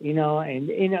out, you know, and,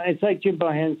 you know, it's like Jim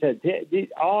Bohannon said,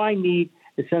 all I need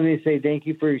is somebody to say thank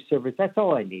you for your service. That's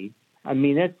all I need. I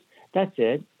mean, that's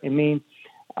it. I mean,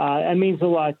 it means a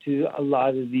lot to a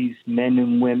lot of these men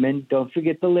and women. Don't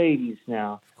forget the ladies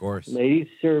now. Of course. Ladies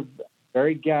serve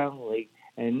very gallantly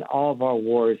in all of our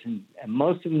wars, and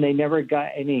most of them, they never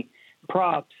got any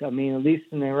props. I mean, at least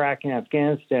in the Iraq and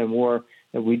Afghanistan war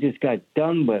that we just got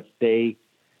done with, they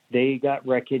got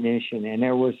recognition, and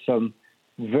there was some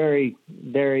very,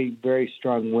 very, very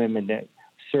strong women that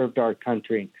served our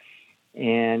country.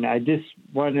 And I just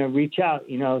want to reach out,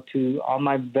 you know, to all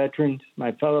my veterans,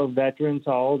 my fellow veterans,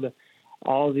 all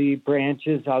the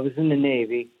branches. I was in the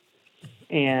Navy,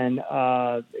 and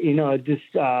you know, just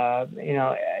you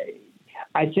know,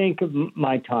 I think of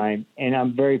my time, and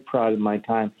I'm very proud of my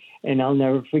time, and I'll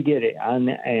never forget it.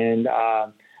 And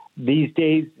these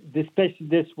days, especially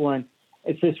this one,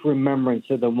 it's this remembrance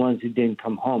of the ones who didn't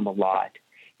come home a lot,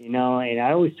 you know. And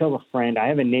I always tell a friend, I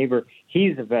have a neighbor,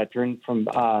 he's a veteran from.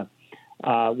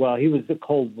 Well, he was the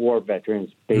Cold War veterans,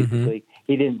 basically.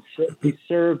 Mm-hmm. He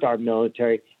served our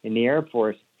military in the Air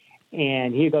Force.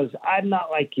 And he goes, I'm not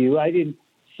like you. I didn't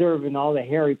serve in all the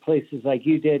hairy places like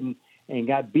you did and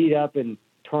got beat up and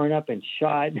torn up and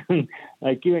shot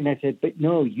like you. And I said, but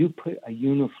no, you put a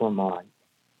uniform on.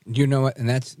 You know what? And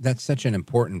that's such an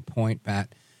important point,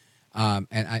 Pat. And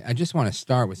I just want to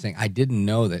start with saying I didn't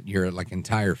know that your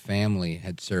entire family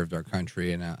had served our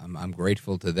country, and I'm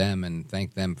grateful to them and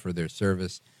thank them for their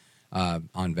service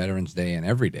on Veterans Day and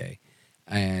every day.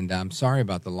 And I'm sorry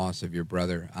about the loss of your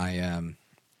brother. I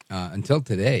until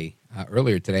today,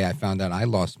 earlier today, I found out I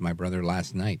lost my brother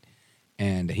last night,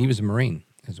 and he was a Marine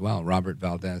as well, Robert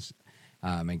Valdez.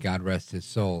 May God rest his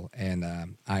soul. And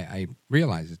I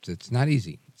realize it's not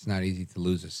easy. It's not easy to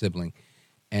lose a sibling.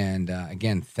 And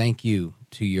again, thank you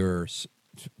to your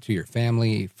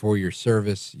family for your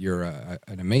service. You're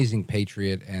an amazing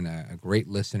patriot and a great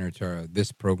listener to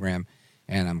this program,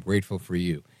 and I'm grateful for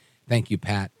you. Thank you,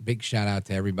 Pat. Big shout out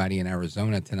to everybody in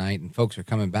Arizona tonight, and folks are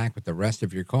coming back with the rest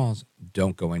of your calls.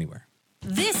 Don't go anywhere.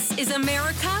 This is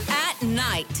America at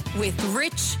Night with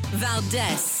Rich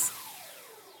Valdez.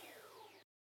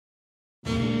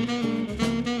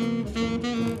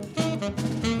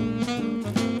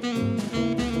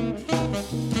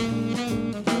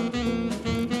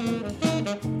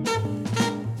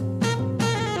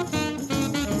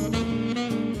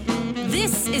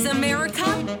 This is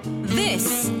America.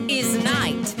 This is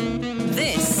Night.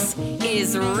 This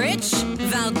is Rich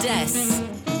Valdez.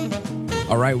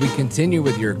 All right, we continue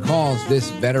with your calls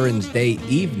this Veterans Day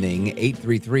evening.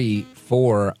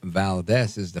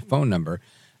 833-4-VALDEZ is the phone number.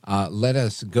 Let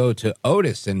us go to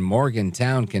Otis in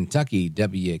Morgantown, Kentucky,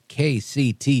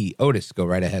 WKCT. Otis, go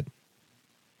right ahead.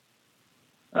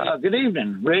 Good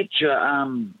evening, Rich.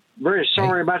 I'm very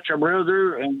sorry about your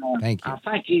brother, and thank you. I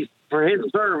thank you for his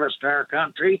service to our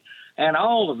country and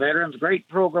all the veterans. Great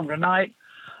program tonight.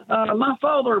 My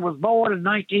father was born in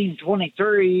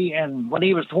 1923, and when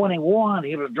he was 21,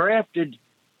 he was drafted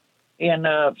in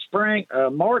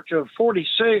March of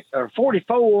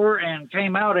 44, and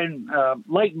came out in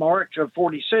late March of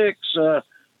 46.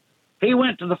 He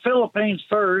went to the Philippines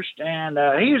first, and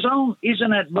he's in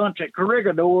that bunch at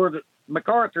Corregidor that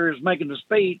MacArthur is making the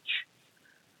speech.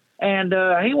 And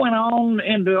he went on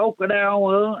into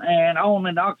Okinawa and on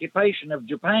in the occupation of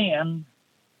Japan.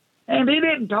 And he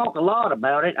didn't talk a lot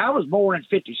about it. I was born in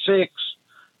 56.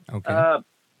 Okay.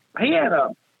 He had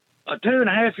a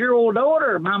 2.5-year-old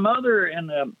daughter, my mother, and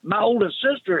my oldest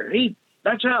sister.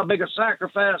 That's how big a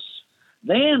sacrifice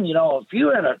then, you know, if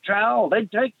you had a child,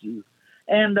 they'd take you.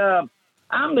 And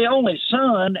I'm the only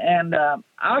son, and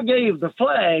I gave the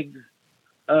flag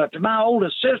to my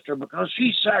oldest sister because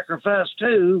she sacrificed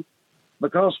too,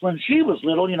 because when she was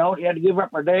little, you know, she had to give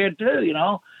up her dad too, you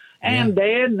know, and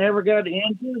Dad never got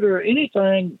injured or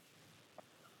anything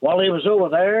while he was over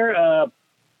there.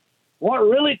 What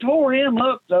really tore him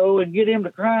up, though, and get him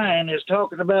to crying is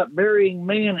talking about burying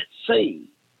men at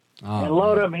sea. And a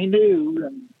lot of them he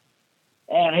knew.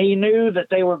 and he knew that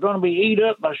they were going to be eat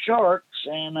up by sharks.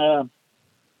 And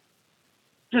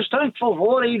just thankful for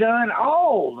what he done,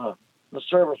 all the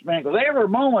servicemen, because every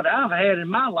moment I've had in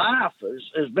my life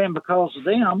has been because of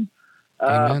them.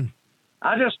 Amen.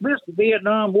 I just missed the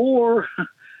Vietnam War.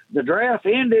 The draft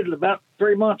ended about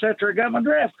 3 months after I got my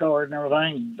draft card and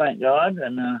everything, thank God.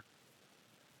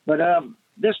 But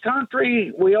this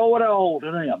country, we owe it all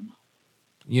to them.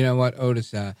 You know what,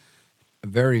 Otis? A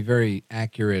very, very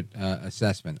accurate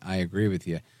assessment. I agree with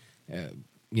you.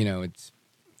 It's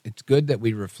good that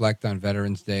we reflect on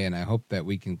Veterans Day, and I hope that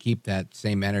we can keep that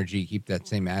same energy, keep that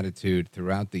same attitude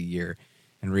throughout the year,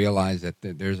 and realize that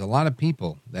there's a lot of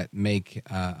people that make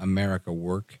America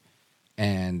work.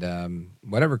 And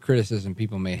whatever criticism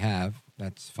people may have,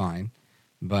 that's fine.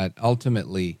 But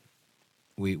ultimately,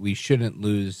 we shouldn't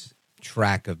lose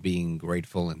track of being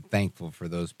grateful and thankful for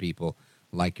those people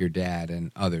like your dad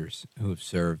and others who have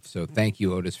served. So thank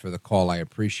you, Otis, for the call. I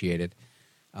appreciate it.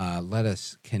 Let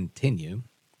us continue.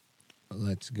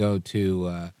 Let's go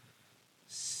to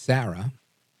Sarah,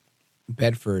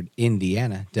 Bedford,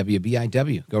 Indiana,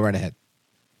 WBIW. Go right ahead.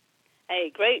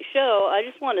 Hey, great show. I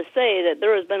just want to say that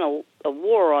there has been a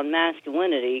war on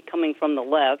masculinity coming from the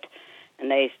left, and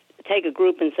they take a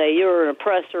group and say, you're an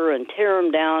oppressor, and tear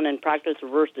them down and practice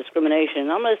reverse discrimination.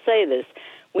 And I'm going to say this.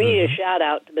 We need a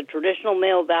shout-out to the traditional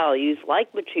male values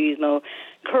like machismo,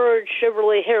 courage,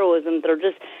 chivalry, heroism that are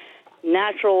just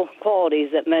natural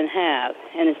qualities that men have.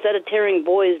 And instead of tearing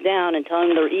boys down and telling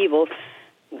them they're evil,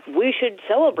 we should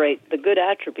celebrate the good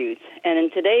attributes. And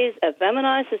in today's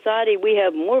effeminized society, we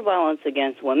have more violence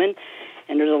against women,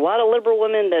 and there's a lot of liberal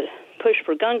women that push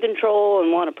for gun control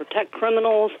and want to protect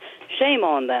criminals. Shame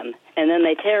on them. And then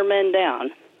they tear men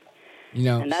down. You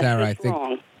know, and that's Sarah, I think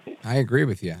wrong. I agree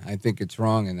with you. I think it's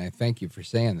wrong, and I thank you for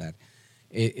saying that.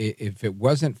 If it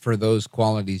wasn't for those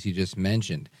qualities you just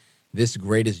mentioned, this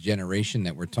greatest generation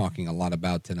that we're talking a lot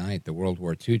about tonight, the World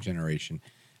War II generation,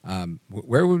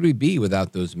 where would we be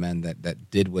without those men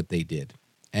that did what they did?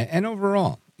 And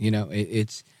overall, you know,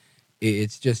 it's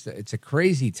a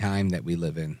crazy time that we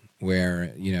live in,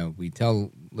 where, you know, we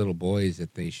tell little boys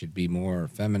that they should be more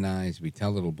feminized. We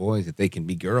tell little boys that they can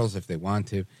be girls if they want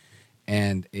to.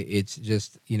 And it's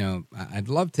just, you know, I'd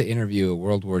love to interview a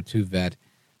World War II vet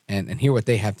and hear what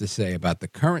they have to say about the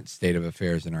current state of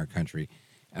affairs in our country,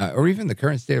 or even the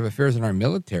current state of affairs in our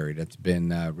military that's been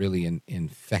really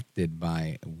infected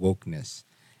by wokeness.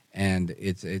 And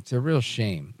it's a real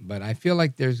shame. But I feel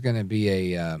like there's going to be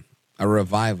a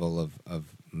revival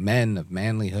of men, of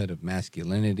manlyhood, of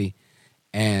masculinity,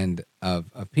 and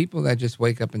of people that just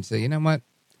wake up and say, you know what,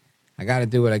 I got to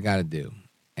do what I got to do.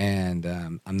 And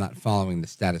I'm not following the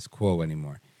status quo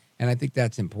anymore. And I think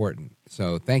that's important.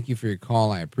 So thank you for your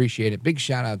call. I appreciate it. Big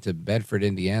shout out to Bedford,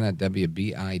 Indiana,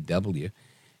 WBIW.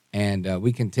 And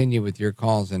we continue with your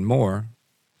calls and more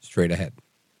straight ahead.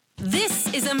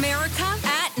 This is America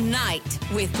at Night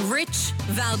with Rich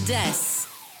Valdez.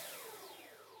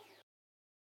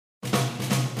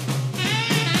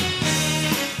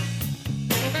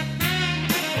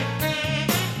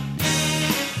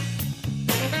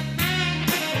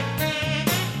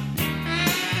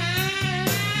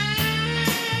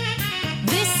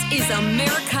 Is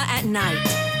America at Night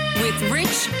with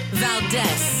Rich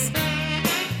Valdez.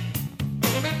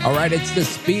 All right, it's the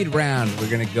speed round. We're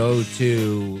going to go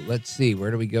to, let's see,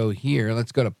 where do we go here?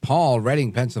 Let's go to Paul,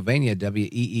 Reading, Pennsylvania,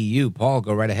 WEEU. Paul,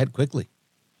 go right ahead quickly.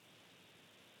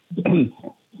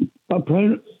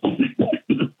 President,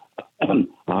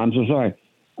 I'm so sorry.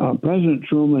 President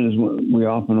Truman is what we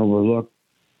often overlook.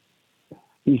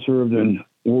 He served in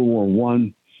World War I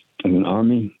as an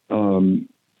Army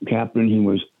captain. He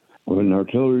was of an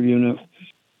artillery unit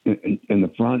in the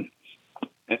front,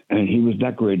 and he was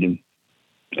decorated.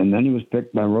 And then he was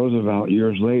picked by Roosevelt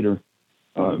years later,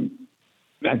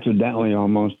 accidentally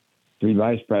almost, to be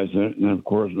vice president. And then, of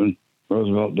course, when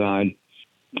Roosevelt died,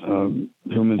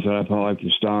 Truman said, I felt like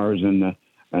the stars and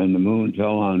the moon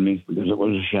fell on me, because it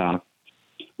was a shock.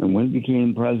 And when he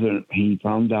became president, he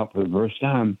found out for the first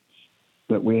time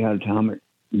that we had atomic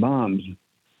bombs.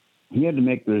 He had to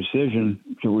make the decision,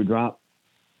 should we drop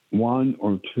one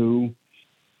or two?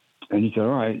 And he said, all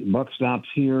right, buck stops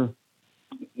here.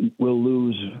 We'll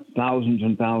lose thousands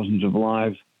and thousands of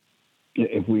lives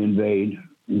if we invade,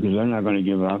 because they're not going to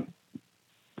give up.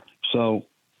 So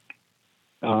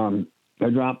they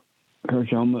dropped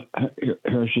Hiroshima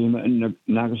and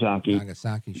Nagasaki.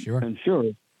 Nagasaki, sure. And sure,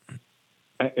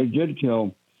 it did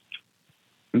kill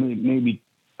maybe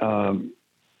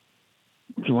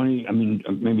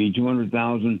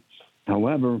 200,000.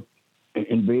 However,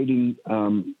 invading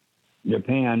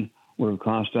Japan would have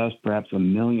cost us perhaps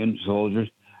 1 million soldiers,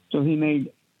 So he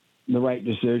made the right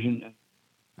decision.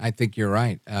 I think you're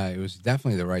right. It was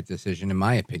definitely the right decision, in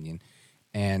my opinion,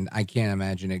 and I can't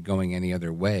imagine it going any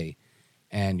other way.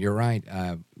 And you're right.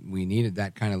 We needed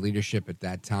that kind of leadership at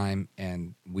that time,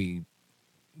 and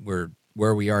we're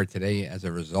where we are today as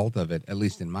a result of it, at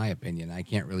least in my opinion. I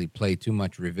can't really play too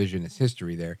much revisionist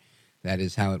history there. That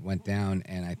is how it went down,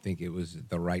 and I think it was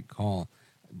the right call,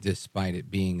 despite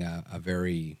it being a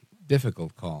very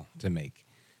difficult call to make.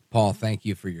 Paul, thank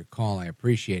you for your call. I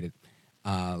appreciate it.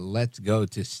 Let's go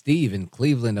to Steve in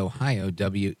Cleveland, Ohio,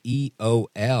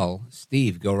 WEOL.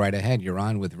 Steve, go right ahead. You're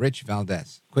on with Rich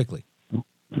Valdez. Quickly.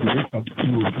 I'll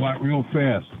do a flat real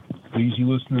fast. Easy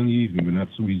listening in the evening, but not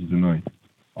so easy tonight.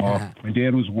 My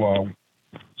dad was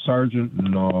sergeant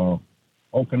in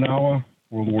Okinawa,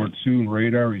 World War II, and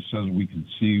radar. He says we could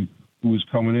see who was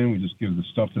coming in. We just give the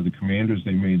stuff to the commanders.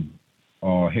 They made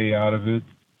hay out of it.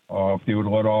 If they would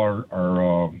let all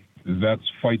our vets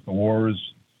fight the wars,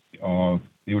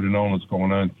 they would have known what's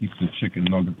going on. Keep the chicken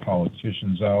nugget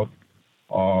politicians out.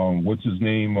 What's his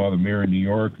name? The mayor of New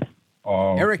York.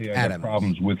 Eric I Adams.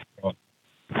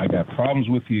 I got problems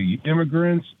with you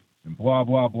immigrants and blah,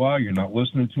 blah, blah. You're not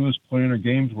listening to us, playing our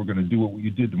games. We're going to do what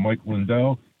you did to Mike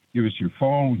Lindell. Give us your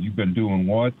phone. You've been doing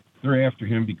what? They're after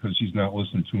him because he's not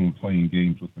listening to him, playing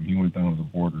games with them. He went down to the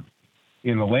border.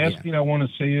 And the last thing I want to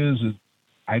say is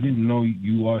I didn't know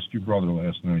you lost your brother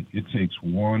last night. It takes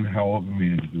one hell of a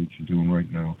man to do what you're doing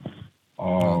right now.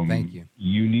 Thank you.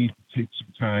 You need to take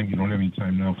some time. You don't have any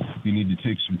time now. You need to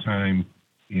take some time,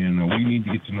 and we need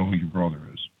to get to know who your brother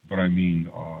is. But I mean,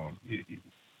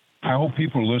 I hope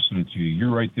people are listening to you.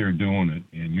 You're right there doing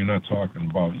it, and you're not talking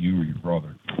about you or your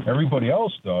brother. Everybody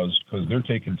else does because they're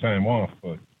taking time off,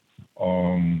 but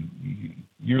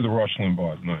you're the Rush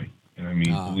Limbaugh at night. And I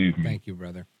mean, believe me. Thank you,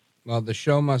 brother. Well, the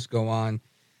show must go on,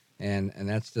 and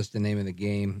that's just the name of the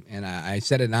game. And I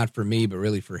said it not for me, but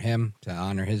really for him, to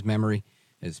honor his memory,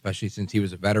 especially since he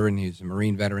was a veteran. He was a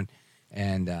Marine veteran,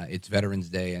 and it's Veterans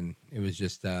Day, and it was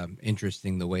just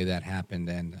interesting the way that happened.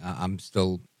 And I'm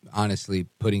still honestly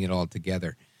putting it all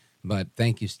together. But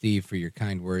thank you, Steve, for your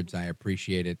kind words. I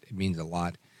appreciate it. It means a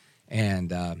lot.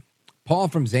 And Paul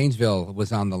from Zanesville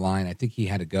was on the line. I think he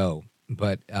had to go,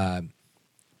 but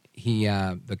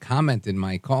the comment in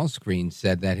my call screen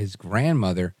said that his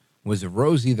grandmother was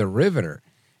Rosie the Riveter,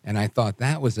 and I thought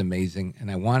that was amazing,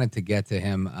 and I wanted to get to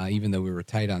him even though we were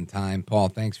tight on time. Paul,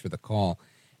 thanks for the call,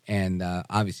 and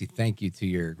obviously thank you to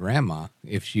your grandma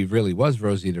if she really was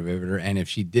Rosie the Riveter, and if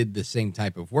she did the same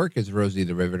type of work as Rosie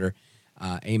the Riveter,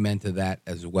 amen to that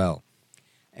as well.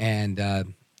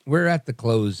 And we're at the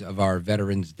close of our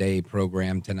Veterans Day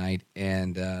program tonight,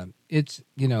 and it's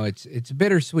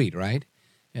bittersweet, right?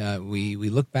 We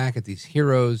look back at these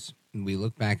heroes, and we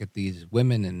look back at these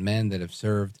women and men that have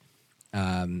served.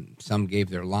 Some gave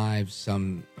their lives,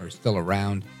 some are still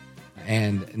around,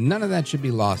 and none of that should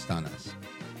be lost on us.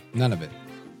 None of it.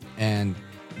 And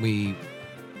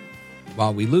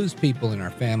while we lose people in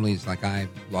our families, like I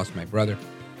lost my brother,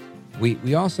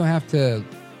 we also have to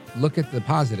look at the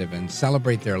positive and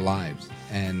celebrate their lives.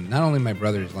 And not only my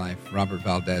brother's life, Robert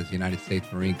Valdez, United States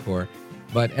Marine Corps,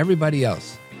 but everybody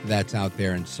else that's out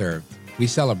there and served. We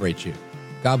celebrate you.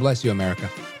 God bless you, America.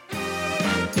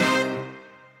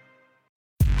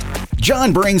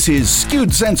 John brings his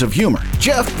skewed sense of humor.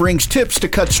 Jeff brings tips to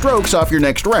cut strokes off your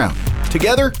next round.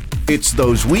 Together, it's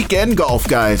those weekend golf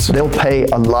guys. They'll pay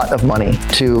a lot of money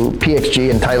to PXG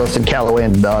and Titleist and Callaway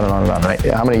and on and on and on, right?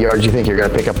 How many yards do you think you're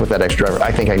going to pick up with that extra driver?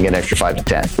 I think I can get an extra 5 to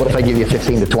 10. What if I give you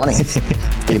 15 to 20?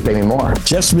 You pay me more.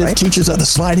 Jeff Smith teaches on the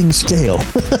sliding scale.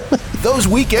 Those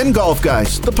Weekend Golf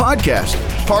Guys, the podcast,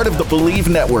 part of the Believe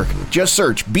Network. Just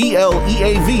search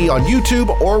BLEAV on YouTube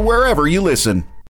or wherever you listen.